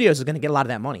 Angel Studios is going to get a lot of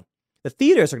that money. The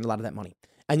theaters are going to get a lot of that money.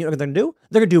 And you know what they're going to do?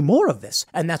 They're going to do more of this.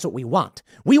 And that's what we want.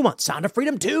 We want Sound of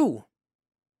Freedom too.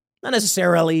 Not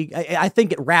necessarily. I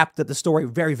think it wrapped the story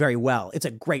very, very well. It's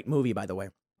a great movie, by the way.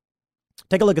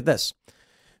 Take a look at this.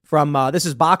 This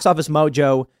is Box Office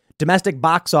Mojo, domestic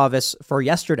box office for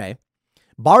yesterday.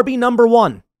 Barbie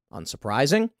 #1,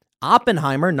 unsurprising.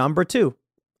 Oppenheimer #2,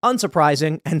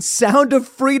 unsurprising. And Sound of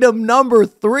Freedom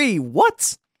 #3.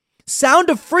 What? Sound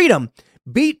of Freedom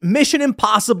beat Mission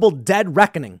Impossible Dead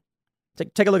Reckoning.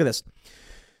 Take a look at this.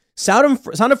 Sound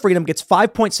of Freedom gets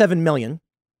 5.7 million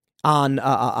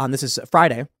on this is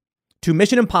Friday to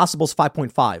Mission Impossible's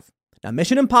 5.5. Now,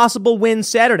 Mission Impossible wins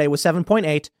Saturday with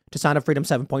 7.8 to Sound of Freedom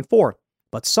 7.4.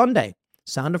 But Sunday,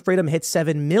 Sound of Freedom hit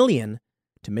 7 million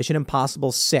to Mission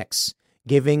Impossible 6,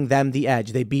 giving them the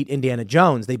edge. They beat Indiana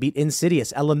Jones. They beat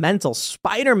Insidious, Elemental,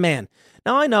 Spider-Man.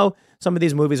 Now, I know some of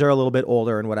these movies are a little bit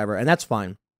older and whatever, and that's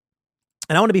fine.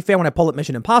 And I want to be fair when I pull up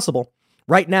Mission Impossible.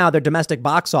 Right now, their domestic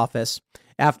box office,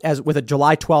 as with a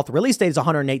July 12th release date, is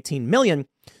 118 million.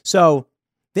 So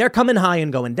they're coming high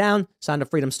and going down. Sound of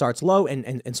Freedom starts low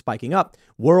and spiking up.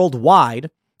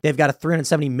 Worldwide, they've got a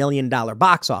 $370 million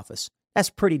box office. That's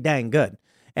pretty dang good.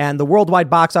 And the worldwide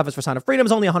box office for Sound of Freedom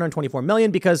is only 124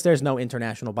 million because there's no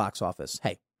international box office.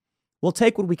 Hey, we'll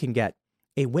take what we can get.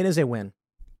 A win is a win.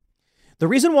 The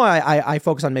reason why I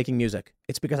focus on making music,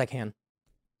 it's because I can.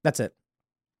 That's it.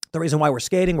 The reason why we're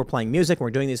skating, we're playing music,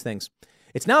 we're doing these things.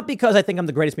 It's not because I think I'm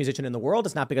the greatest musician in the world.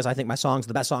 It's not because I think my songs are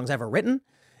the best songs ever written.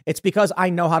 It's because I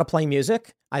know how to play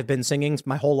music. I've been singing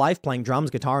my whole life, playing drums,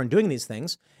 guitar, and doing these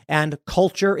things. And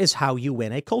culture is how you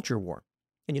win a culture war.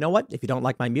 And you know what? If you don't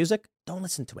like my music, don't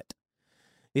listen to it.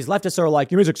 These leftists are like,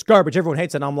 your music's garbage, everyone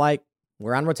hates it. And I'm like,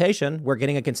 we're on rotation. We're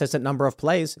getting a consistent number of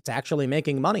plays. It's actually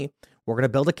making money. We're going to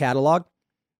build a catalog.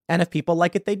 And if people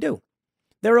like it, they do.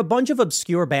 There are a bunch of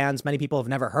obscure bands many people have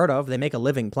never heard of. They make a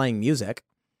living playing music.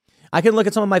 I can look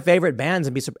at some of my favorite bands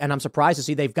and I'm surprised to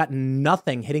see they've got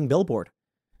nothing hitting Billboard.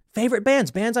 Favorite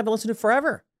bands I've been listening to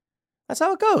forever. That's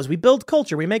how it goes. We build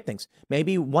culture. We make things.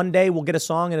 Maybe one day we'll get a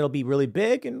song and it'll be really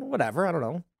big and whatever. I don't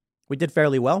know. We did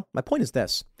fairly well. My point is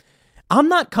this. I'm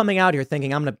not coming out here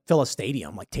thinking I'm going to fill a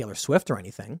stadium like Taylor Swift or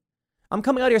anything. I'm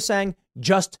coming out here saying,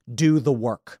 just do the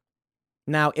work.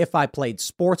 Now, if I played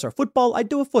sports or football, I'd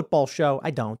do a football show.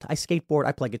 I don't. I skateboard.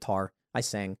 I play guitar. I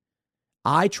sing.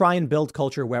 I try and build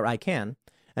culture where I can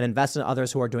and invest in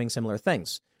others who are doing similar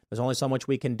things. There's only so much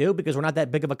we can do because we're not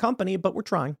that big of a company, but we're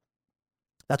trying.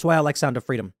 That's why I like Sound of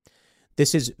Freedom.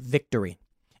 This is victory.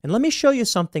 And let me show you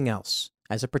something else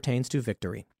as it pertains to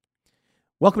victory.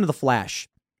 Welcome to The Flash.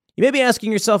 You may be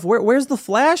asking yourself, where's The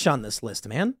Flash on this list,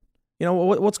 man? You know,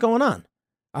 what's going on?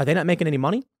 Are they not making any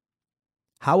money?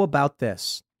 How about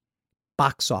this?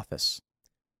 Box office.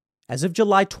 As of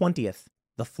July 20th,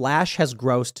 The Flash has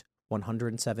grossed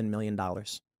 $107 million.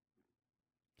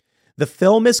 The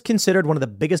film is considered one of the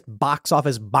biggest box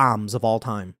office bombs of all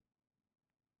time.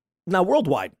 Now,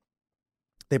 worldwide,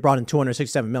 they brought in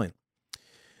 $267 million.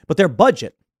 But their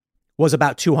budget was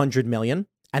about $200 million,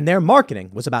 and their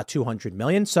marketing was about $200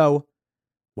 million. So,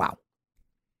 wow.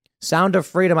 Sound of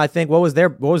Freedom, I think, what was their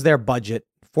budget?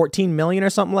 $14 million or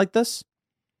something like this?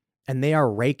 And they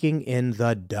are raking in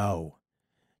the dough.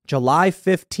 July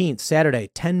 15th, Saturday,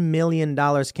 $10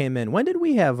 million came in. When did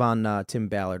we have on Tim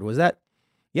Ballard? Was that?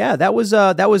 Yeah, that was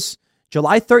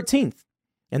July 13th.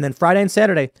 And then Friday and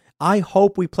Saturday. I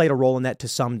hope we played a role in that to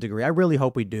some degree. I really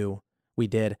hope we do. We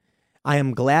did. I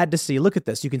am glad to see. Look at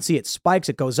this. You can see it spikes.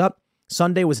 It goes up.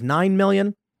 Sunday was $9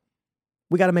 million.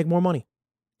 We got to make more money.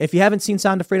 If you haven't seen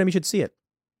Sound of Freedom, you should see it.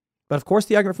 But of course,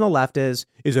 the argument from the left is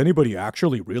anybody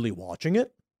actually really watching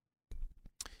it?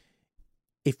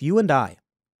 If you and I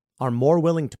are more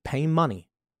willing to pay money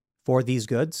for these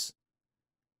goods,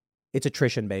 it's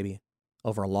attrition, baby.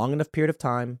 Over a long enough period of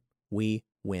time, we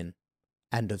win.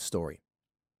 End of story.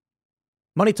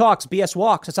 Money talks, BS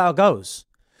walks. That's how it goes.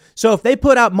 So if they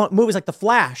put out movies like The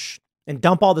Flash and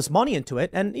dump all this money into it,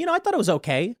 and, I thought it was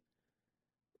okay.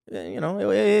 But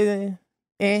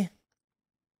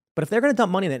if they're going to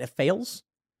dump money in it, it fails.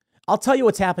 I'll tell you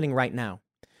what's happening right now.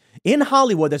 In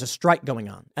Hollywood, there's a strike going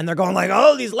on. And they're going like,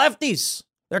 oh, these lefties,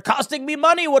 they're costing me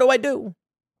money. What do I do?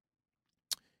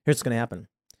 Here's what's going to happen.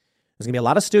 There's going to be a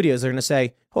lot of studios that are going to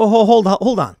say, oh,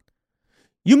 hold on.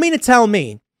 You mean to tell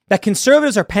me that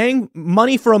conservatives are paying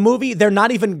money for a movie they're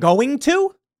not even going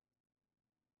to?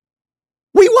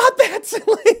 We want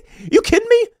that. You kidding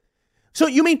me? So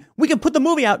you mean we can put the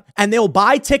movie out and they'll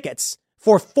buy tickets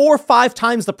for 4 or 5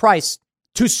 times the price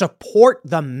to support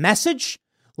the message?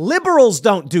 Liberals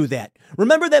don't do that.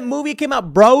 Remember that movie came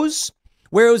out, Bros,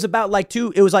 where it was about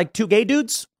two gay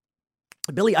dudes?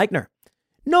 Billy Eichner.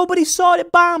 Nobody saw it.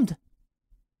 It bombed.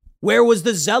 Where was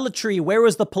the zealotry? Where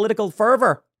was the political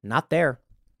fervor? Not there.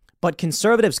 But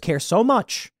conservatives care so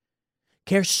much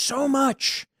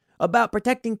about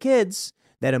protecting kids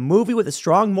that a movie with a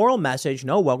strong moral message,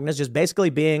 no wokeness, just basically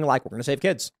being like, we're going to save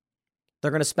kids. They're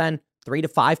going to spend 3 to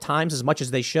 5 times as much as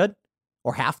they should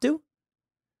or have to.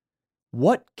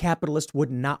 What capitalist would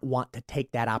not want to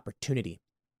take that opportunity?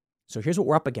 So here's what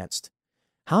we're up against.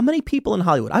 How many people in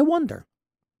Hollywood, I wonder,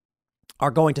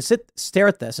 are going to stare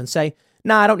at this and say,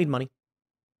 nah, I don't need money.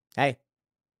 Hey,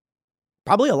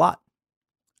 probably a lot.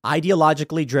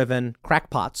 Ideologically driven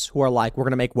crackpots who are like, we're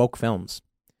going to make woke films.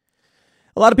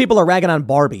 A lot of people are ragging on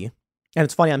Barbie. And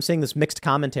it's funny, I'm seeing this mixed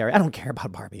commentary. I don't care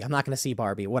about Barbie. I'm not going to see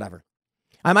Barbie, whatever.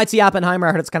 I might see Oppenheimer.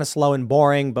 I heard it's kind of slow and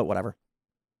boring, but whatever.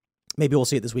 Maybe we'll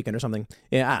see it this weekend or something.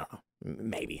 Yeah, I don't know.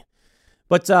 Maybe.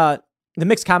 But the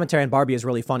mixed commentary on Barbie is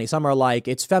really funny. Some are like,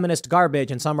 it's feminist garbage.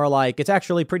 And some are like, it's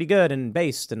actually pretty good and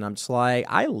based. And I'm just like,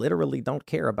 I literally don't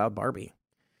care about Barbie.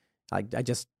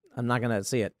 I'm not going to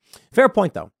see it. Fair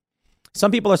point, though.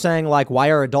 Some people are saying, like, why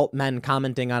are adult men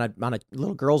commenting on a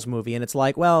little girl's movie? And it's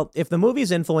like, well, if the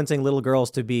movie's influencing little girls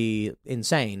to be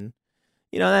insane,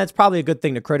 that's probably a good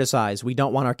thing to criticize. We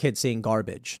don't want our kids seeing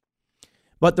garbage.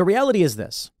 But the reality is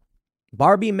this.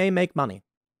 Barbie may make money.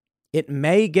 It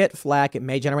may get flack. It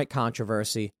may generate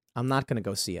controversy. I'm not going to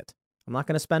go see it. I'm not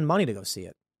going to spend money to go see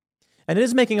it. And it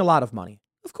is making a lot of money.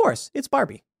 Of course, it's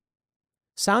Barbie.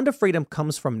 Sound of Freedom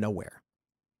comes from nowhere.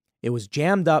 It was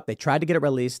jammed up. They tried to get it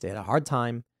released. They had a hard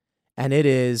time. And it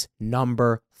is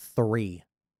number 3.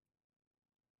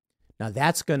 Now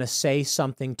that's going to say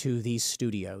something to these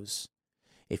studios.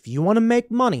 If you want to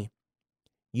make money,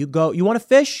 you want to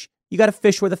fish? You got to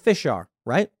fish where the fish are,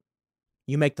 right?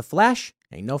 You make The Flash,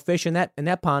 ain't no fish in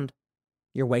that pond.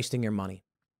 You're wasting your money.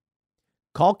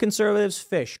 Call conservatives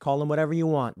fish, call them whatever you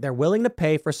want. They're willing to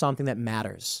pay for something that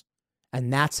matters.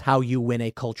 And that's how you win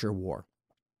a culture war.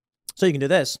 So you can do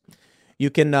this. You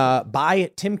can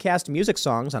buy Timcast music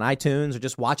songs on iTunes or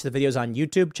just watch the videos on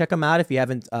YouTube. Check them out if you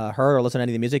haven't heard or listened to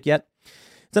any of the music yet.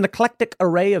 It's an eclectic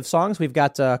array of songs. We've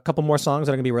got a couple more songs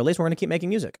that are going to be released. We're going to keep making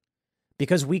music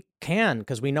because we can,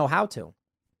 because we know how to.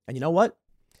 And you know what?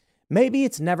 Maybe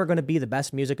it's never going to be the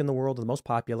best music in the world or the most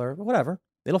popular, or whatever.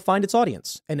 It'll find its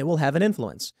audience and it will have an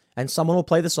influence. And someone will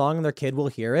play the song and their kid will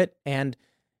hear it. And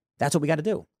that's what we got to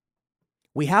do.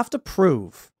 We have to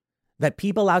prove that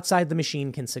people outside the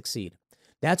machine can succeed.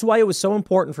 That's why it was so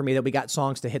important for me that we got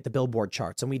songs to hit the Billboard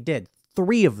charts. And we did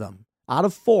 3 of them out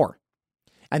of 4.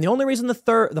 And the only reason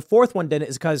the fourth one didn't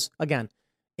is because, again,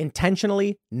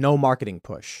 intentionally no marketing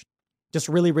push. Just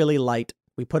really, really light.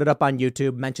 We put it up on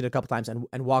YouTube, mentioned it a couple times,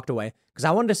 and walked away because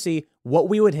I wanted to see what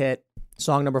we would hit.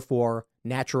 Song number 4,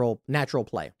 natural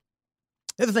play.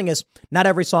 The other thing is, not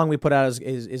every song we put out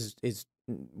is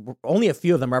only a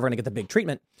few of them are ever going to get the big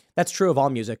treatment. That's true of all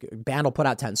music. Band will put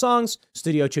out 10 songs.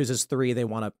 Studio chooses 3 they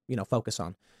want to, focus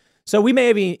on. So we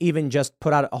may even just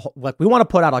put out we want to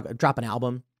put out drop an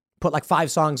album, put like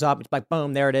 5 songs up. It's like,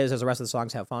 boom, there it is. As the rest of the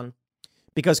songs have fun,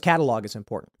 because catalog is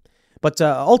important. But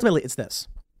ultimately, it's this.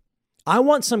 I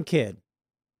want some kid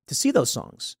to see those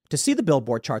songs, to see the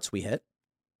Billboard charts we hit.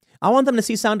 I want them to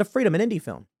see Sound of Freedom, an indie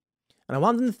film. And I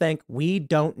want them to think we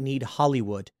don't need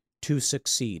Hollywood to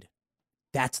succeed.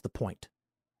 That's the point.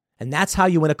 And that's how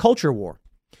you win a culture war.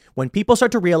 When people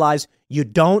start to realize you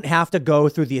don't have to go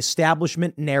through the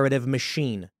establishment narrative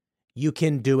machine. You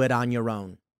can do it on your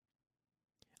own.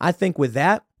 I think with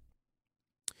that,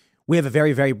 we have a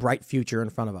very, very bright future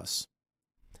in front of us.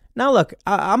 Now, look,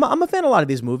 I'm a fan of a lot of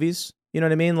these movies. You know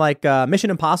what I mean? Like Mission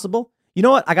Impossible. You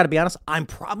know what? I got to be honest. I'm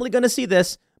probably going to see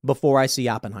this before I see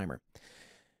Oppenheimer.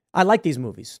 I like these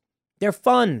movies. They're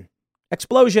fun.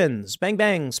 Explosions, bang,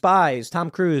 bang, spies, Tom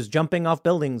Cruise jumping off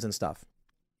buildings and stuff.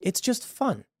 It's just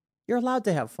fun. You're allowed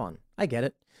to have fun. I get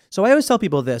it. So I always tell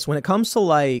people this. When it comes to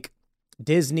like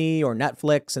Disney or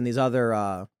Netflix and these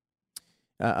other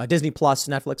Disney Plus,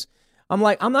 Netflix, I'm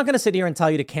like, I'm not going to sit here and tell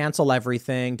you to cancel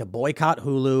everything, to boycott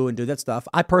Hulu and do that stuff.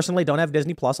 I personally don't have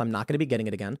Disney Plus. I'm not going to be getting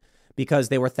it again because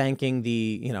they were thanking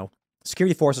the,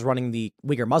 security forces running the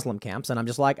Uyghur Muslim camps. And I'm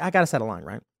just like, I got to set a line,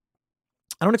 right?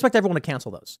 I don't expect everyone to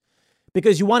cancel those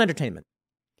because you want entertainment.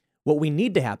 What we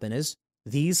need to happen is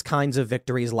these kinds of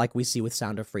victories like we see with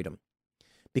Sound of Freedom.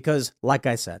 Because like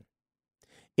I said,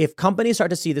 if companies start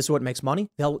to see this is what makes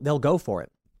money, they'll go for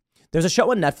it. There's a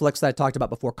show on Netflix that I talked about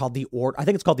before called The Order. I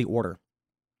think it's called The Order.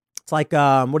 It's like,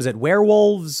 what is it?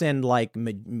 Werewolves and like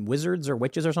wizards or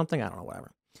witches or something. I don't know,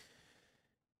 whatever.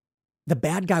 The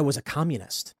bad guy was a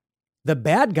communist. The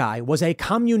bad guy was a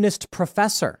communist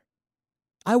professor.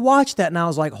 I watched that and I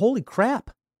was like, holy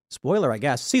crap. Spoiler, I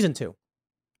guess. Season 2.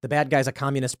 The bad guy's a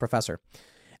communist professor.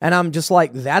 And I'm just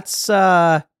like, that's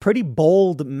pretty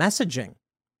bold messaging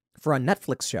for a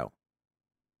Netflix show.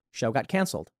 Show got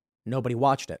canceled. Nobody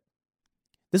watched it.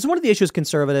 This is one of the issues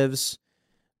conservatives,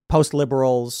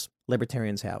 post-liberals,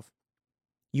 libertarians have.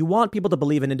 You want people to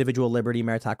believe in individual liberty,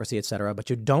 meritocracy, etc., but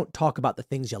you don't talk about the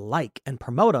things you like and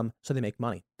promote them so they make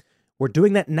money. We're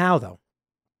doing that now, though,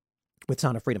 with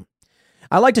Sound of Freedom.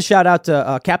 I like to shout out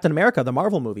to Captain America, the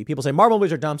Marvel movie. People say Marvel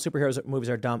movies are dumb, superheroes movies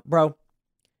are dumb. Bro,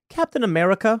 Captain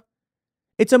America,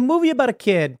 it's a movie about a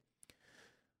kid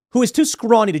who is too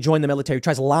scrawny to join the military,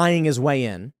 tries lying his way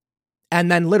in, and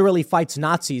then literally fights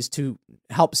Nazis to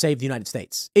help save the United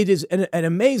States. It is an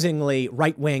amazingly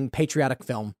right-wing patriotic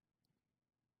film,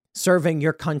 serving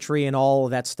your country and all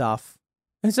of that stuff.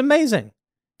 And it's amazing.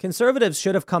 Conservatives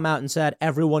should have come out and said,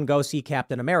 everyone go see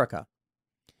Captain America.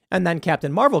 And then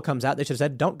Captain Marvel comes out. They should have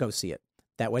said, don't go see it.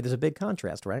 That way there's a big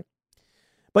contrast, right?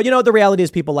 But the reality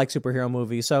is people like superhero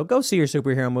movies. So go see your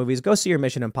superhero movies. Go see your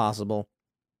Mission Impossible.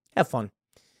 Have fun.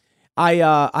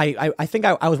 I think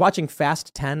I was watching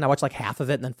Fast 10. I watched like half of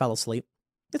it and then fell asleep.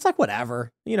 It's like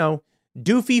whatever,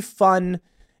 doofy fun.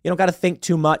 You don't got to think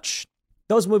too much.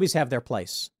 Those movies have their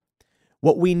place.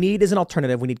 What we need is an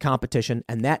alternative. We need competition.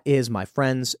 And that is, my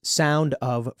friends, Sound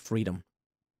of Freedom.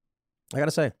 I got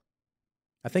to say,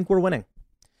 I think we're winning.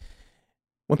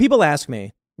 When people ask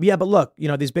me, yeah, but look,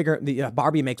 these bigger,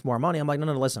 Barbie makes more money. I'm like,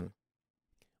 no, listen.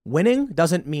 Winning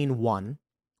doesn't mean won.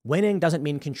 Winning doesn't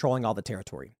mean controlling all the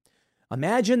territory.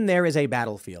 Imagine there is a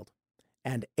battlefield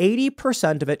and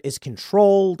 80% of it is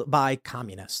controlled by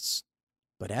communists.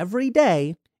 But every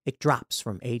day it drops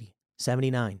from 80,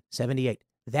 79, 78.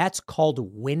 That's called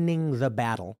winning the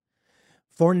battle.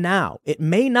 For now, it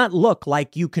may not look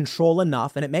like you control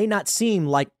enough, and it may not seem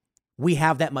like we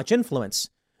have that much influence,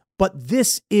 but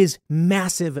this is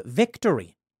massive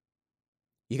victory.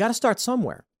 You got to start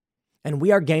somewhere, and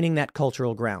we are gaining that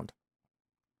cultural ground.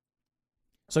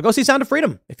 So go see Sound of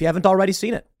Freedom if you haven't already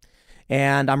seen it.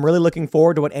 And I'm really looking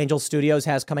forward to what Angel Studios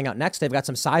has coming out next. They've got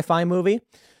some sci-fi movie.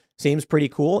 Seems pretty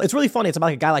cool. It's really funny. It's about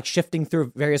like a guy like shifting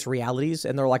through various realities.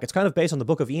 And they're like, it's kind of based on the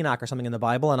Book of Enoch or something in the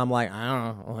Bible. And I'm like, I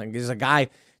don't know. Like, there's a guy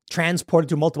transported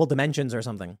to multiple dimensions or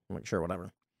something. I'm like, sure,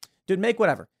 whatever. Dude, make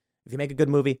whatever. If you make a good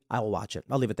movie, I will watch it.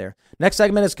 I'll leave it there. Next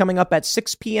segment is coming up at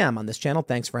 6 p.m. on this channel.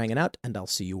 Thanks for hanging out, and I'll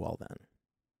see you all then.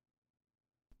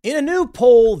 In a new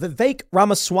poll, Vivek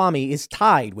Ramaswamy is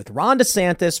tied with Ron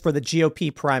DeSantis for the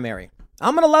GOP primary.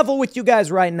 I'm going to level with you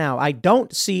guys right now. I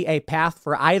don't see a path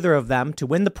for either of them to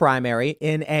win the primary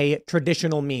in a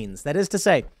traditional means. That is to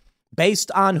say,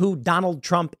 based on who Donald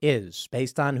Trump is,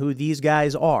 based on who these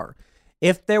guys are.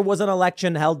 If there was an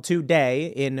election held today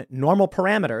in normal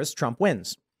parameters, Trump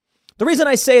wins. The reason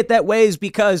I say it that way is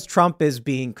because Trump is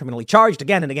being criminally charged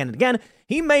again and again and again.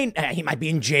 He might be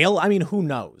in jail. I mean, who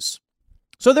knows?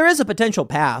 So there is a potential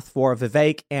path for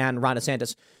Vivek and Ron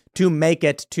DeSantis to make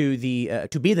it to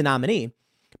be the nominee,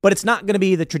 but it's not going to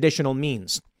be the traditional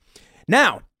means.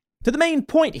 Now, to the main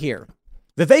point here,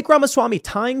 Vivek Ramaswamy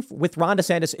tying with Ron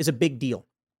DeSantis is a big deal.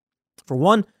 For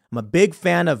one, I'm a big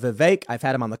fan of Vivek. I've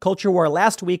had him on the Culture War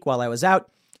last week while I was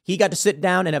out. He got to sit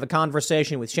down and have a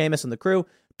conversation with Seamus and the crew,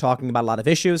 talking about a lot of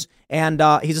issues, and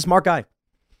he's a smart guy.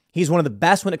 He's one of the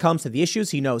best when it comes to the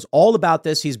issues. He knows all about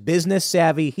this. He's business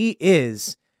savvy. He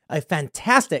is a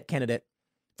fantastic candidate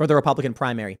for the Republican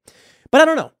primary. But I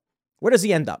don't know. Where does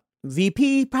he end up?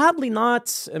 VP? Probably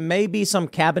not. Maybe some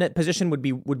cabinet position would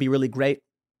be really great.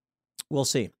 We'll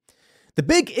see. The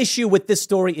big issue with this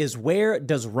story is, where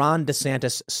does Ron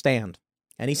DeSantis stand?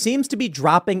 And he seems to be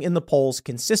dropping in the polls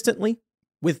consistently,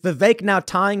 with Vivek now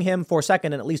tying him for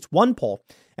second in at least one poll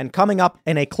and coming up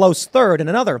in a close third in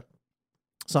another.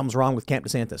 Something's wrong with Camp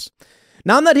DeSantis.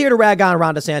 Now, I'm not here to rag on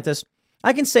Ron DeSantis.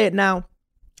 I can say it now.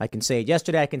 I can say it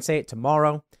yesterday. I can say it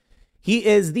tomorrow. He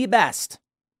is the best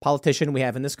politician we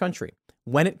have in this country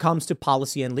when it comes to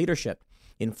policy and leadership.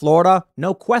 In Florida,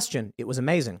 no question, it was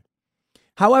amazing.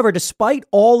 However, despite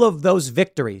all of those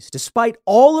victories, despite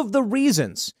all of the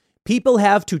reasons people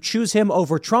have to choose him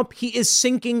over Trump, he is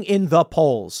sinking in the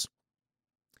polls.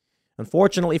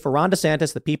 Unfortunately for Ron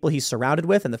DeSantis, the people he's surrounded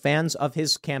with and the fans of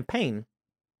his campaign,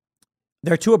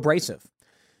 they're too abrasive.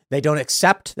 They don't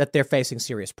accept that they're facing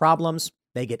serious problems.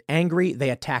 They get angry.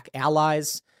 They attack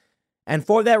allies. And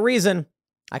for that reason,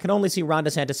 I can only see Ron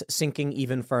DeSantis sinking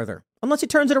even further, unless he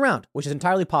turns it around, which is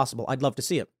entirely possible. I'd love to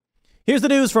see it. Here's the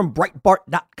news from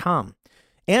Breitbart.com.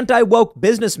 Anti-woke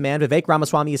businessman Vivek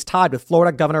Ramaswamy is tied with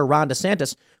Florida Governor Ron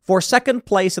DeSantis for second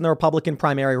place in the Republican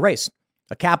primary race.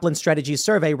 A Kaplan Strategies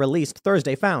survey released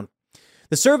Thursday found.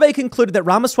 The survey concluded that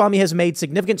Ramaswamy has made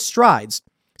significant strides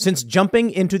since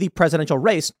jumping into the presidential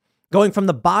race, going from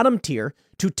the bottom tier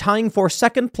to tying for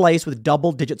second place with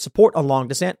double-digit support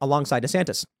alongside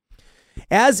DeSantis.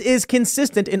 As is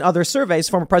consistent in other surveys,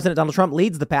 former President Donald Trump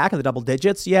leads the pack in the double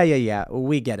digits. Yeah,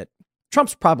 we get it.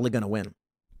 Trump's probably going to win.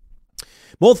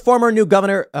 Both former New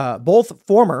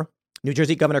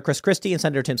Jersey Governor Chris Christie and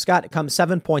Senator Tim Scott come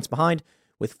 7 points behind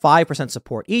with 5%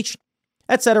 support each,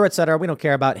 et cetera, et cetera. We don't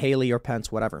care about Haley or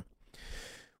Pence, whatever.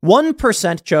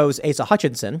 1% chose Asa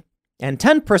Hutchinson and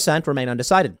 10% remain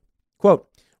undecided. Quote,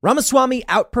 Ramaswamy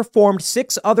outperformed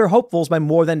 6 other hopefuls by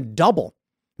more than double,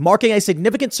 marking a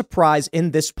significant surprise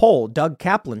in this poll. Doug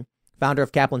Kaplan, founder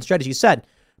of Kaplan Strategies, said,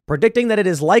 predicting that it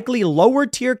is likely lower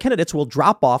tier candidates will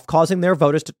drop off, causing their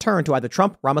voters to turn to either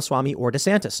Trump, Ramaswamy, or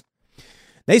DeSantis.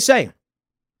 They say,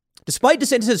 despite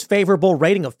DeSantis' favorable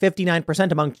rating of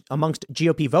 59% amongst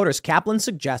GOP voters, Kaplan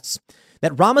suggests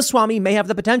that Ramaswamy may have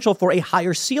the potential for a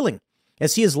higher ceiling,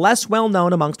 as he is less well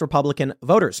known amongst Republican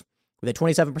voters, with a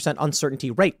 27%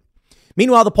 uncertainty rate.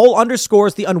 Meanwhile, the poll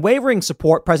underscores the unwavering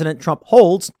support President Trump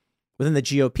holds within the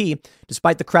GOP.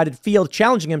 Despite the crowded field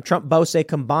challenging him, Trump boasts a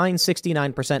combined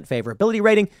 69% favorability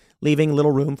rating, leaving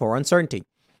little room for uncertainty.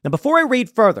 Now, before I read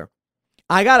further,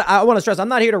 I want to stress, I'm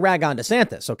not here to rag on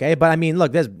DeSantis, okay? But I mean,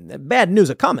 look, there's bad news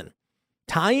a coming.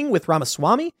 Tying with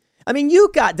Ramaswamy? I mean,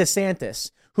 you got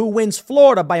DeSantis, who wins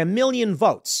Florida by 1 million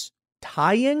votes,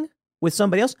 tying with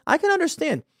somebody else. I can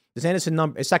understand DeSantis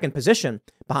in second position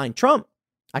behind Trump.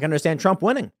 I can understand Trump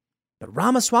winning. But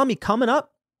Ramaswamy coming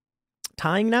up,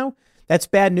 tying now, that's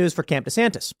bad news for Camp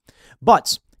DeSantis.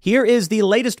 But here is the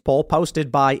latest poll posted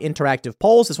by Interactive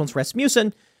Polls. This one's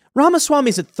Rasmussen.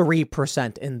 Ramaswamy's at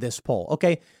 3% in this poll.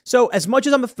 Okay, so as much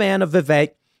as I'm a fan of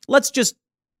Vivek, let's just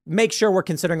make sure we're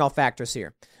considering all factors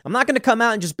here. I'm not going to come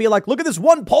out and just be like, look at this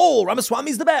one poll,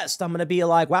 Ramaswamy's the best. I'm going to be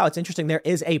like, wow, it's interesting. There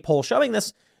is a poll showing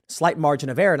this slight margin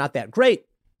of error, not that great.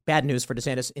 Bad news for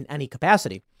DeSantis in any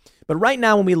capacity. But right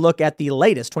now, when we look at the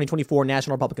latest 2024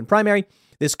 National Republican primary,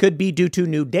 this could be due to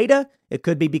new data. It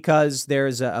could be because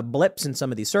there's a blips in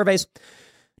some of these surveys.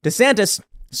 DeSantis,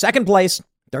 second place,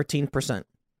 13%.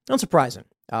 Unsurprising.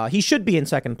 He should be in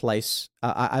second place,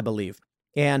 I believe.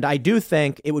 And I do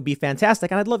think it would be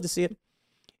fantastic, and I'd love to see it,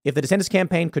 if the DeSantis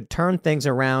campaign could turn things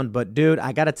around. But, dude,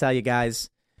 I got to tell you guys,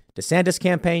 DeSantis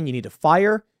campaign, you need to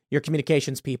fire your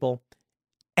communications people.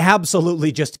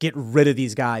 Absolutely just get rid of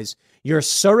these guys. Your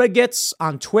surrogates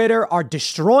on Twitter are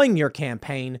destroying your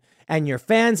campaign, and your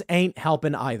fans ain't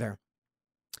helping either.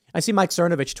 I see Mike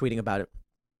Cernovich tweeting about it,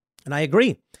 and I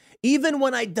agree. Even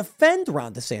when I defend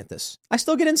Ron DeSantis, I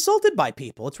still get insulted by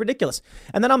people. It's ridiculous.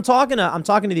 And then I'm talking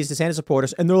to these DeSantis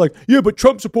supporters, and they're like, yeah, but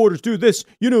Trump supporters do this.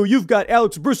 You know, you've got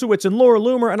Alex Brusowitz and Laura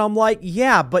Loomer. And I'm like,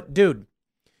 yeah, but dude,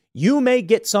 you may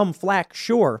get some flack,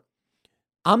 sure.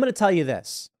 I'm going to tell you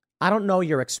this. I don't know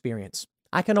your experience.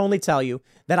 I can only tell you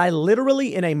that I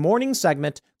literally, in a morning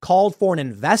segment, called for an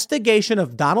investigation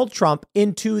of Donald Trump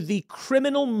into the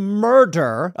criminal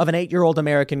murder of an 8-year-old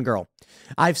American girl.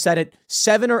 I've said it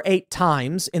 7 or 8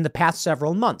 times in the past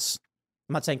several months.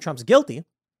 I'm not saying Trump's guilty.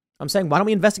 I'm saying, why don't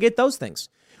we investigate those things?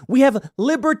 We have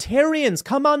libertarians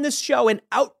come on this show and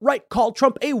outright call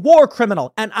Trump a war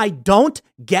criminal. And I don't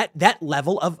get that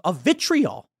level of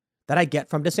vitriol that I get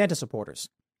from DeSantis supporters.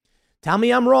 Tell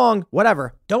me I'm wrong,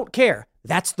 whatever. Don't care.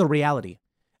 That's the reality.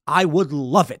 I would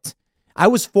love it. I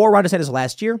was for Ron DeSantis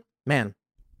last year. Man,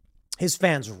 his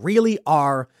fans really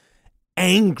are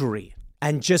angry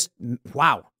and just,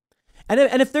 wow.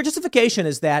 And if their justification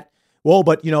is that, well,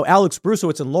 but, you know, Alex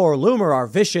Brusowitz and Laura Loomer are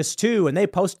vicious too, and they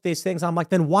post these things, I'm like,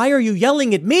 then why are you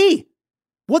yelling at me?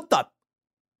 What the?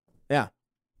 Yeah.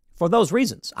 For those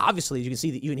reasons. Obviously, you can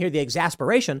see that you can hear the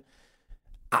exasperation.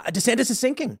 DeSantis is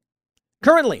sinking.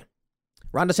 Currently,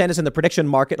 Ron DeSantis in the prediction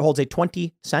market holds a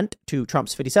 20 cent to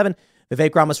Trump's 57.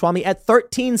 Vivek Ramaswamy at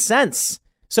 13 cents.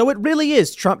 So it really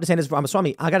is Trump, DeSantis,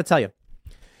 Ramaswamy. I got to tell you,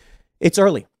 it's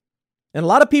early. And a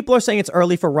lot of people are saying it's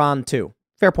early for Ron, too.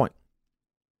 Fair point.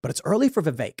 But it's early for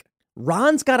Vivek.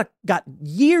 Ron's got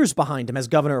years behind him as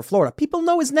governor of Florida. People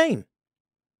know his name.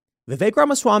 Vivek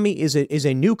Ramaswamy is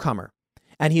a newcomer,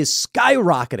 and he is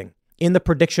skyrocketing in the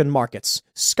prediction markets,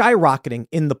 skyrocketing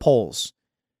in the polls.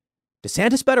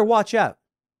 DeSantis better watch out.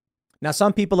 Now,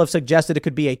 some people have suggested it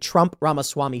could be a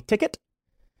Trump-Ramaswamy ticket.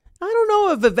 I don't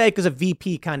know if Vivek is a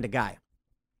VP kind of guy.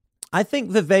 I think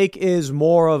Vivek is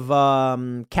more of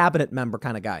a cabinet member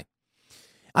kind of guy.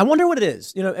 I wonder what it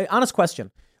is. You know, honest question.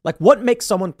 Like, what makes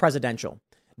someone presidential?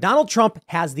 Donald Trump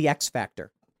has the X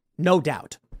factor, no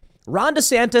doubt. Ron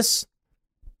DeSantis,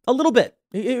 a little bit.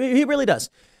 He really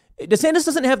does. DeSantis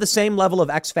doesn't have the same level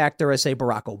of X factor as, say,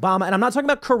 Barack Obama. And I'm not talking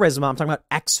about charisma. I'm talking about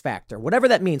X factor, whatever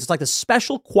that means. It's like the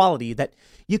special quality that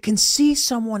you can see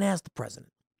someone as the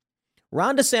president.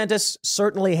 Ron DeSantis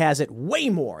certainly has it way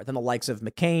more than the likes of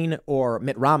McCain or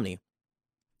Mitt Romney,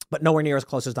 but nowhere near as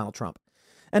close as Donald Trump.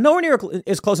 And nowhere near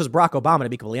as close as Barack Obama, to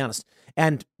be completely honest.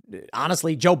 And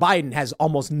honestly, Joe Biden has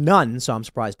almost none, so I'm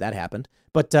surprised that happened.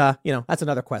 But, you know, that's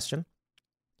another question.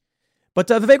 But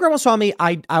Vivek Ramaswamy,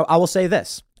 I will say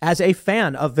this. As a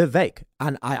fan of Vivek,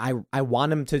 and I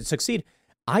want him to succeed,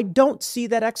 I don't see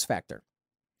that X factor.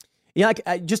 You know,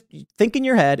 like, just think in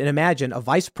your head and imagine a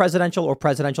vice presidential or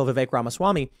presidential Vivek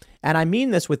Ramaswamy. And I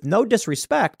mean this with no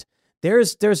disrespect.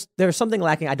 There's something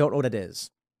lacking. I don't know what it is.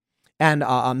 And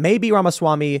maybe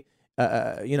Ramaswamy,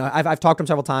 you know, I've talked to him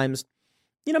several times.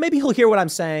 You know, maybe he'll hear what I'm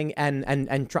saying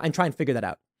and try and figure that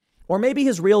out. Or maybe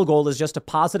his real goal is just to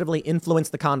positively influence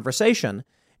the conversation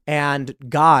and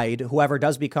guide whoever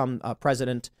does become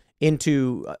president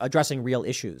into addressing real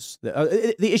issues,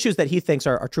 the issues that he thinks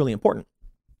are truly important.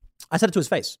 I said it to his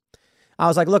face. I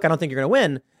was like, look, I don't think you're going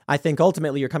to win. I think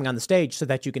ultimately you're coming on the stage so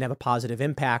that you can have a positive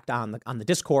impact on the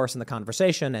discourse and the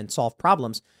conversation and solve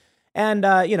problems. And,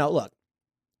 you know, look,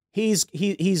 he's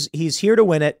here to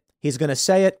win it. He's going to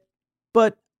say it.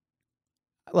 But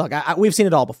look, we've seen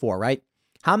it all before, right?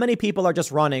 How many people are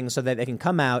just running so that they can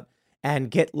come out and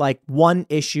get like one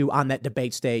issue on that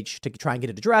debate stage to try and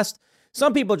get it addressed?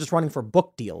 Some people are just running for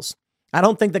book deals. I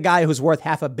don't think the guy who's worth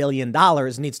 $500 million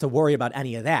needs to worry about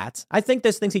any of that. I think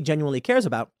there's things he genuinely cares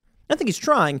about. I think he's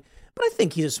trying, but I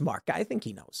think he's a smart guy. I think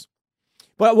he knows.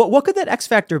 But what could that X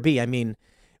factor be? I mean,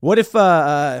 what if,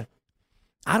 I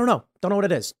don't know. Don't know what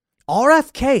it is.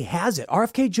 RFK has it.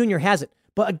 RFK Jr. has it.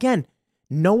 But again,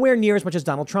 nowhere near as much as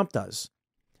Donald Trump does.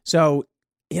 So,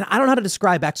 you know, I don't know how to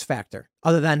describe X factor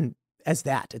other than as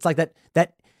that. It's like that,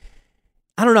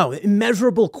 I don't know,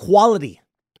 immeasurable quality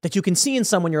that you can see in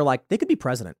someone. You're like, they could be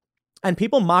president. And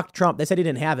people mocked Trump. They said he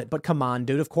didn't have it. But come on,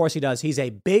 dude. Of course he does. He's a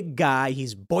big guy.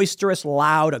 He's boisterous,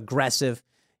 loud, aggressive.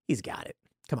 He's got it.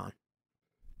 Come on.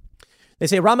 They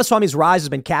say Ramaswamy's rise has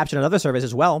been captured in other surveys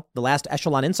as well. The last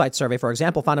Echelon Insight survey, for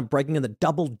example, found him breaking in the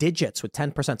double digits with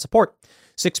 10% support,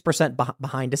 6%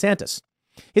 behind DeSantis.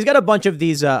 He's got a bunch of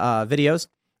these videos.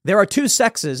 There are two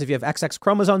sexes. If you have XX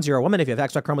chromosomes, you're a woman. If you have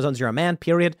XX chromosomes, you're a man,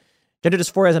 period. Gender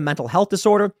dysphoria is a mental health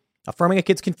disorder. Affirming a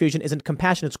kid's confusion isn't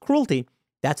compassion, it's cruelty.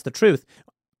 That's the truth.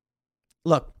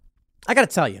 Look, I got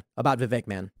to tell you about Vivek,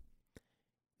 man.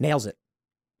 Nails it.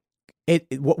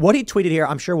 What he tweeted here,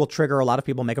 I'm sure will trigger a lot of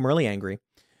people, make them really angry.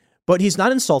 But he's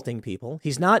not insulting people.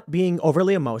 He's not being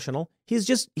overly emotional.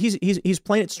 He's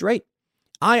playing it straight.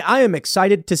 I am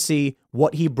excited to see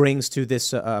what he brings to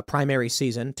this primary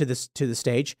season, to the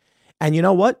stage. And you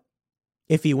know what?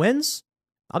 If he wins,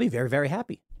 I'll be very, very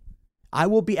happy. I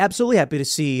will be absolutely happy to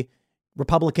see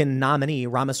Republican nominee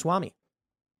Ramaswamy.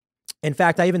 In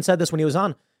fact, I even said this when he was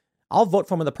on. I'll vote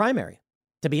for him in the primary.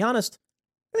 To be honest,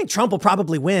 I think Trump will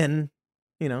probably win,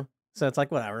 so it's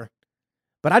like, whatever.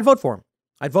 But I'd vote for him.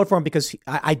 I'd vote for him because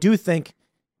I do think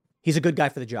he's a good guy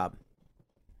for the job.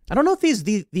 I don't know if he's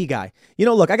the guy.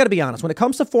 Look, I got to be honest. When it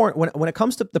comes to when it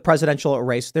comes to the presidential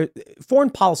race, foreign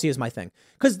policy is my thing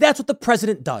because that's what the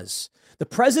president does. The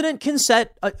president can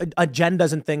set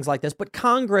agendas and things like this, but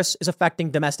Congress is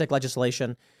affecting domestic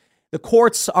legislation. The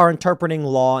courts are interpreting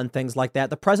law and things like that.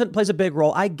 The president plays a big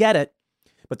role. I get it.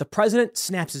 But the president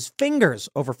snaps his fingers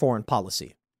over foreign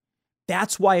policy.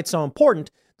 That's why it's so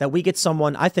important that we get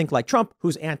someone, I think, like Trump,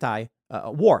 who's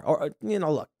anti-war. Or,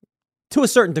 look, to a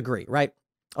certain degree, right?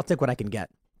 I'll take what I can get.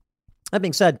 That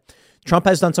being said, Trump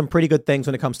has done some pretty good things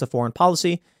when it comes to foreign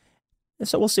policy. And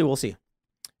so we'll see.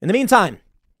 In the meantime,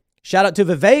 shout out to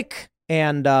Vivek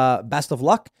and best of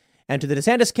luck. And to the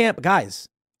DeSantis camp, guys,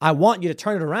 I want you to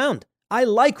turn it around. I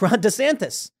like Ron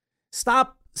DeSantis.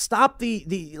 Stop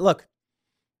the look.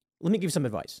 Let me give you some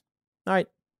advice. All right.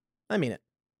 I mean it.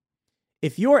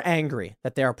 If you're angry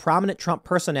that there are prominent Trump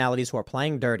personalities who are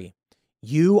playing dirty,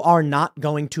 you are not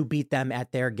going to beat them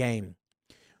at their game.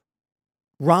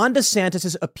 Ron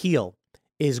DeSantis' appeal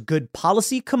is good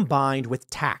policy combined with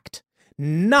tact,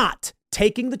 not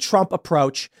taking the Trump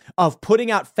approach of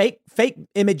putting out fake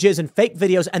images and fake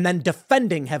videos and then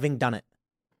defending having done it.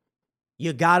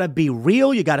 You got to be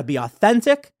real. You got to be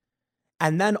authentic.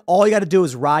 And then all you got to do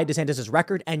is ride DeSantis'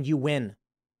 record and you win.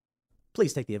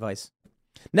 Please take the advice.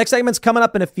 Next segment's coming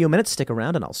up in a few minutes. Stick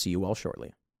around and I'll see you all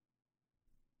shortly.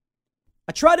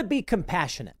 I try to be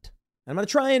compassionate. I'm going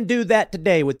to try and do that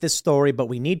today with this story, but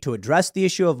we need to address the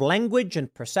issue of language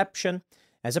and perception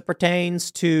as it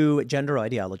pertains to gender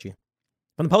ideology.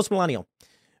 From the Post-Millennial,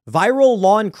 viral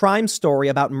law and crime story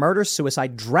about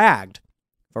murder-suicide dragged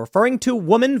for referring to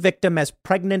woman victim as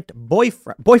pregnant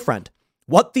boyfriend.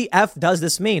 What the F does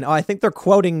this mean? Oh, I think they're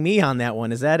quoting me on that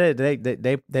one. Is that it?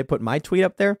 They put my tweet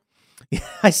up there?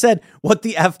 I said, what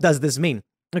the F does this mean?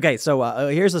 Okay, so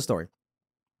here's the story.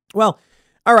 Well,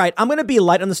 all right, I'm going to be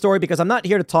light on the story because I'm not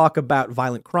here to talk about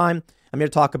violent crime. I'm here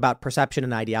to talk about perception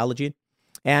and ideology.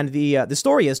 And the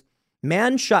story is,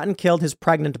 man shot and killed his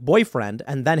pregnant boyfriend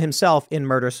and then himself in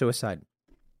murder-suicide.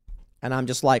 And I'm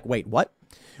just like, wait, what?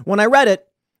 When I read it,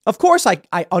 of course,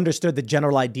 I understood the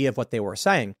general idea of what they were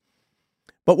saying.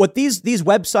 But what these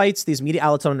websites, these media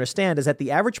outlets don't understand is that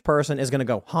the average person is going to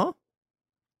go, huh?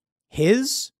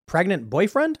 His pregnant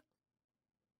boyfriend?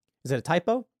 Is it a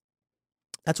typo?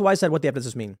 That's why I said, what the F does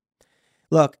this mean?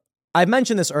 Look, I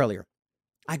mentioned this earlier.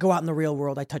 I go out in the real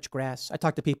world. I touch grass. I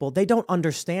talk to people. They don't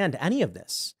understand any of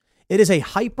this. It is a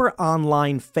hyper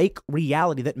online fake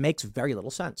reality that makes very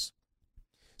little sense.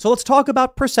 So let's talk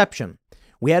about perception.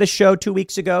 We had a show 2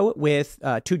 weeks ago with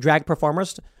two drag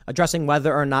performers addressing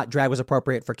whether or not drag was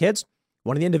appropriate for kids.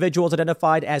 One of the individuals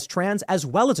identified as trans as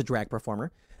well as a drag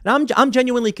performer. And I'm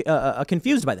genuinely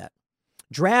confused by that.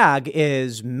 Drag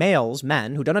is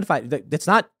men who don't identify. It's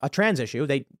not a trans issue.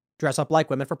 They dress up like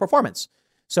women for performance.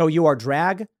 So you are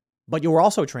drag, but you are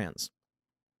also trans.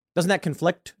 Doesn't that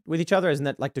conflict with each other? Isn't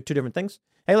that like they're two different things?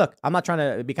 Hey, look, I'm not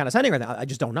trying to be condescending or anything. I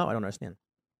just don't know. I don't understand.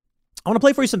 I want to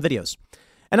play for you some videos.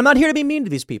 And I'm not here to be mean to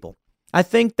these people. I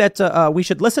think that we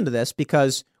should listen to this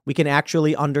because we can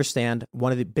actually understand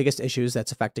one of the biggest issues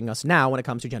that's affecting us now when it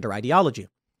comes to gender ideology.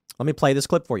 Let me play this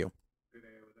clip for you.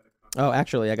 Oh,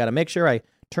 actually, I got to make sure I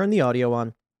turn the audio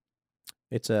on.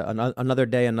 It's another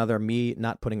day, another me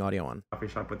not putting audio on. Coffee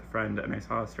shop with a friend, and I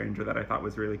saw a stranger that I thought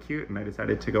was really cute, and I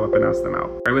decided to go up and ask them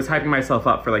out. I was hyping myself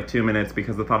up for like 2 minutes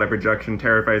because the thought of rejection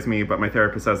terrifies me, but my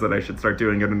therapist says that I should start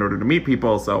doing it in order to meet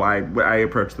people, so I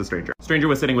approached the stranger. Stranger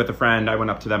was sitting with a friend. I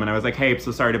went up to them and I was like, hey, I'm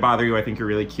so sorry to bother you. I think you're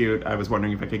really cute. I was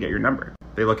wondering if I could get your number.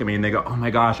 they look at me and they go, "Oh my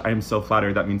gosh, I am so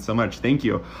flattered. That means so much. Thank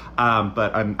you.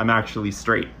 But I'm actually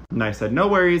straight." And I said, "No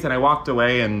worries." And I walked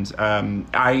away, and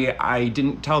I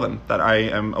didn't tell them that I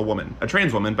am a woman, a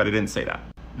trans woman, but I didn't say that.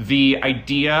 The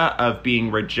idea of being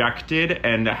rejected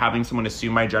and having someone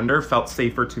assume my gender felt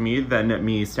safer to me than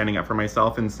me standing up for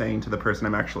myself and saying to the person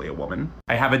I'm actually a woman.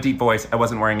 I have a deep voice. I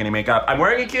wasn't wearing any makeup. I'm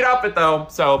wearing a cute outfit though.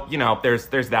 So, you know, there's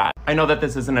that. I know that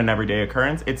this isn't an everyday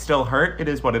occurrence. It still hurt. It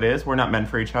is what it is. We're not meant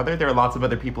for each other. There are lots of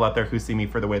other people out there who see me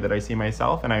for the way that I see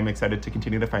myself, and I'm excited to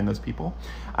continue to find those people.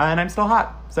 And I'm still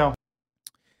hot, so.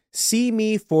 See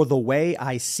me for the way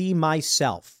I see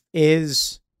myself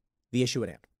is the issue at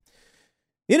hand.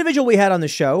 The individual we had on the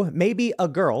show, maybe a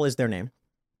girl is their name,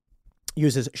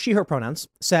 uses she, her pronouns,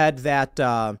 said that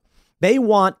they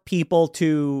want people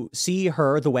to see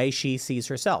her the way she sees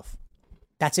herself.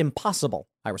 That's impossible,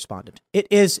 I responded. It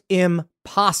is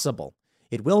impossible.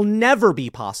 It will never be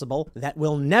possible. That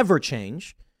will never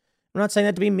change. I'm not saying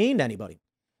that to be mean to anybody.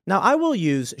 Now, I will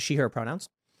use she, her pronouns.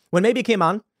 When Maybe came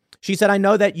on, she said, "I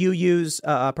know that you use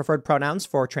preferred pronouns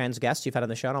for trans guests you've had on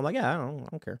the show." And I'm like, yeah, I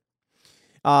don't care.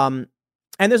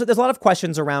 And there's a lot of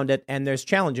questions around it, and there's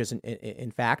challenges, in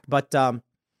fact. But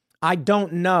I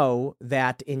don't know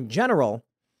that, in general,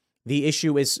 the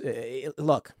issue is,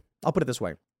 look, I'll put it this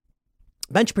way.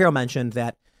 Ben Shapiro mentioned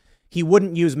that he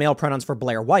wouldn't use male pronouns for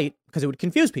Blair White because it would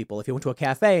confuse people. If he went to a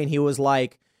cafe and he was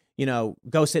like, you know,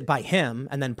 "Go sit by him,"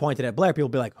 and then pointed at Blair, people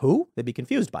would be like, "Who?" They'd be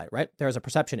confused by it, right? There's a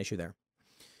perception issue there.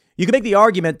 You could make the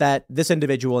argument that this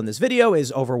individual in this video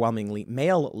is overwhelmingly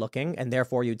male looking, and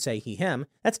therefore you'd say he, him.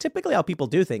 That's typically how people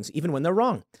do things, even when they're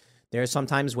wrong. There's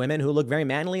sometimes women who look very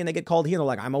manly and they get called he, and they're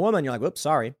like, "I'm a woman." You're like, "Whoops,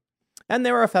 sorry." And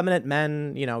there are effeminate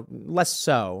men, you know, less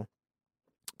so,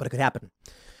 but it could happen.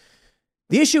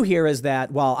 The issue here is that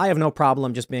while I have no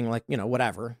problem just being like, you know,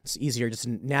 whatever, it's easier just to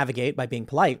navigate by being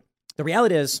polite. The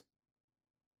reality is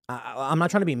I'm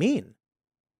not trying to be mean.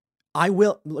 I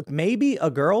will look, maybe a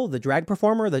girl, the drag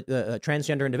performer, the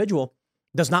transgender individual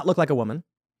does not look like a woman,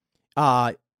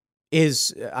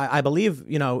 is, I believe,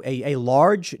 you know, a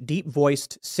large, deep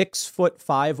voiced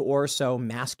 6'5" or so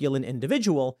masculine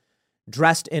individual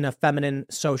dressed in a feminine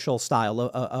social style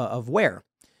of wear.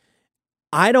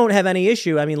 I don't have any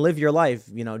issue. I mean, live your life,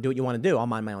 you know, do what you want to do. I'll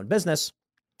mind my own business.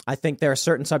 I think there are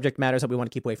certain subject matters that we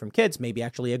want to keep away from kids, maybe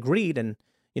actually agreed. And,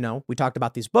 you know, we talked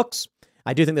about these books.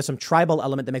 I do think there's some tribal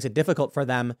element that makes it difficult for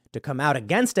them to come out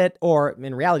against it. Or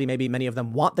in reality, maybe many of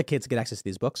them want the kids to get access to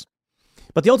these books.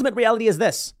 But the ultimate reality is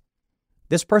this.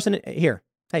 This person here,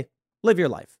 hey, live your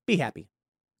life. Be happy.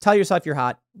 Tell yourself you're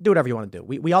hot. Do whatever you want to do.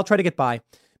 We all try to get by,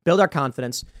 build our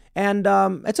confidence. And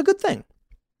it's a good thing.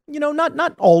 You know,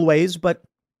 not always, but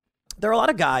there are a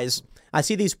lot of guys. I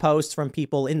see these posts from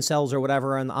people, incels or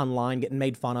whatever, and online getting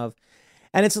made fun of.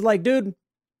 And it's like, dude,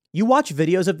 you watch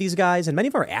videos of these guys, and many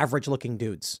of them are average looking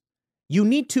dudes. You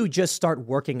need to just start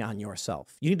working on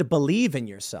yourself. You need to believe in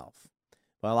yourself.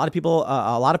 Well, a lot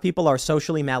of people are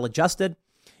socially maladjusted,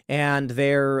 and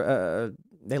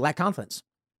they lack confidence.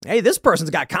 Hey, this person's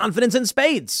got confidence in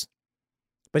spades.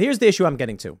 But here's the issue I'm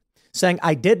getting to. Saying,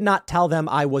 I did not tell them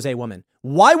I was a woman.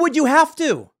 Why would you have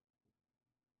to?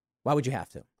 Why would you have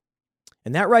to?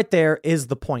 And that right there is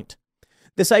the point.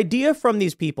 This idea from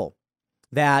these people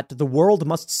that the world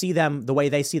must see them the way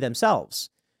they see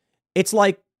themselves. It's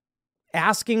like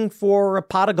asking for a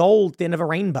pot of gold at the end of a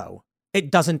rainbow.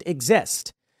 It doesn't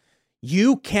exist.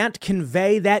 You can't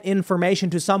convey that information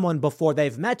to someone before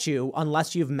they've met you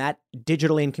unless you've met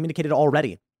digitally and communicated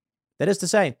already. That is to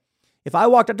say, if I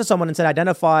walked up to someone and said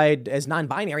identified as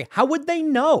non-binary, how would they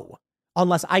know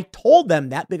unless I told them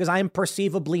that because I am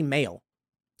perceivably male?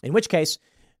 In which case,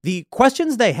 the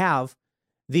questions they have,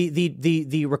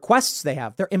 the requests they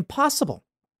have, they're impossible.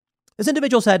 This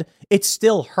individual said, it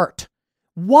still hurt.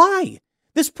 Why?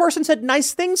 This person said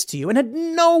nice things to you and had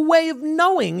no way of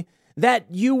knowing that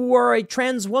you were a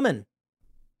trans woman.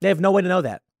 They have no way to know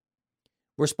that.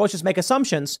 We're supposed to just make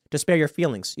assumptions to spare your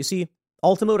feelings. You see,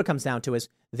 ultimately what it comes down to is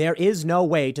there is no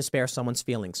way to spare someone's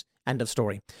feelings. End of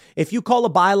story. If you call a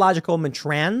biological woman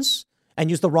trans and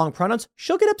use the wrong pronouns,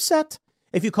 she'll get upset.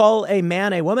 If you call a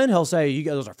man a woman, he'll say,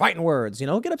 those are fighting words,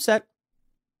 he'll get upset.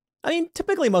 I mean,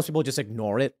 typically most people just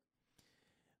ignore it.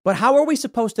 But how are we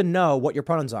supposed to know what your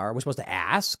pronouns are? We're supposed to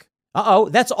ask?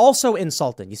 That's also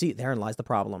insulting. You see, therein lies the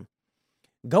problem.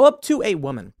 Go up to a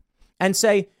woman and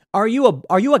say, are you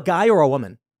a guy or a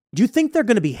woman? Do you think they're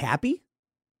going to be happy?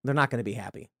 They're not going to be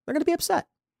happy. They're going to be upset.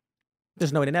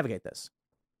 There's no way to navigate this.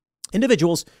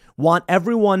 Individuals want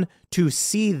everyone to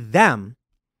see them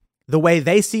the way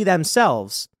they see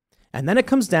themselves. And then it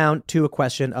comes down to a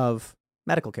question of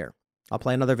medical care. I'll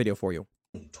play another video for you.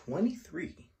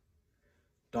 23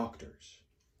 doctors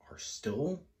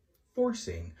still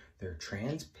forcing their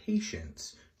trans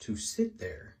patients to sit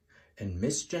there and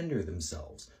misgender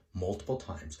themselves multiple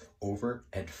times over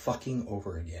and fucking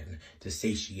over again to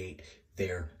satiate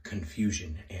their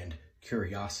confusion and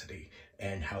curiosity,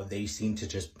 and how they seem to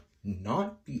just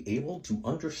not be able to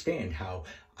understand how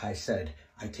I said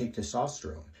I take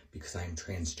testosterone because I'm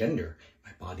transgender,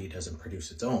 my body doesn't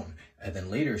produce its own, and then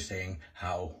later saying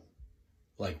how,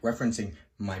 like, referencing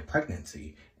my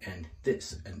pregnancy and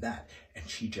this and that, and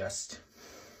she just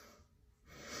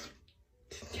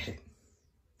didn't get it.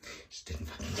 Just didn't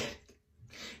fucking get it.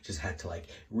 Just had to, like,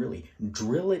 really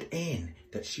drill it in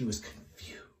that she was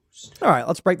confused. All right,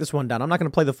 let's break this one down. I'm not going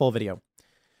to play the full video.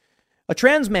 A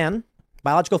trans man,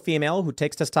 biological female who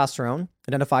takes testosterone,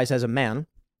 identifies as a man,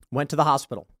 went to the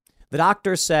hospital. The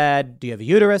doctor said, do you have a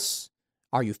uterus?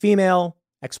 Are you female?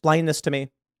 Explain this to me.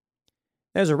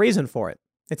 There's a reason for it.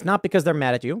 It's not because they're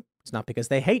mad at you. It's not because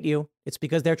they hate you. It's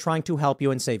because they're trying to help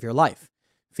you and save your life.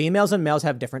 Females and males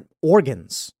have different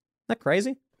organs. Isn't that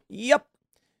crazy? Yep.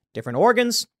 Different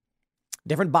organs,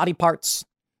 different body parts,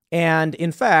 and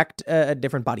in fact,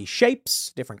 different body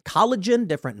shapes, different collagen,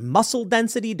 different muscle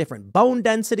density, different bone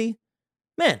density.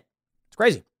 Man, it's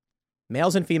crazy.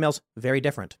 Males and females, very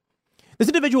different. This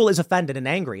individual is offended and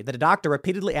angry that a doctor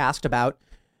repeatedly asked about,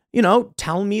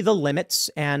 tell me the limits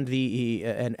and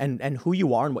and who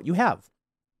you are and what you have.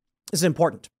 This is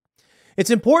important. It's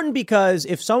important because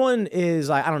if someone is,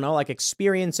 I don't know, like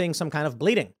experiencing some kind of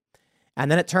bleeding, and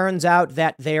then it turns out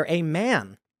that they're a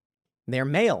man, they're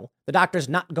male, the doctor's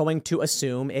not going to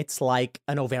assume it's like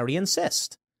an ovarian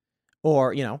cyst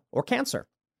or cancer.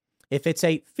 If it's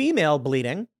a female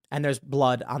bleeding and there's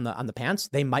blood on the pants,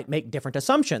 they might make different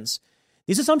assumptions.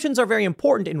 These assumptions are very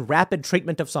important in rapid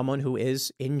treatment of someone who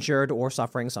is injured or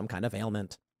suffering some kind of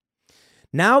ailment.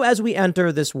 Now, as we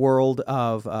enter this world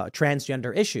of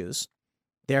transgender issues,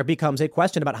 there becomes a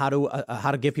question about how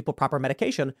to give people proper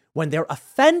medication when they're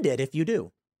offended if you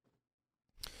do.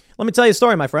 Let me tell you a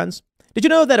story, my friends. Did you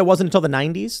know that it wasn't until the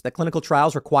 90s that clinical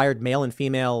trials required male and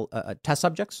female test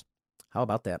subjects? How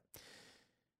about that?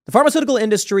 The pharmaceutical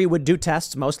industry would do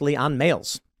tests mostly on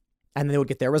males, and they would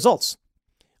get their results.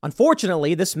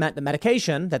 Unfortunately, this meant the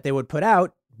medication that they would put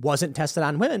out wasn't tested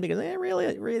on women because they really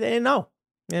didn't know.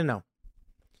 They didn't know.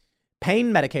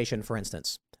 Pain medication, for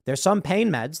instance. There's some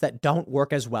pain meds that don't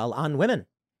work as well on women.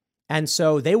 And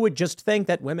so they would just think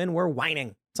that women were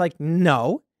whining. It's like,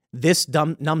 no, this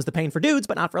numbs the pain for dudes,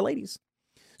 but not for ladies.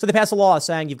 So they passed a law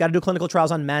saying you've got to do clinical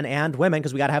trials on men and women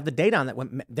because we got to have the data on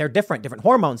that. They're different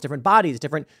hormones, different bodies,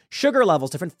 different sugar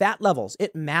levels, different fat levels.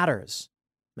 It matters.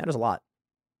 It matters a lot.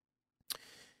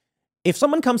 If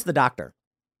someone comes to the doctor,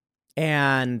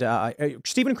 and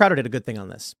Steven Crowder did a good thing on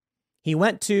this. He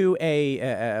went to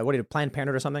Planned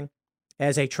Parenthood or something,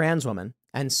 as a trans woman,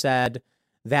 and said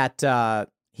that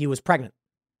he was pregnant,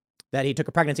 that he took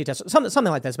a pregnancy test, something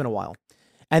like that. It's been a while.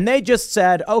 And they just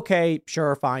said, okay,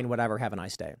 sure, fine, whatever, have a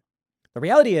nice day. The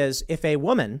reality is, if a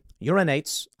woman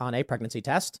urinates on a pregnancy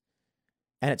test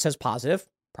and it says positive,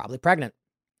 probably pregnant.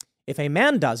 If a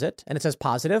man does it and it says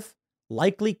positive,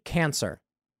 likely cancer.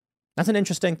 That's an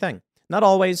interesting thing. Not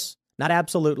always, not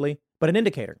absolutely, but an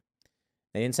indicator.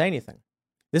 They didn't say anything.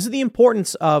 This is the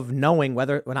importance of knowing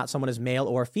whether or not someone is male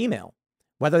or female,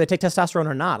 whether they take testosterone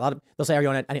or not. They'll say,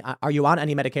 are you on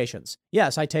any medications?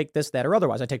 Yes, I take this, that, or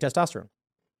otherwise. I take testosterone.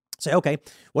 Say, okay,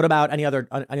 what about any other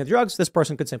drugs? This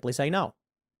person could simply say no.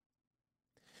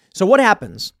 So what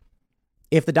happens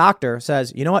if the doctor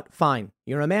says, you know what, fine,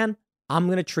 you're a man, I'm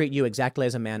going to treat you exactly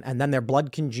as a man, and then their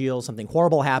blood congeals, something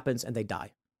horrible happens, and they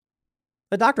die?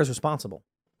 The doctor's responsible.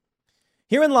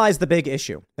 Herein lies the big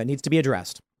issue that needs to be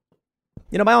addressed.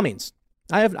 By all means,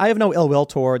 I have no ill will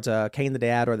towards Kane the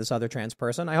dad or this other trans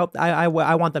person. I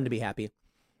want them to be happy.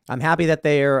 I'm happy that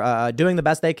they're doing the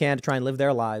best they can to try and live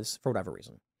their lives for whatever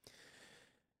reason.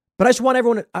 But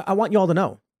I want you all to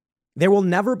know, there will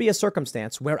never be a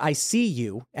circumstance where I see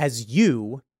you as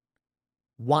you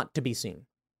want to be seen,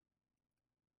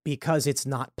 because it's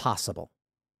not possible.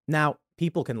 Now,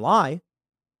 people can lie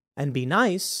and be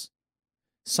nice.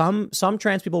 Some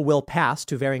trans people will pass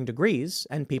to varying degrees,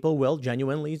 and people will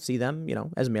genuinely see them,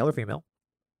 as male or female.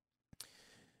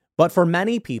 But for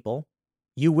many people,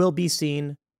 you will be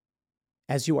seen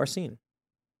as you are seen.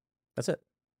 That's it.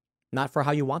 Not for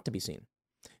how you want to be seen.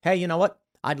 Hey, you know what?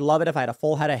 I'd love it if I had a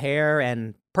full head of hair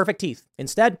and perfect teeth.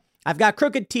 Instead, I've got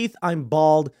crooked teeth. I'm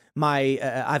bald.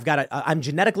 I'm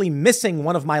genetically missing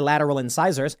one of my lateral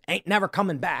incisors. Ain't never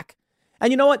coming back.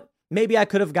 And you know what? Maybe I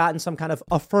could have gotten some kind of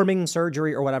affirming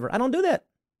surgery or whatever. I don't do that.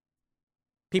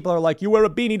 People are like, you wear a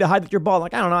beanie to hide that you're bald.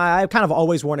 Like, I don't know. I've kind of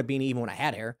always worn a beanie even when I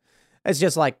had hair. It's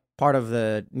just like part of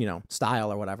the,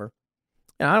 style or whatever.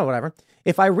 I don't know, whatever.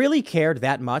 If I really cared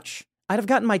that much, I'd have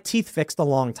gotten my teeth fixed a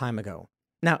long time ago.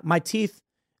 Now, my teeth,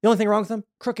 the only thing wrong with them,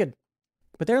 crooked.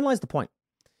 But therein lies the point.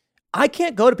 I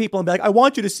can't go to people and be like, I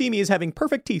want you to see me as having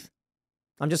perfect teeth.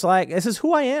 I'm just like, this is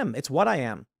who I am. It's what I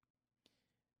am.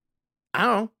 I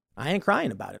don't know. I ain't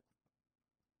crying about it.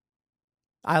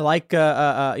 I like,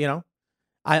 I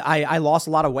lost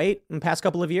a lot of weight in the past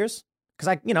couple of years because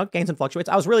I, gains and fluctuates.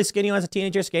 I was really skinny when I was a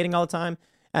teenager, skating all the time.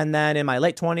 And then in my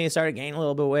late 20s, I started gaining a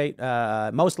little bit of weight.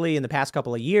 Mostly in the past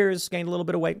couple of years, gained a little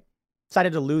bit of weight.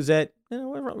 Decided to lose it.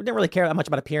 Didn't really care that much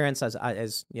about appearance as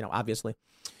obviously.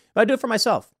 But I do it for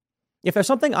myself. If there's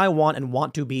something I want and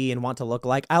want to be and want to look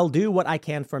like, I'll do what I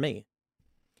can for me.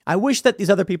 I wish that these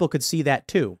other people could see that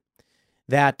too,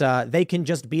 that they can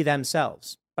just be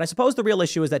themselves. But I suppose the real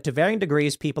issue is that to varying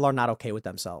degrees, people are not okay with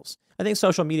themselves. I think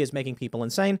social media is making people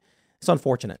insane. It's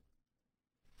unfortunate.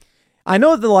 I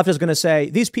know that the left is going to say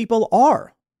these people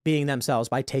are being themselves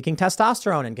by taking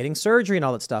testosterone and getting surgery and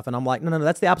all that stuff. And I'm like, no,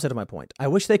 that's the opposite of my point. I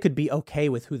wish they could be okay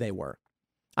with who they were.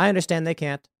 I understand they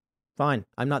can't. Fine.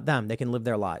 I'm not them. They can live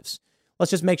their lives. Let's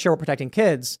just make sure we're protecting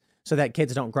kids so that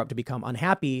kids don't grow up to become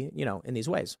unhappy, in these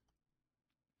ways.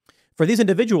 For these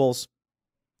individuals,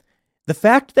 the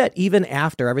fact that even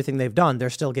after everything they've done, they're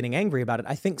still getting angry about it,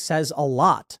 I think says a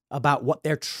lot about what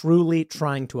they're truly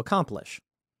trying to accomplish.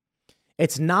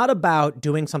 It's not about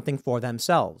doing something for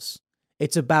themselves.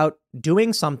 It's about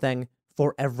doing something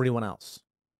for everyone else.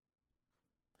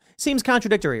 Seems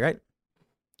contradictory, right?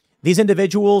 These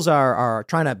individuals are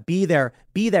trying to be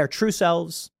their true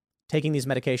selves, taking these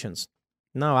medications.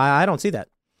 No, I don't see that.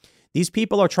 These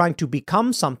people are trying to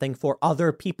become something for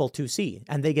other people to see,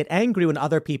 and they get angry when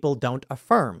other people don't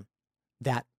affirm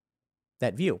that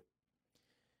view.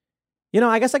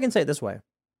 I guess I can say it this way.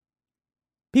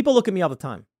 People look at me all the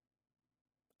time.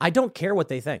 I don't care what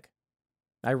they think.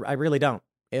 I really don't.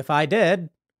 If I did,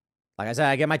 like I said,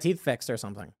 I get my teeth fixed or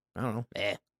something. I don't know.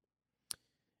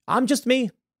 I'm just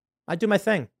me. I do my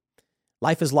thing.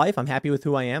 Life is life. I'm happy with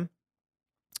who I am.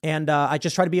 And I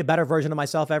just try to be a better version of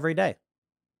myself every day.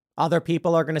 Other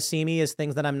people are going to see me as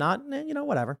things that I'm not.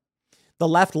 Whatever. The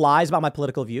left lies about my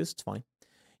political views. It's fine.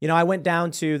 I went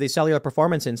down to the Cellular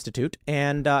Performance Institute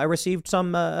and I received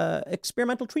some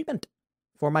experimental treatment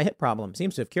for my hip problem.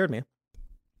 Seems to have cured me.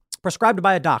 Prescribed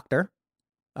by a doctor,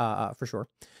 for sure.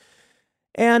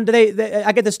 And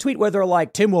I get this tweet where they're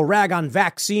like, Tim will rag on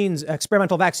vaccines,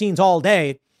 experimental vaccines all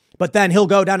day, but then he'll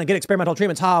go down and get experimental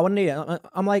treatments. What an idiot.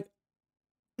 I'm like,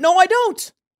 no, I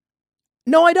don't.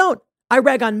 No, I don't. I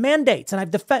rag on mandates, and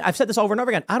I've said this over and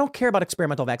over again. I don't care about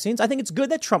experimental vaccines. I think it's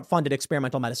good that Trump funded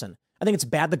experimental medicine. I think it's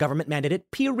bad the government mandated it,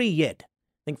 period.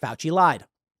 I think Fauci lied.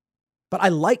 But I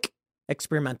like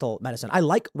experimental medicine. I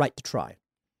like right to try.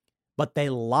 But they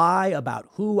lie about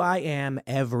who I am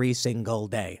every single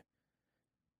day.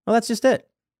 Well, that's just it.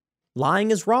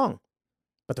 Lying is wrong.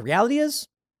 But the reality is,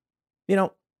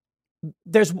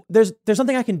 there's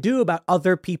something I can do about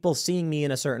other people seeing me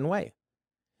in a certain way.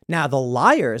 Now, the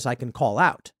liars I can call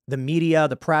out. The media,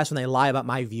 the press, when they lie about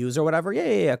my views or whatever,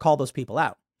 yeah, call those people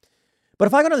out. But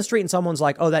if I go down the street and someone's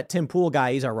like, oh, that Tim Pool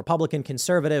guy, he's a Republican,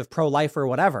 conservative, pro-lifer,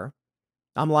 whatever,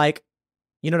 I'm like,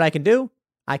 you know what I can do?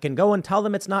 I can go and tell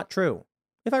them it's not true,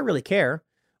 if I really care.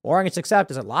 Or I can just accept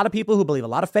there's a lot of people who believe a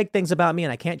lot of fake things about me,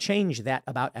 and I can't change that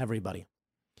about everybody.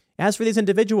 As for these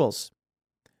individuals,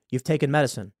 you've taken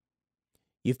medicine,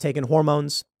 you've taken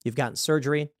hormones, you've gotten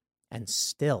surgery, and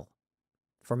still,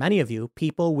 for many of you,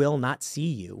 people will not see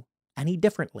you any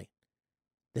differently.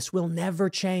 This will never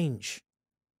change.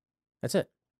 That's it.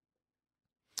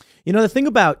 The thing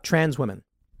about trans women,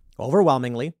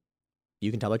 overwhelmingly,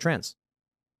 you can tell they're trans.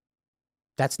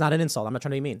 That's not an insult. I'm not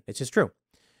trying to be mean. It's just true.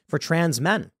 For trans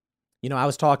men, I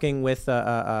was talking with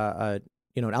an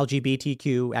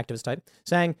LGBTQ activist type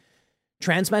saying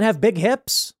trans men have big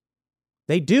hips.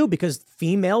 They do, because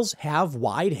females have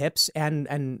wide hips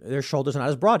and their shoulders are not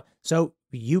as broad. So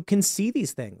you can see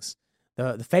these things,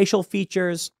 the facial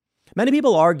features. Many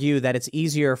people argue that it's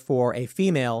easier for a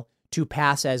female to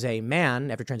pass as a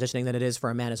man after transitioning than it is for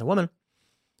a man as a woman.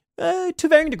 To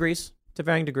varying degrees.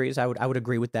 I would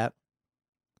agree with that.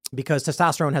 Because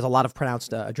testosterone has a lot of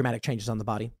pronounced dramatic changes on the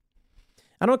body.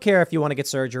 I don't care if you want to get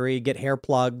surgery, get hair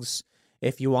plugs,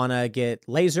 if you want to get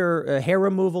laser hair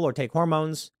removal or take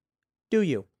hormones, do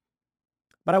you.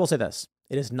 But I will say this.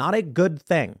 It is not a good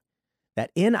thing that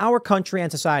in our country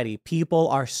and society, people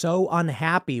are so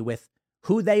unhappy with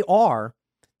who they are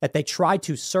that they try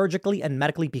to surgically and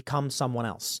medically become someone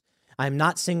else. I'm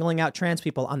not singling out trans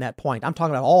people on that point. I'm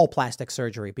talking about all plastic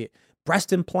surgery, be it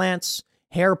breast implants,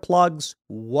 hair plugs,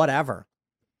 whatever.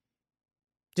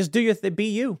 Just do be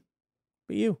you.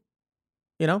 But you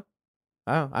know,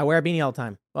 I wear a beanie all the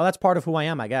time. Well, that's part of who I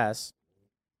am, I guess.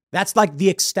 That's like the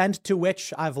extent to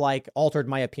which I've like altered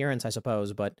my appearance, I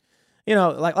suppose. But, you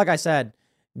know, like I said,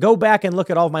 go back and look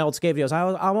at all of my old skate videos.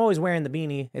 I'm always wearing the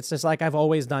beanie. It's just like I've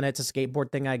always done it. It's a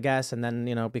skateboard thing, I guess. And then,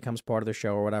 you know, it becomes part of the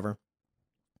show or whatever.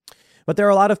 But there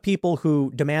are a lot of people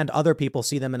who demand other people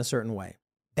see them in a certain way.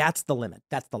 That's the limit.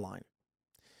 That's the line.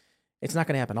 It's not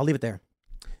going to happen. I'll leave it there.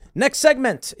 Next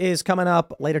segment is coming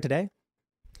up later today.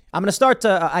 I'm going to start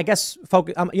to, I guess,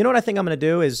 focus. You know what I think I'm going to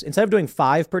do is instead of doing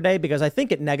 5 per day, because I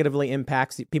think it negatively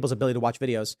impacts people's ability to watch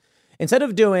videos. Instead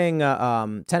of doing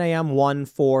 10 a.m., 1,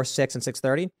 4, 6, and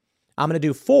 6:30, I'm going to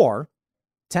do 4,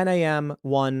 10 a.m.,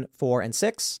 1, 4, and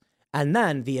 6. And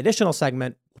then the additional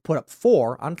segment, we'll put up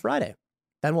 4 on Friday.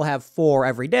 Then we'll have 4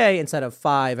 every day instead of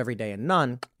 5 every day and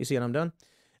none. You see what I'm doing?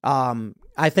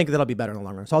 I think that'll be better in the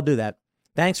long run. So I'll do that.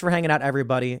 Thanks for hanging out,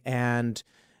 everybody. And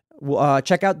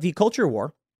check out the Culture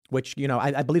War, which, you know,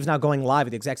 I believe is now going live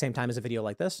at the exact same time as a video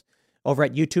like this, over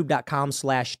at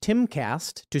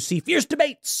youtube.com/Timcast to see fierce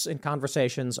debates and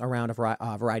conversations around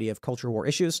a variety of culture war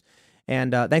issues.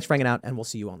 And thanks for hanging out, and we'll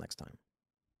see you all next time.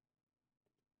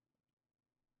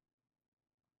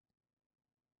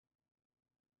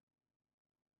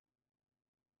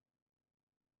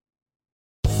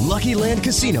 Lucky Land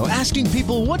Casino, asking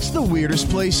people, what's the weirdest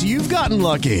place you've gotten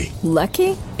lucky?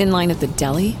 Lucky? In line at the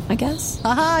deli, I guess?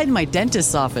 Aha, in my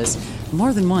dentist's office.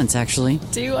 More than once, actually.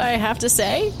 Do I have to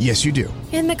say? Yes, you do.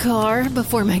 In the car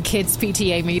before my kids'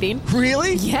 PTA meeting.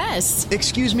 Really? Yes.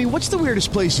 Excuse me, what's the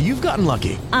weirdest place you've gotten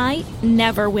lucky? I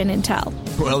never win and tell.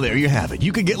 Well, there you have it.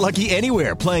 You can get lucky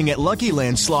anywhere, playing at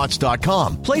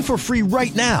LuckyLandSlots.com. Play for free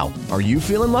right now. Are you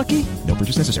feeling lucky? No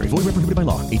purchase necessary. Void where prohibited by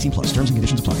law. 18+. Terms and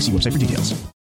conditions apply. See website for details.